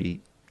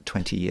every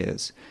 20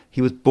 years.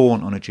 He was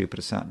born on a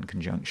Jupiter-Saturn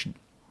conjunction.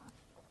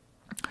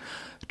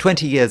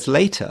 20 years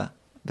later,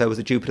 there was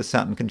a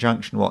Jupiter-Saturn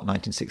conjunction,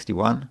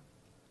 1961,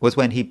 was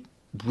when he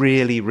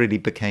really, really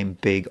became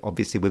big,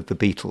 obviously with the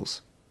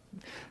Beatles.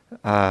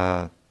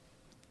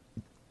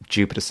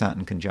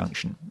 Jupiter-Saturn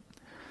conjunction.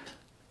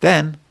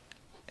 Then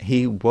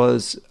he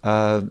was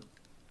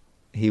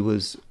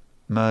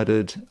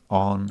murdered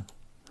on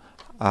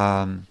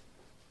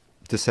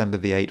December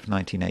the 8th,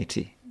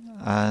 1980.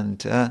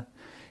 And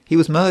he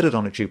was murdered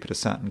on a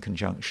Jupiter-Saturn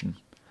conjunction.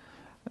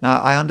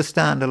 Now, I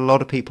understand a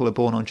lot of people are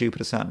born on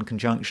Jupiter-Saturn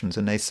conjunctions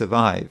and they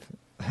survive.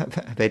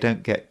 They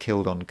don't get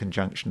killed on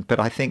conjunction. But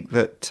I think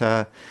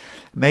that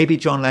maybe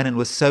John Lennon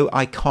was so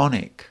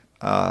iconic,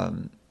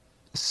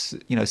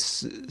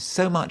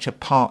 so much a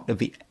part of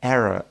the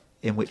era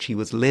in which he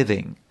was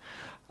living,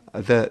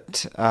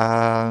 that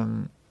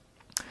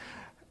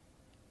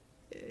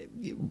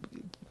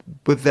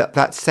with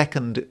that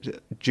second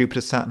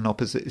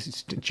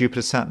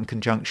Jupiter-Saturn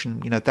conjunction,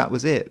 that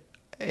was it.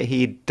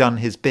 He'd done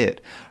his bit.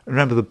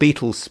 Remember the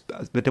Beatles,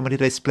 when did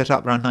they split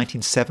up? Around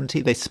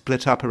 1970? They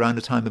split up around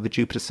the time of the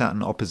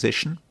Jupiter-Saturn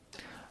opposition.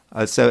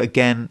 So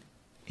again,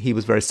 he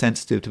was very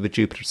sensitive to the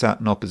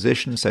Jupiter-Saturn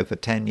opposition. So for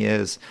 10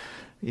 years,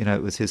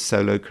 it was his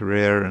solo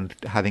career and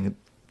having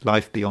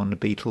life beyond the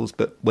Beatles.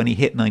 But when he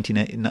hit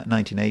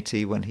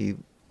 1980,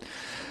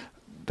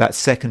 that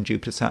second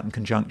Jupiter-Saturn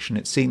conjunction,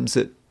 it seems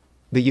that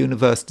the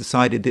universe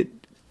decided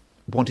it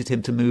wanted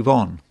him to move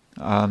on.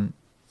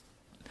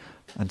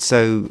 And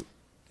so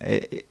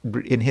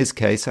in his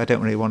case, I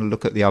don't really want to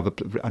look at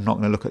I'm not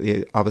going to look at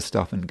the other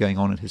stuff and going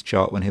on in his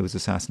chart when he was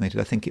assassinated.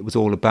 I think it was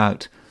all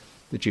about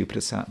the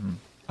Jupiter-Saturn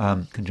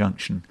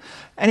conjunction.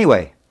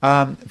 Anyway,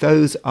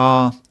 those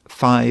are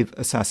 5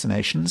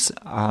 assassinations.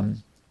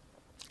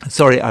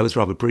 Sorry, I was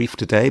rather brief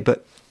today,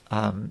 but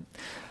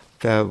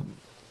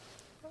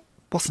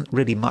wasn't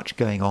really much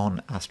going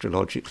on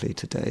astrologically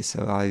today,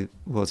 so I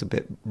was a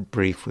bit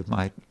brief with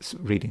my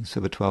readings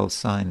for the 12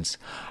 signs.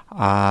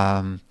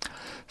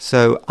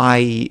 So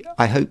I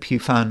hope you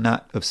found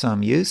that of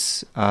some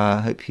use.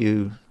 I hope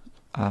you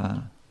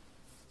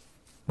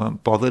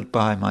weren't bothered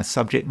by my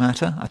subject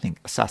matter. I think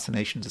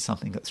assassinations are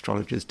something that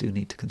astrologers do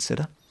need to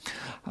consider.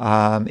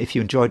 If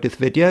you enjoyed this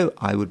video,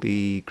 I would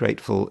be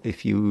grateful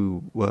if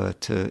you were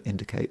to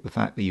indicate the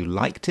fact that you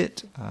liked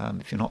it.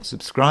 If you're not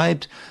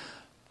subscribed,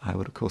 I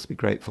would of course be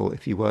grateful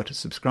if you were to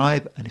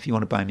subscribe. And if you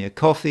want to buy me a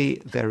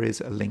coffee, there is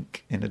a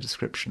link in the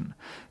description.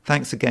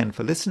 Thanks again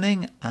for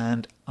listening,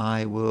 and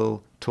I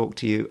will talk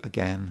to you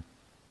again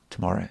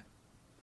tomorrow.